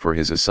task for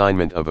his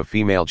assignment of a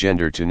female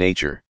gender to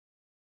nature,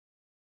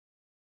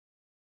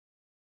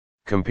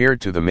 compared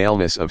to the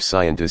maleness of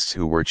scientists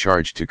who were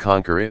charged to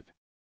conquer it.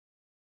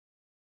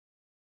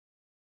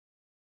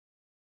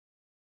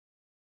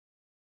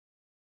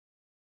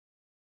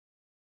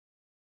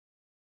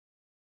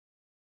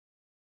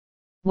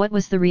 What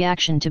was the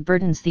reaction to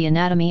Burton's The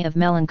Anatomy of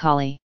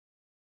Melancholy?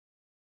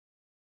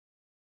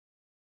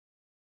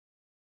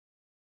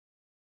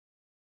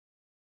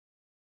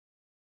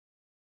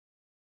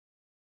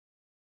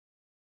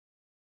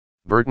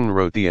 Burton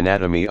wrote The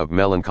Anatomy of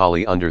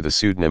Melancholy under the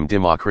pseudonym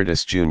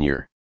Democritus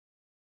Jr.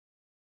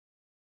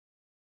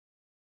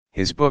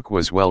 His book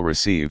was well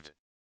received.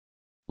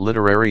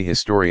 Literary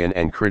historian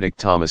and critic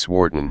Thomas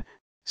Warton,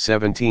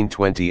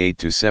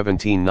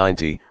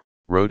 1728–1790,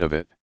 wrote of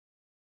it: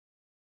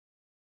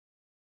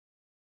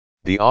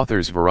 "The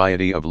author's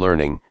variety of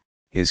learning,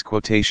 his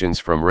quotations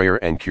from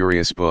rare and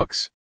curious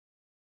books,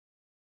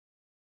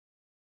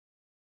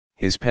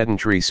 his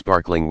pedantry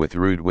sparkling with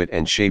rude wit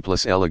and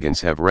shapeless elegance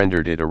have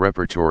rendered it a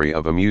repertory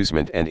of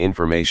amusement and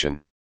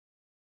information."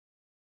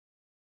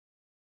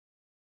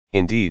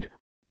 Indeed,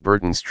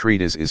 Burton's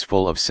treatise is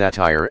full of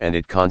satire, and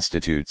it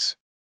constitutes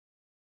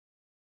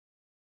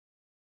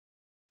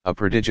a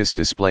prodigious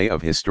display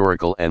of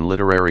historical and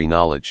literary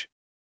knowledge.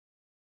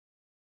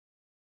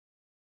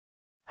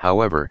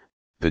 However,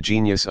 the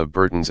genius of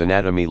Burton's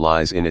anatomy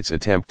lies in its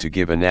attempt to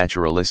give a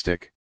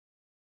naturalistic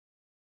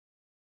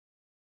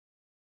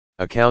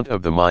account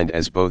of the mind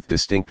as both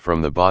distinct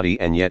from the body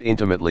and yet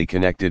intimately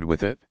connected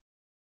with it.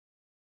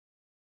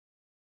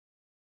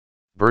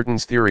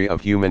 Burton's theory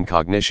of human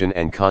cognition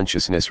and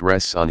consciousness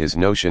rests on his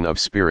notion of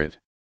spirit,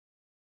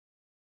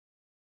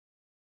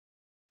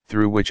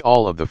 through which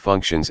all of the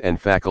functions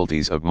and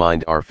faculties of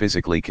mind are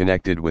physically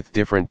connected with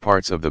different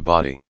parts of the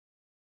body.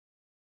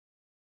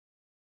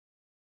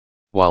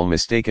 While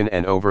mistaken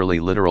and overly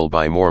literal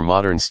by more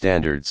modern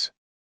standards,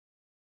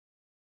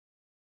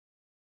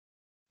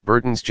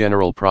 Burton's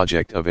general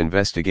project of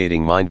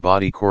investigating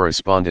mind-body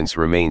correspondence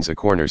remains a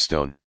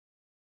cornerstone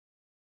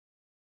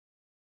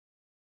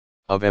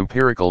of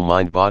empirical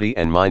mind-body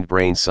and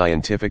mind-brain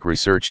scientific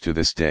research to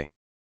this day.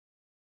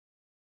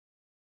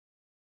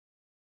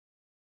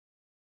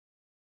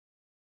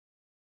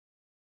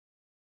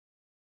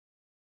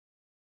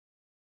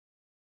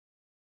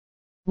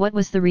 What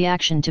was the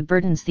reaction to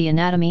Burton's The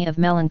Anatomy of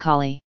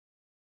Melancholy?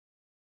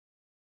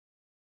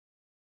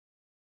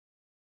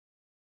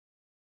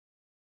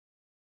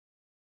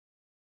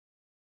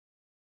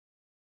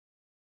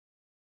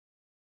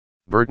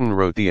 Burton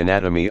wrote The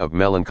Anatomy of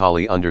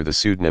Melancholy under the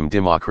pseudonym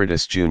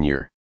Democritus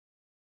Jr.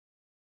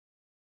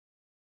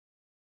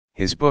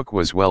 His book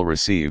was well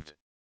received.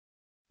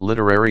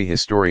 Literary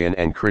historian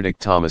and critic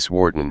Thomas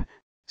Warton,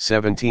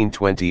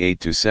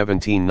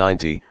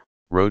 1728–1790,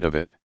 wrote of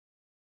it: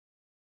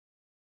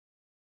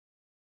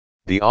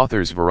 "The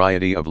author's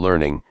variety of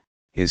learning,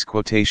 his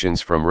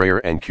quotations from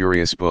rare and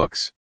curious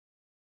books,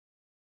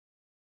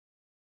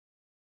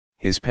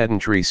 his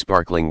pedantry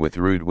sparkling with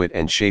rude wit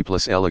and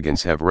shapeless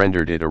elegance have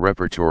rendered it a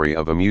repertory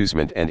of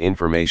amusement and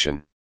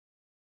information."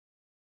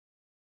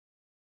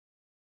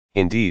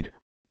 Indeed,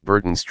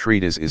 Burton's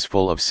treatise is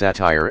full of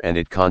satire, and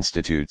it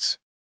constitutes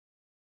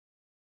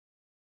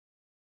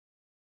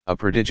a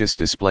prodigious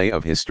display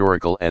of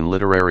historical and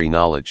literary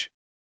knowledge.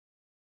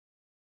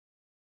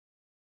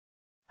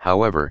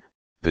 However,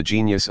 the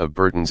genius of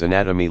Burton's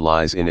anatomy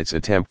lies in its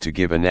attempt to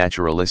give a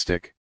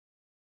naturalistic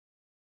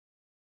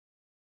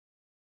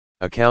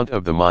account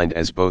of the mind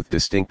as both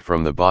distinct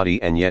from the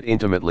body and yet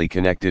intimately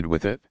connected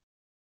with it.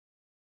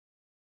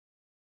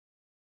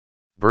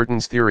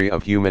 Burton's theory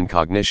of human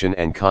cognition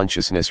and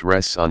consciousness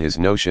rests on his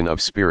notion of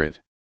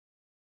spirit,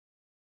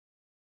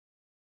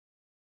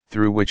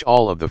 through which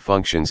all of the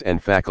functions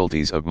and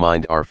faculties of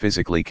mind are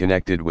physically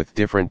connected with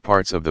different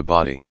parts of the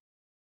body.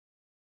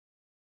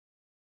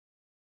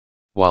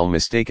 While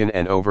mistaken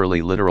and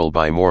overly literal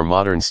by more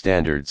modern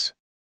standards,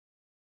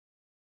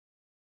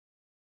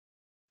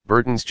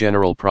 Burton's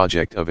general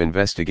project of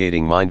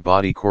investigating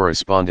mind-body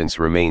correspondence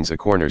remains a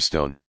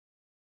cornerstone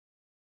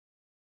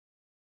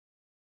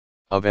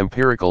of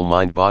empirical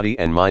mind-body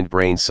and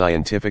mind-brain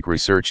scientific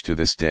research to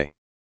this day.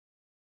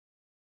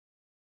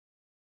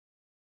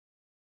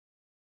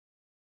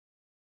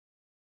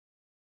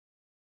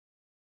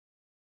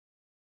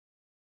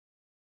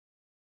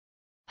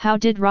 How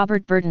did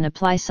Robert Burton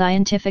apply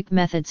scientific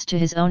methods to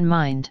his own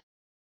mind?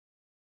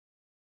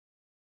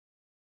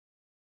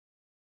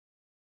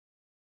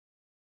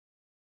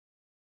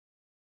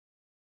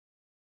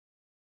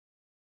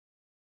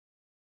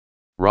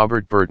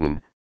 Robert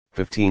Burton,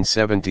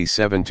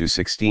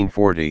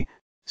 1577–1640,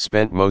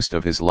 spent most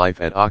of his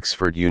life at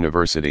Oxford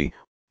University,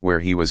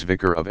 where he was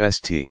Vicar of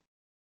St.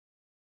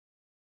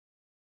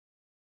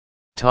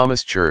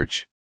 Thomas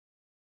Church.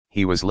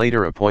 He was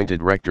later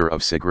appointed rector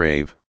of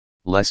Segrave,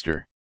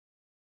 Leicester.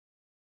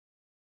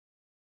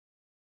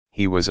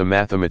 He was a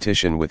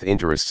mathematician with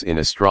interests in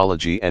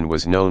astrology and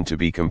was known to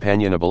be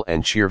companionable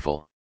and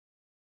cheerful.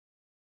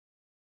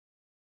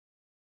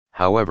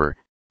 However,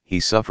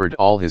 he suffered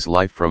all his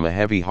life from a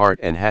heavy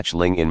heart and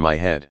hatchling in my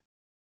head.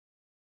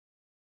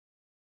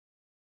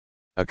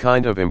 A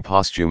kind of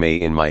imposthume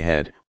in my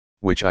head,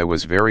 which I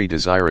was very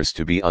desirous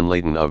to be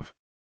unladen of.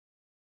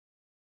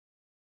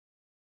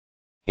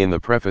 In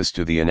the preface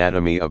to the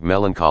Anatomy of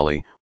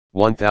Melancholy,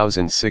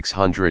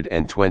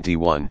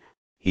 1621,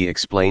 he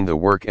explained the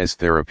work as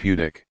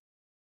therapeutic.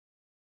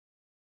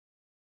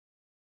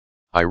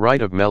 I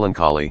write of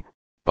melancholy,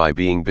 by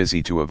being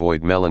busy to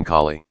avoid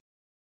melancholy.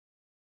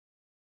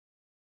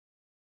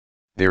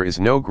 There is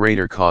no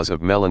greater cause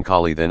of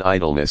melancholy than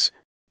idleness,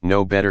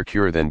 no better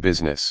cure than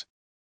business.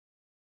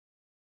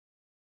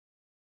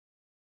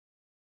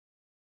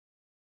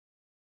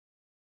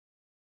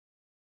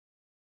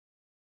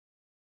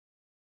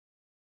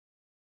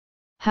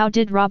 How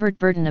did Robert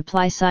Burton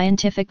apply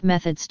scientific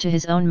methods to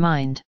his own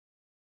mind?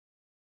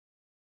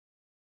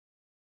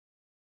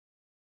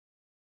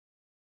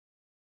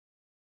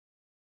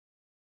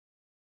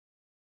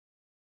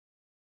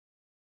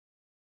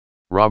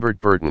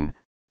 Robert Burton,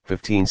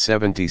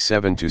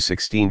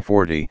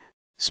 1577–1640,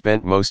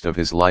 spent most of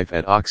his life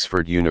at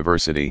Oxford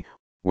University,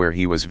 where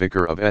he was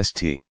Vicar of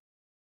St.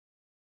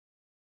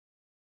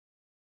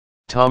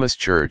 Thomas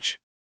Church.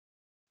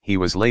 He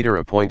was later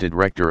appointed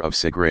rector of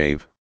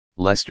Segrave,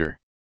 Leicester.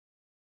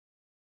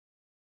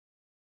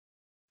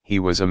 He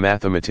was a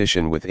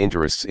mathematician with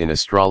interests in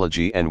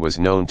astrology and was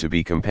known to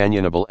be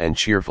companionable and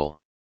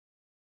cheerful.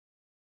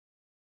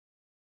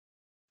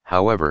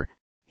 However,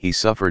 he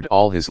suffered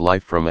all his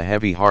life from a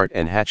heavy heart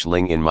and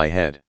hatchling in my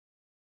head.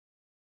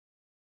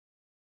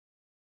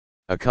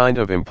 A kind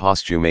of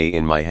imposthume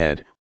in my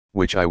head,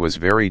 which I was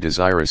very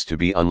desirous to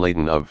be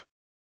unladen of.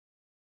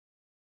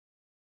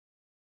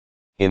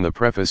 In the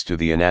preface to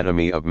the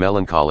Anatomy of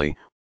Melancholy,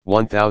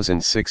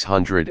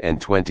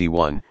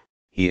 1621,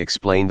 he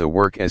explained the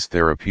work as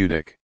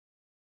therapeutic.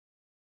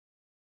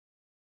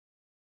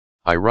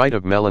 I write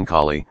of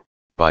melancholy,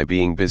 by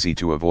being busy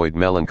to avoid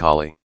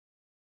melancholy.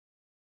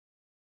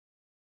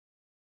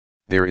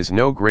 There is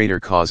no greater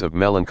cause of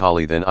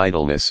melancholy than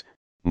idleness,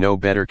 no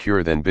better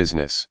cure than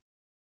business.